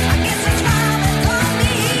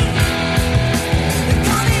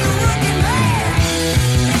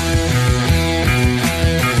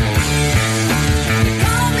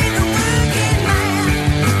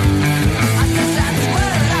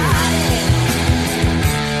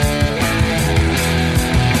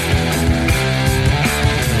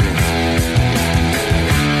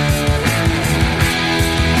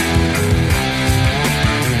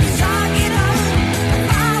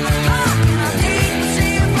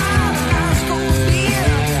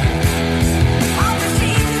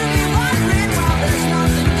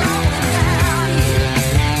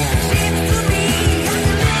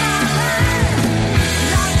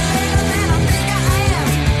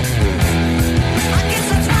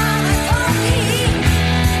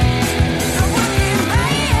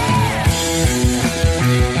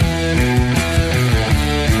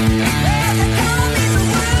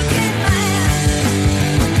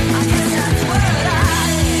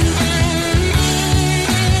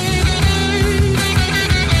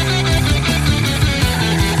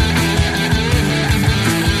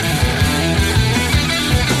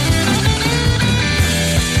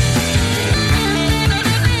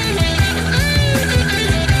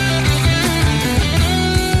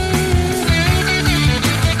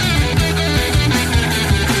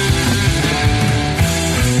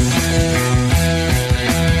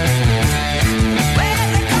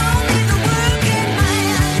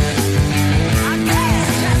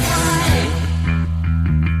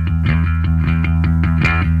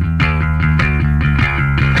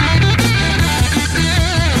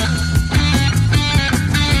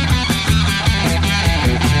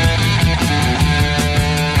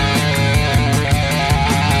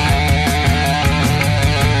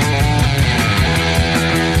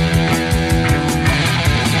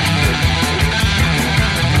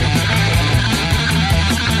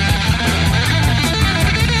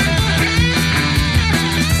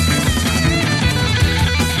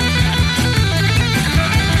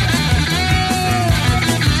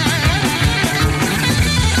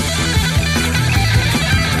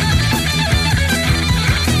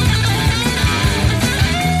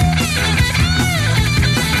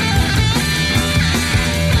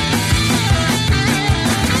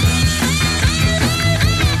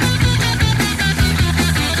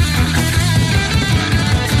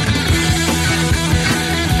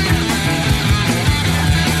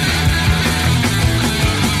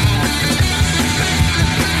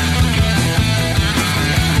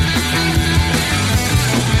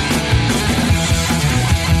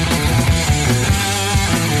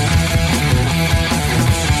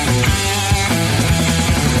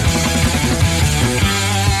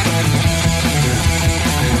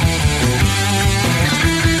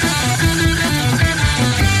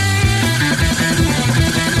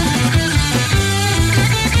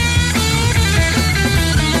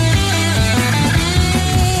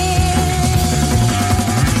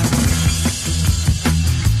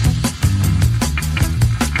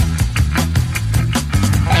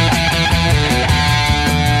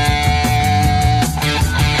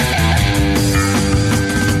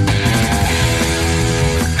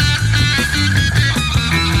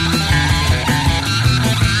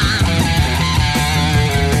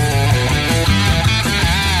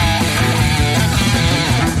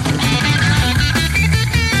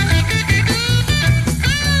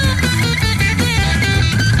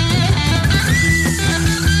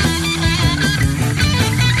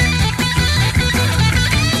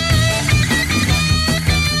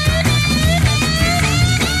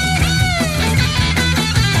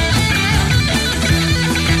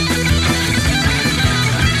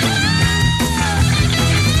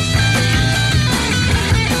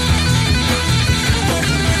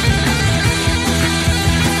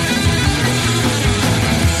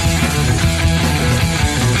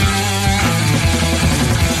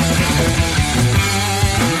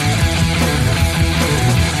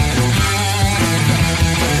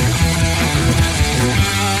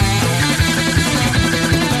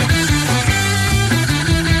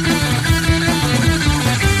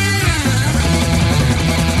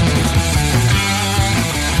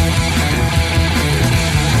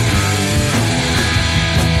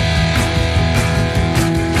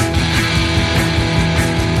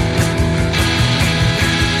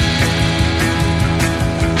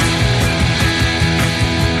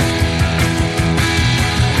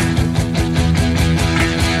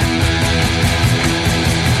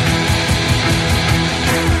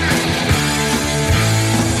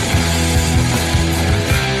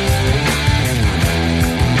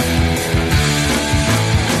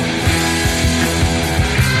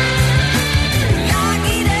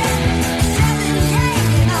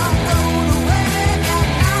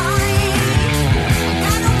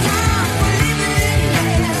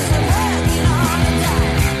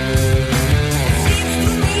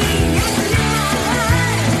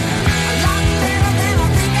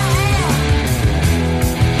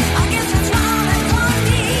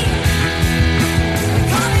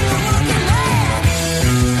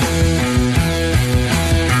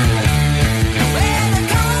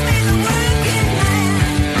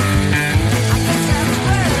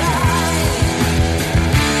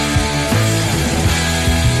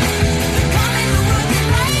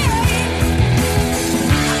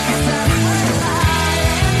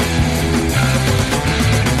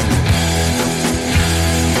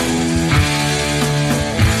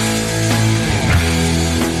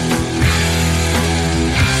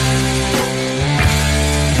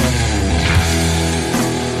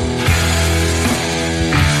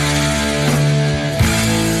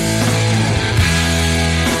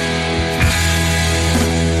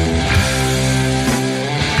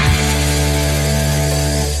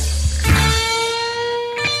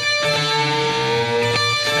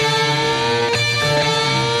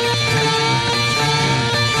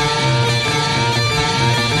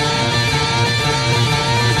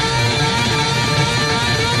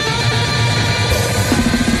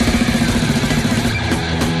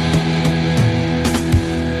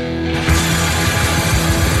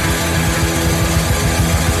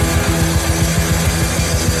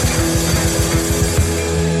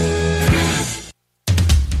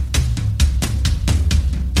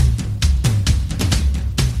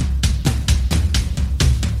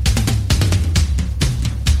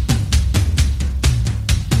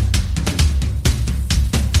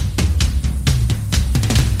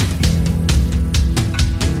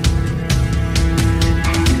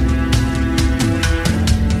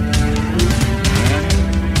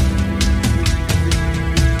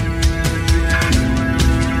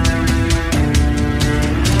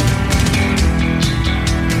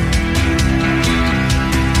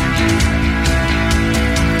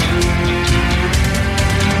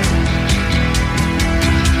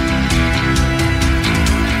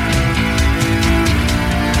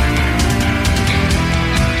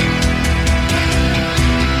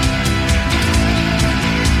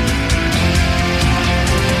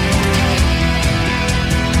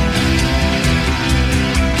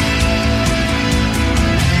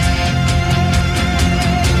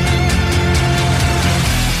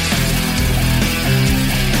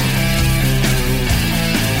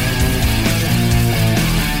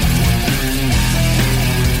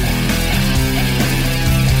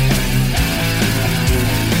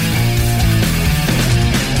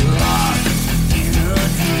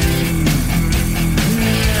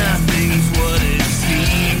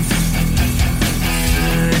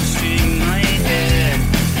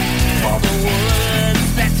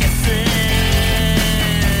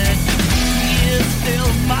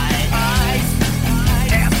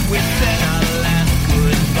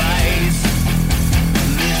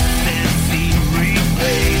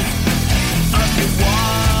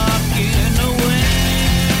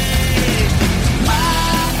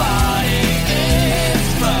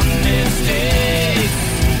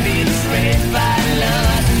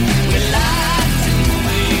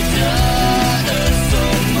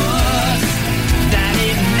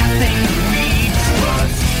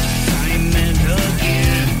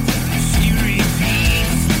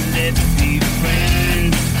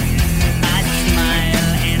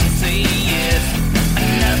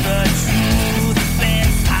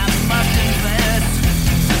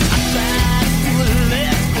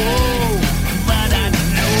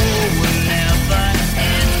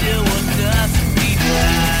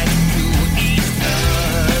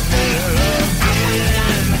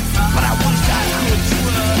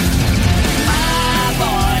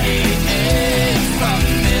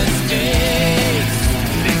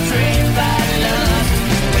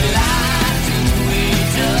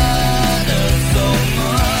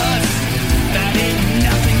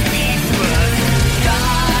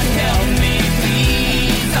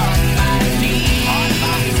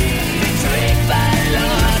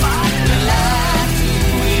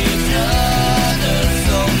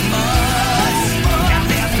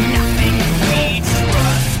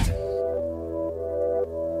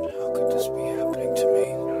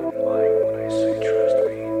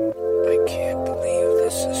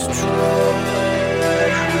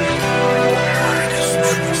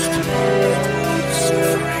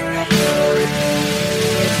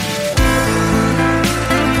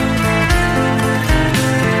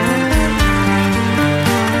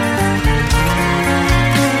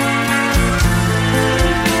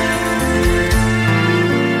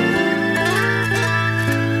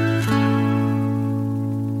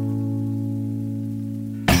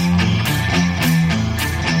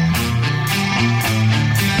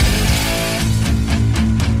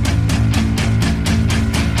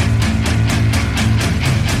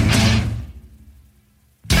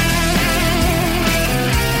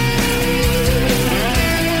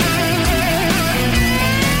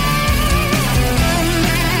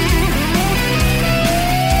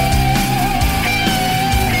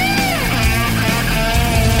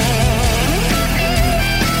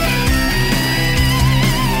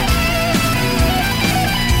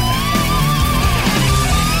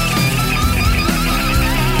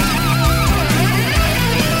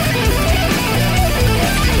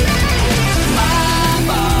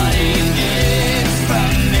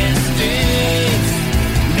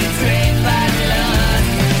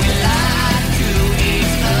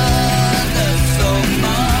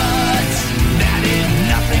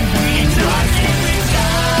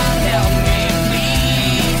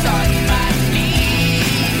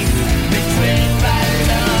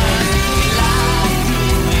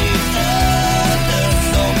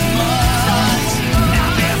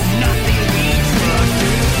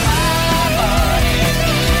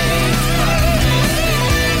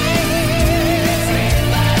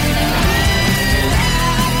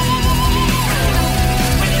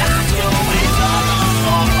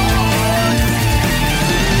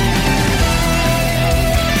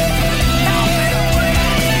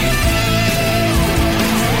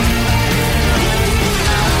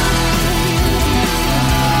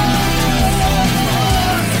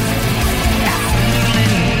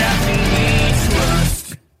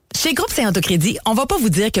Saint Autocrédit, on va pas vous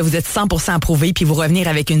dire que vous êtes 100% approuvé puis vous revenir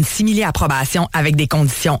avec une simili-approbation avec des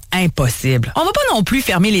conditions impossibles. On va pas non plus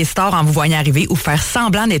fermer les stores en vous voyant arriver ou faire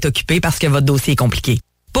semblant d'être occupé parce que votre dossier est compliqué.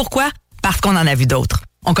 Pourquoi? Parce qu'on en a vu d'autres.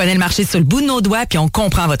 On connaît le marché sur le bout de nos doigts puis on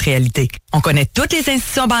comprend votre réalité. On connaît toutes les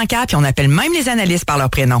institutions bancaires puis on appelle même les analystes par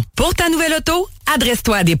leur prénom. Pour ta nouvelle auto,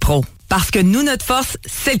 adresse-toi à des pros. Parce que nous, notre force,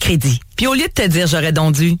 c'est le crédit. Puis au lieu de te dire j'aurais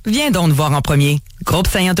donc dû, viens donc nous voir en premier.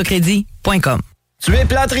 groupe-saint-autocrédit.com. Tu es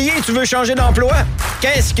plâtrier et tu veux changer d'emploi?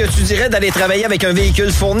 Qu'est-ce que tu dirais d'aller travailler avec un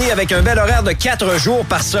véhicule fourni avec un bel horaire de 4 jours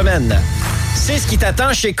par semaine? C'est ce qui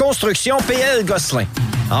t'attend chez Construction PL Gosselin.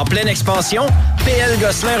 En pleine expansion, PL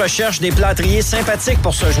Gosselin recherche des plâtriers sympathiques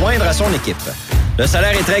pour se joindre à son équipe. Le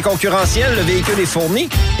salaire est très concurrentiel, le véhicule est fourni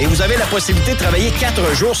et vous avez la possibilité de travailler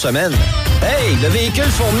 4 jours semaine. Hey, le véhicule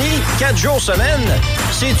fourni, 4 jours semaine,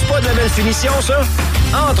 c'est-tu pas de la belle finition, ça?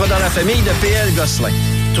 Entre dans la famille de PL Gosselin.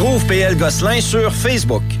 Trouve PL Gosselin sur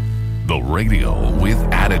Facebook. The radio with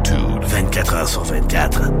attitude. 24 heures sur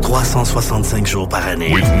 24, 365 jours par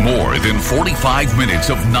année. With more than 45 minutes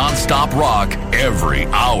of non-stop rock every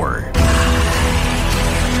hour.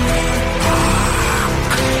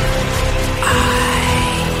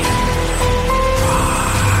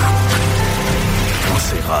 Quand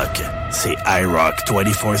c'est rock, c'est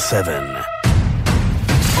IROCK247.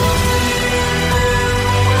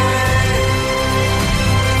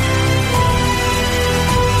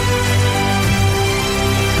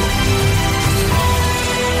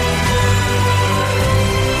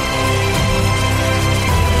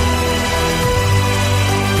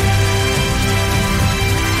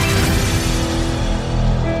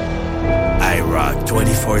 IROCK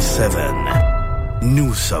 24/7.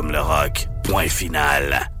 Nous sommes le rock. Point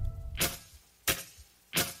final.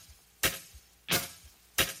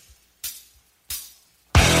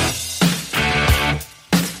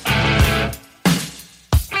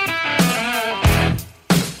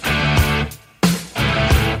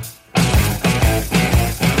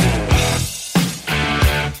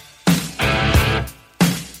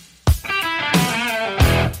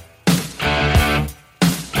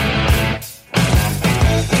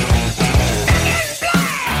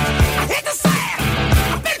 I hit the sand.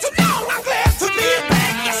 I've been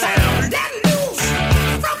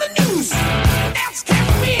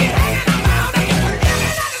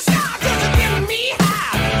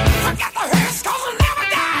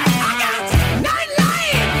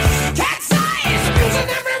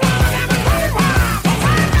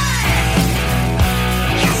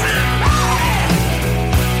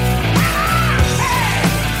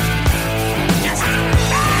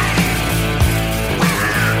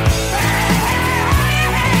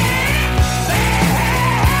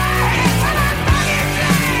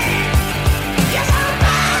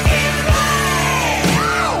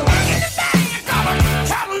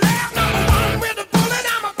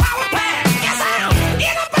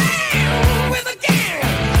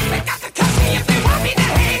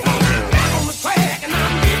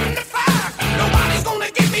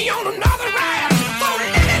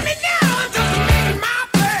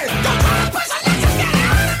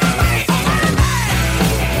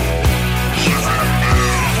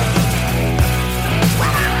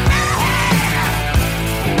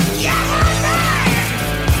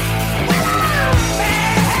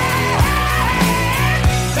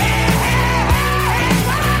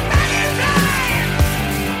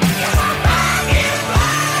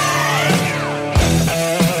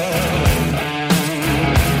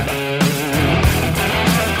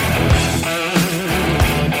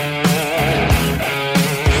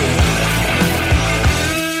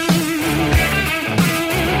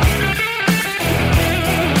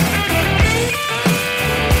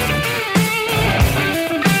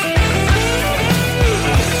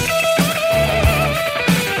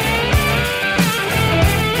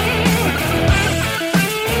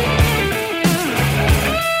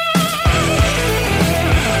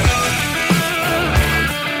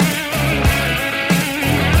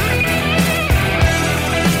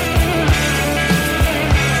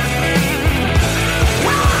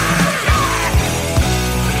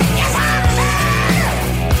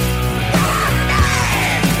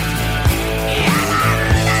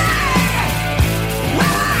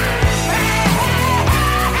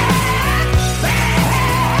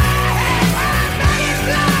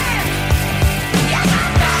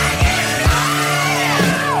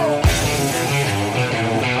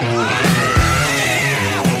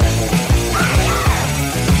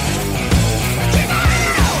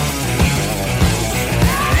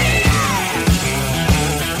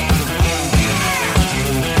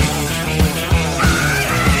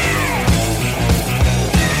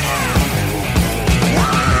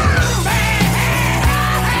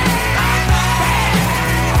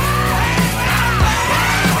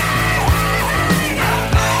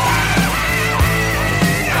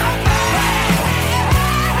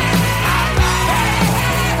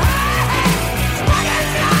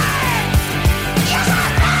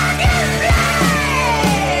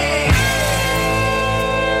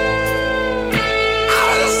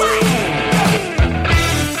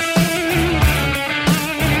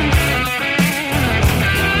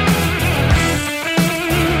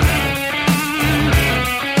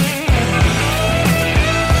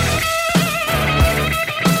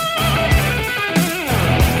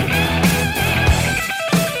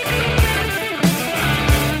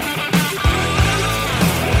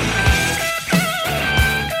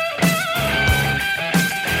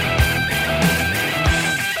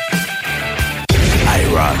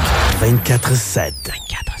 24/7.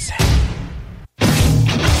 24/7.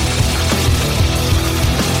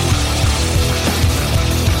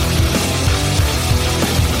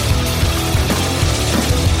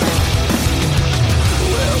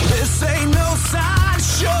 This ain't no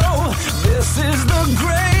sideshow. This is the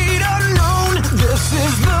great unknown. This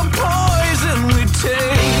is the poison we take.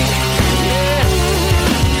 Yeah.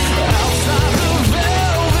 Outside the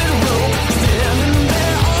velvet rope, standing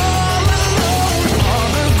there all alone. All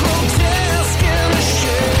the grotesque and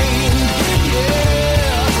ashamed. Yeah.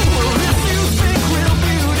 Well, if you think real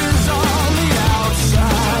beauty's on the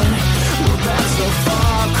outside, well, that's a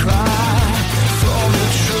far cry from the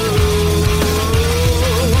truth.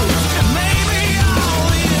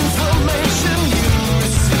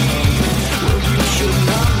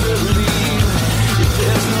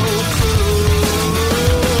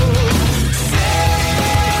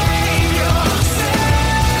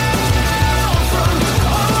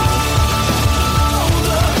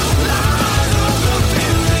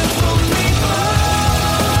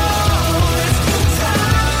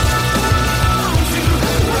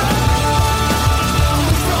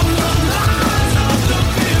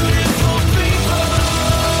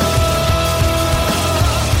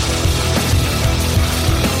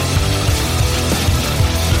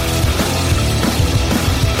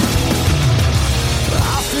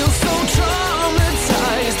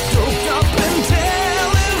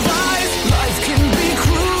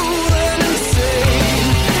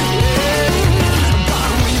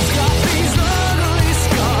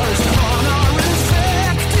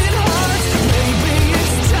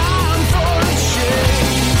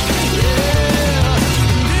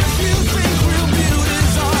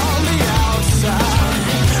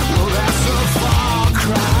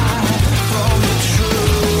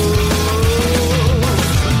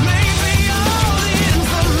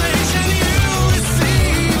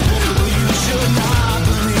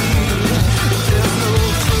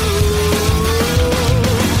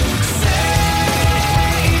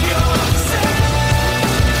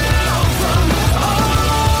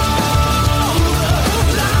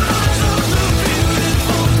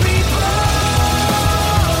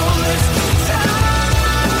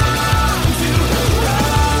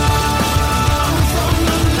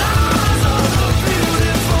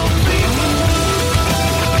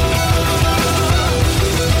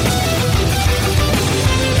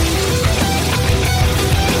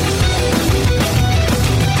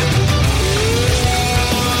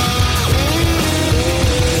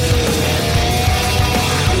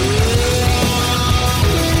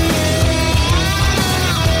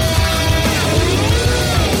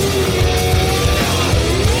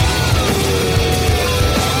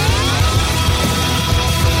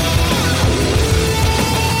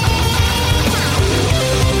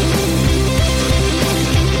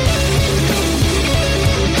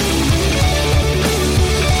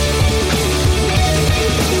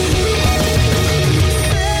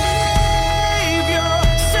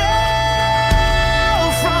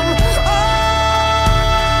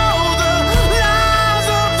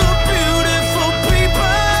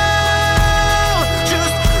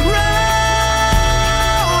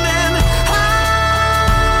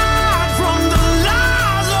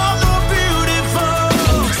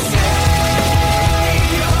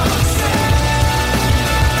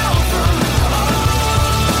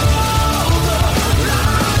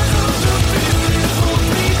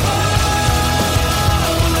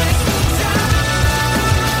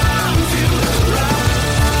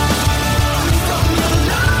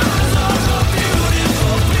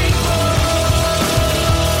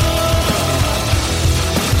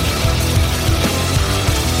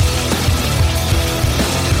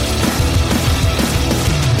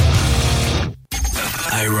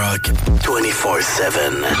 IROCK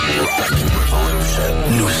 247.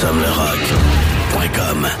 Nous sommes le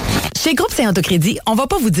rock.com. Chez Groupe Saint-Autocrédit, on va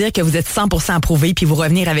pas vous dire que vous êtes 100% approuvé puis vous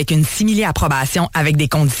revenir avec une simili-approbation avec des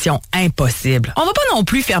conditions impossibles. On va pas non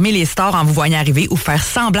plus fermer les stores en vous voyant arriver ou faire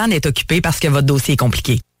semblant d'être occupé parce que votre dossier est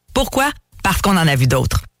compliqué. Pourquoi? Parce qu'on en a vu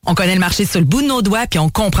d'autres. On connaît le marché sur le bout de nos doigts puis on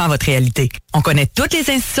comprend votre réalité. On connaît toutes les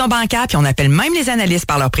institutions bancaires puis on appelle même les analystes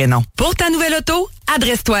par leur prénom. Pour ta nouvelle auto,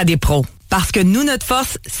 adresse-toi à des pros. Parce que nous, notre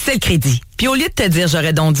force, c'est le crédit. Puis au lieu de te dire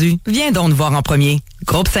j'aurais donc dû, viens donc nous voir en premier.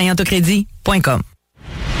 groupe-saint-autocrédit.com.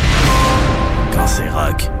 Quand c'est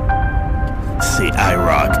rock, c'est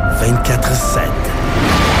IROCK 24/7.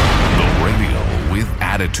 The radio with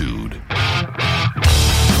attitude.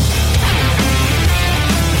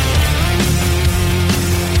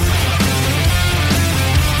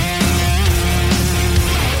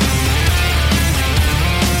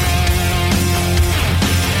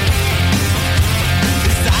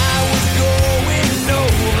 I was going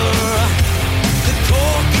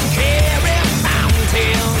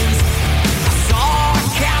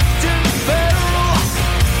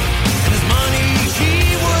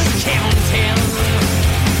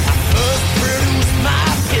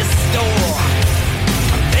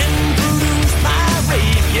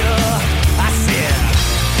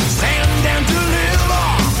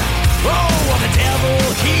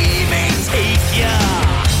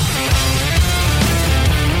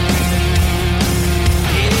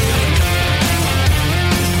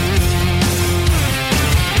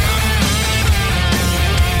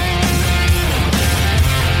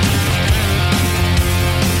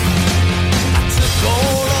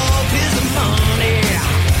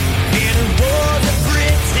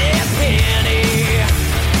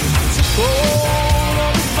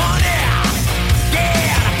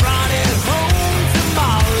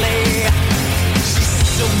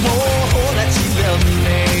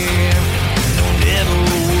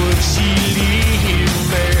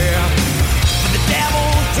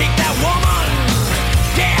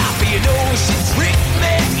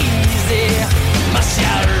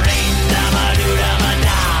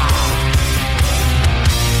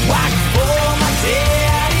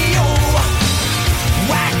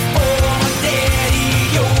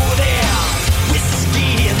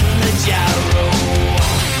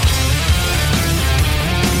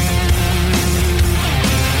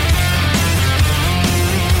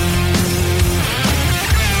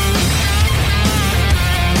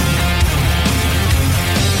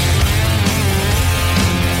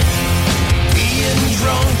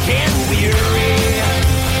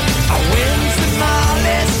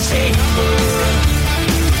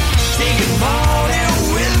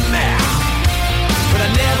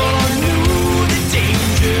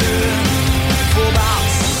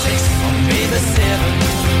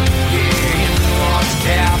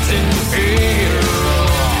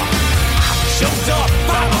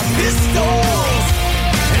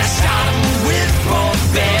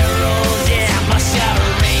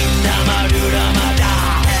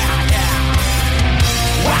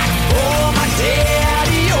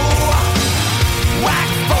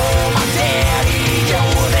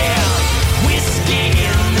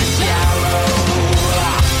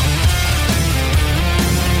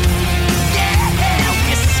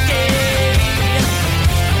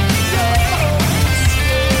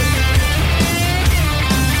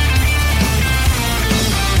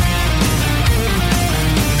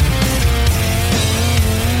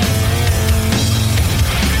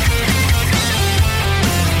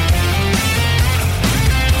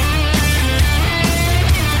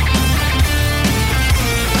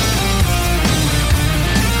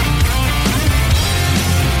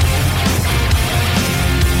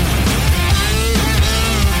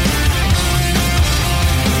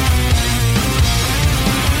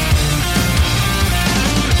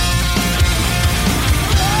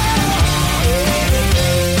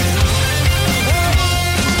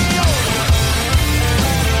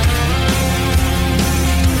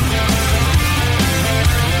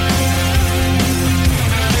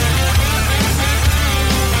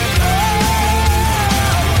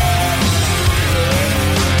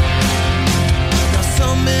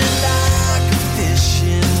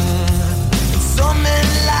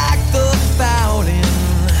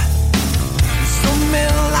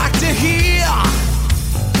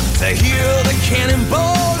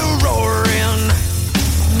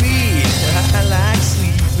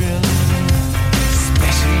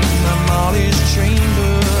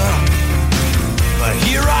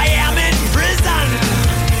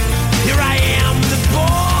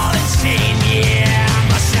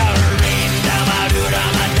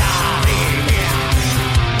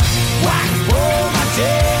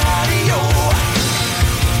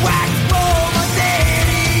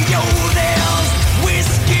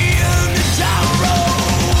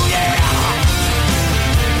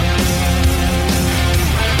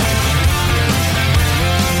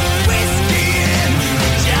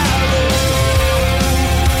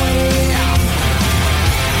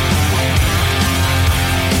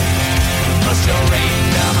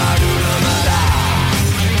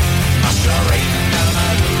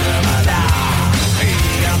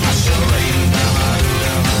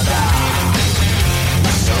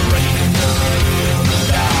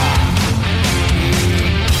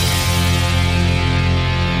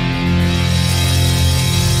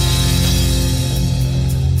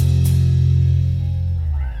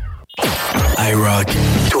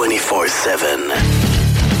IROCK247.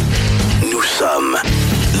 Nous sommes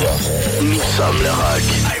le rock.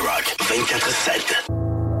 IROCK 24/7.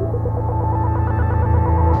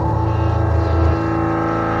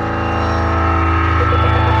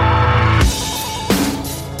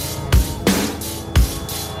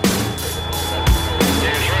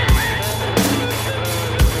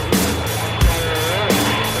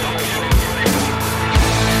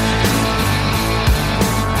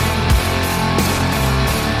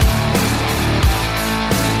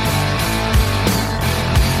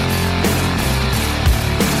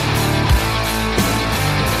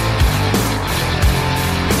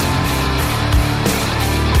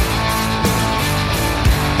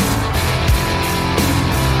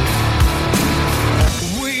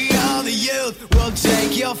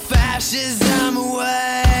 Fascism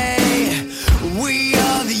away. We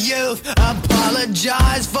are the youth,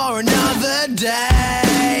 apologize for another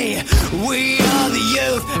day. We are the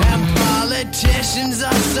youth, and politicians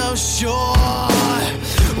are so sure.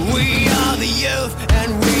 We are the youth, and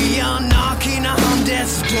we are knocking on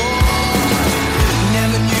death's door.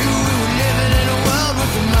 Never knew we were living in a world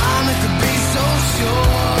with a mind that could be so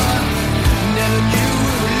sure. Never knew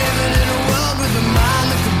we were living in a world with a mind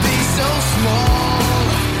that could be so small.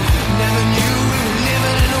 Never knew we were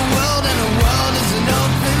living in a world, and the world is an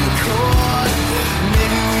open court.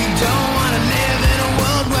 Maybe we don't want to live in a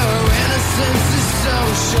world where our innocence is so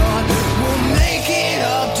short. We'll make it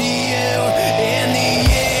up to you in the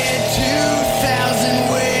year 2000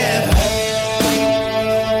 with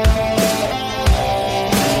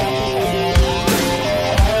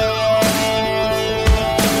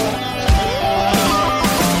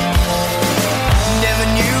Never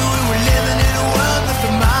knew we were living in a world with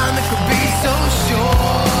a mind that could be so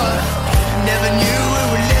sure. Never knew we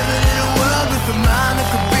were living in a world with a mind that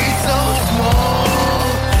could be so small.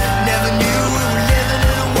 Never knew we were living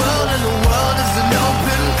in a world, and the world is an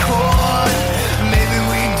open court. Maybe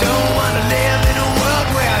we don't want to live in a world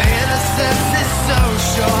where our innocence is so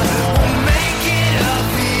short. We'll make it up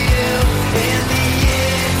for you in the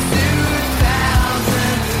year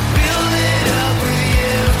 2000. Build it up for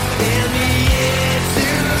you in the year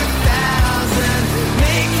 2000.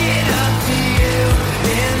 Make it up to you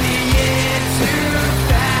in the year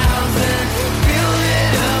 2000. Build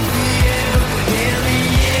it up for you in the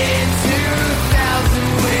year 2000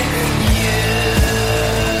 with you.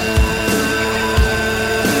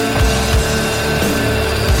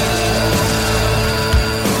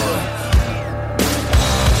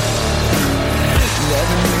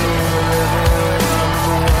 Never knew we were living in a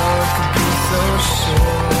world could be so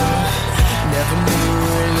sure. Never knew we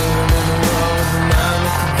were living in a world with a mind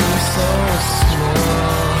that could be so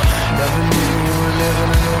small. Never knew we were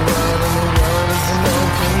living in a world, and the world is an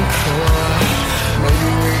open court. Maybe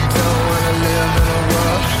we don't want to live in a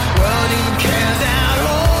world even cares at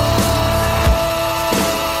all.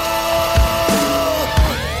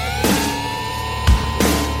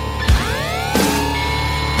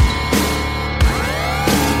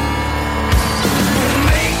 We'll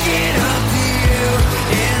make it up to you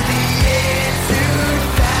in the year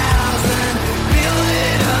 2000. Build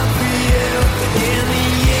it up for you in the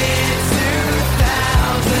year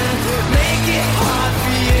 2000. Make it hard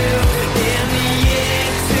for you in the year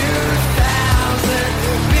 2000.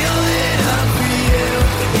 Build it up for you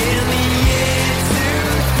in the year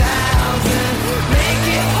 2000. Make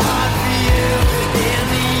it hard for you in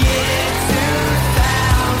the year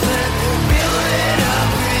 2000. Build it up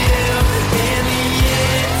for you in the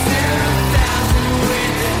year 2000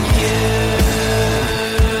 with you.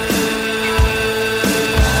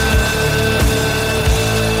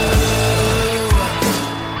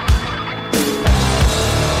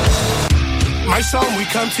 My son, we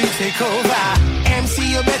come to take over.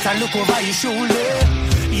 MC, you better look over your shoulder.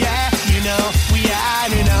 Yeah, you know, we are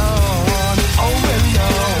on. Oh, well, no.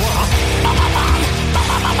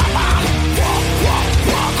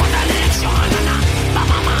 Walk on the election.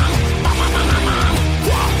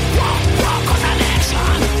 Walk on the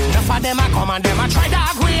election. Enough of them a come and them a try to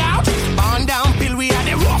agree out. Burn down, Bill, we are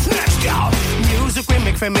the roughness, yo. Music we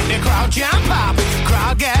make for make the crowd jump up.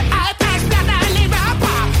 Crowd get high, pass, splatter, and leave a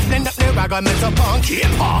pop. Blend up the rag metal punk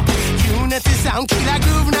hip hop. Unity sound, killer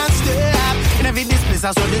groove non-stop. In every displace,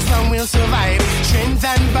 so this one will survive. Strength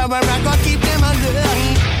and power, I gotta keep them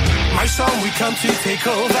alive. My song, we come to take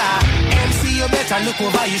over. MC, you better look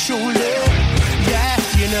over your shoulder. Yeah,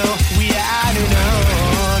 you know, we are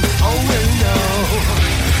on. Oh, well, no.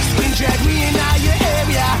 Spin drag, we in your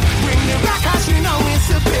area. Bring the rockers, you know it's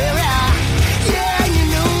superior. Yeah, you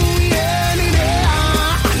know,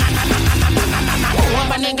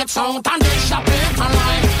 one nigga sound and they shop it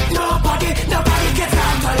online. Nobody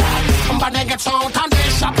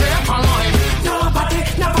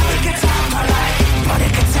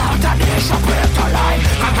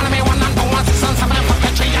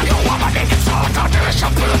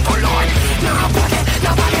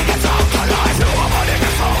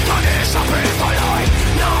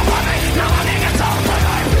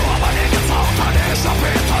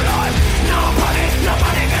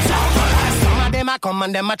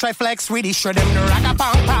and them a try flex with it. Show them the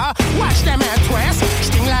ragapampa. Watch them head twist.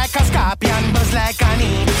 Sting like a scorpion, buzz like an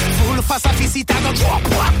e. Full for sophisticated, go drop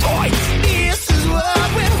what toy. This is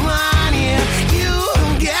what we want here. You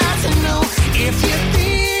got to know if you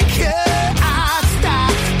think I'll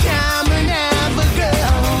stop, come and never go.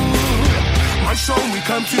 My song we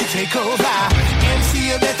come to take over. MC,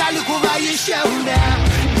 you better look over your shoulder.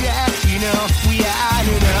 Yeah, you know, we are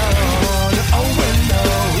the known. Oh, well, no.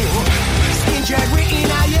 Skin we in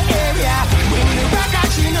your area. When the rock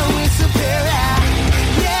out, you know it's superior.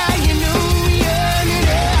 Yeah, you know,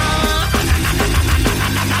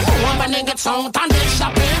 Nobody gets out and they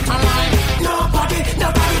shop it online. Nobody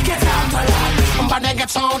gets out alive. Nobody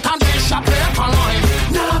gets out and they shop it online.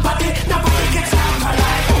 Nobody gets out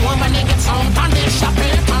alive. Nobody gets out and they shop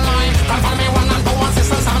it online. Don't follow me 1 and 2 and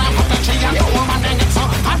 6 and 7 and 4 and 3 and nobody gets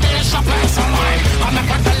out and they shop it online. I'm a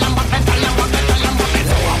tell them what they tell them what they tell them what they do.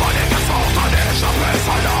 Nobody gets out and they shop it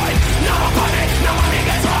online. Nobody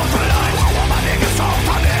gets out alive. Nobody gets out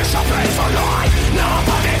and they shop it online.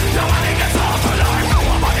 Nobody gets out alive.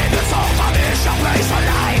 Nobody gets out and they shop it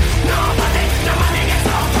alive. Nobody gets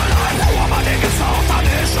out alive. Nobody gets out and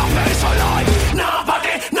they shop it alive.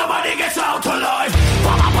 Nobody gets out alive.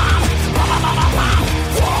 Bam bam bam bam bam bam.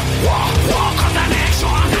 Walk on the next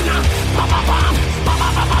one. Bam bam bam bam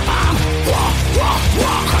bam bam.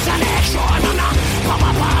 Walk on the next one. Bam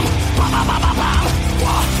bam bam bam bam bam.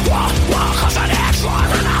 Walk on the next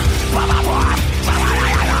one. Bam bam bam.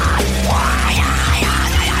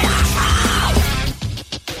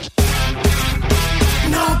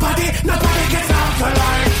 Nobody gets out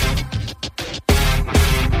alive.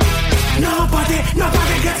 Nobody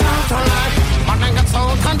gets out alive. Man gets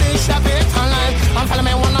out and they shop it alive. I'm following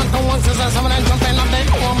me 1 and 2 and 6 and 7 and jumping up there.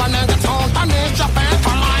 Man gets out and they shop it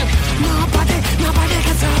alive. Nobody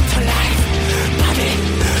gets out alive.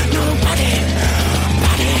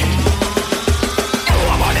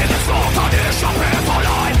 Nobody gets out and they shop it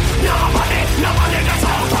alive. Nobody gets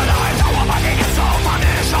out alive. Nobody gets out and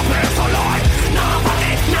they shop it alive.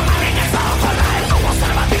 Nobody gets out alive. No one's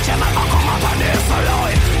never picture my come out on this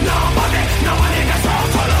alive. Nobody gets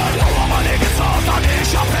out alive. Nobody gets out and they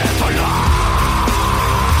shop it alive.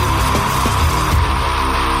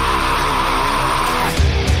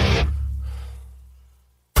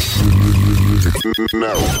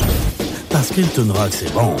 Parce qu'une toune rock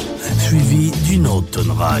c'est bon, suivi d'une autre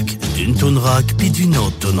toune rock, d'une toune rock, puis d'une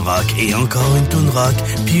autre toune rock, et encore une toune rock,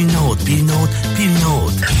 puis une autre, puis une autre, puis une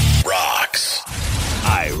autre. Rocks.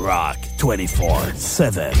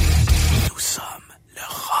 IROCK247. Nous sommes le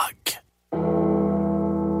rock.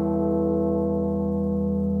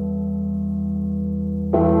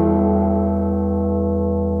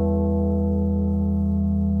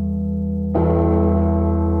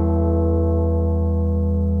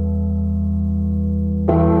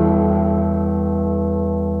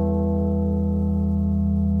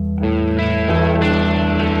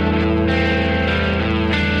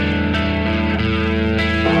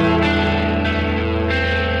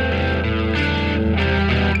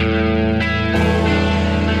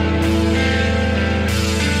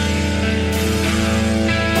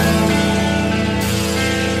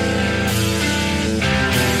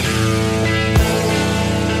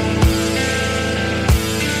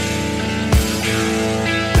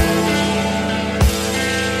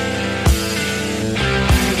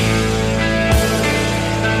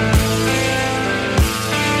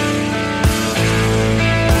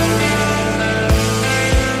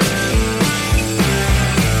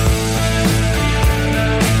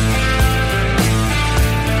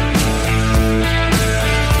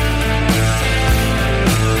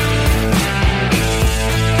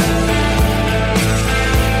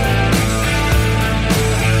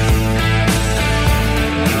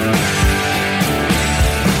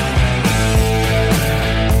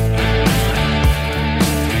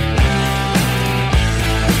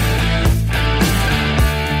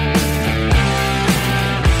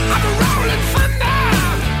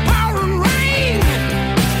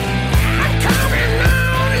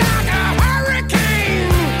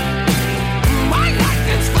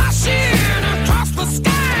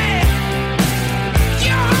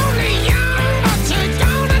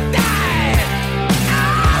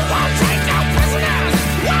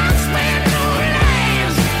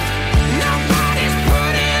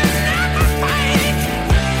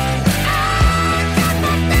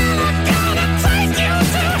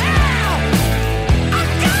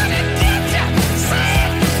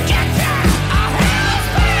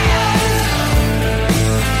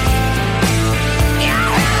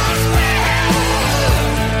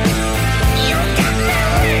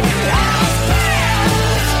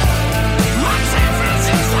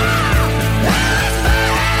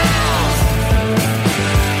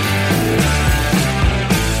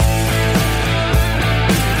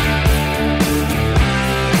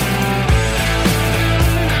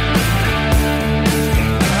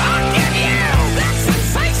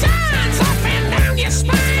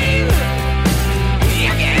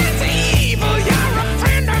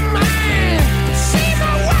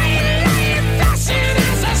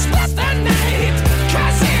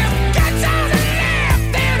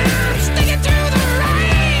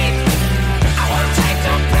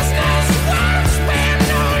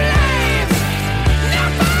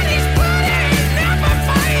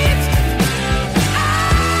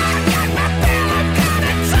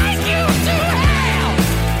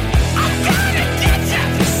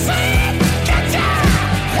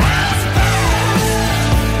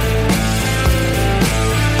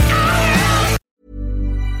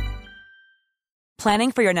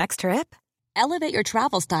 Planning for your next trip? Elevate your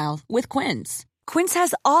travel style with Quince. Quince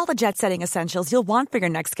has all the jet-setting essentials you'll want for your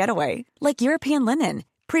next getaway, like European linen,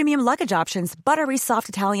 premium luggage options, buttery soft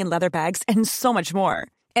Italian leather bags, and so much more.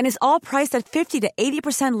 And is all priced at 50 to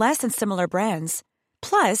 80% less than similar brands.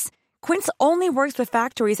 Plus, Quince only works with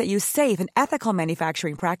factories that use safe and ethical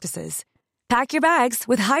manufacturing practices. Pack your bags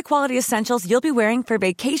with high-quality essentials you'll be wearing for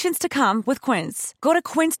vacations to come with Quince. Go to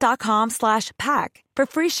quince.com/pack for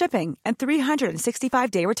free shipping and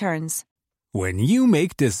 365-day returns. When you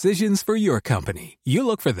make decisions for your company, you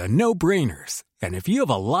look for the no-brainers. And if you have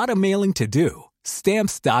a lot of mailing to do,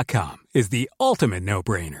 Stamps.com is the ultimate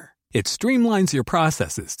no-brainer. It streamlines your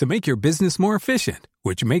processes to make your business more efficient,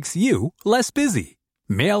 which makes you less busy.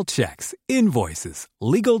 Mail checks, invoices,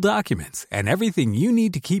 legal documents, and everything you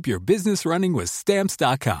need to keep your business running with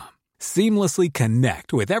Stamps.com. Seamlessly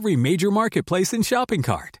connect with every major marketplace and shopping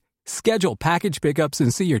cart. Schedule package pickups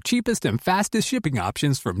and see your cheapest and fastest shipping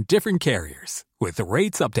options from different carriers, with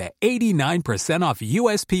rates up to 89% off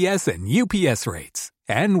USPS and UPS rates.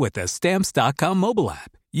 And with the Stamps.com mobile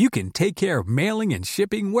app, you can take care of mailing and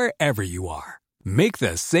shipping wherever you are. Make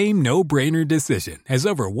the same no-brainer decision as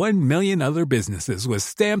over 1 million other businesses with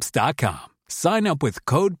Stamps.com. Sign up with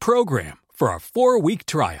code PROGRAM for a 4-week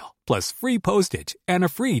trial, plus free postage and a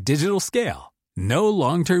free digital scale. No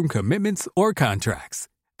long-term commitments or contracts.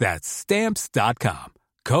 That's Stamps.com.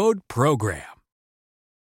 Code PROGRAM.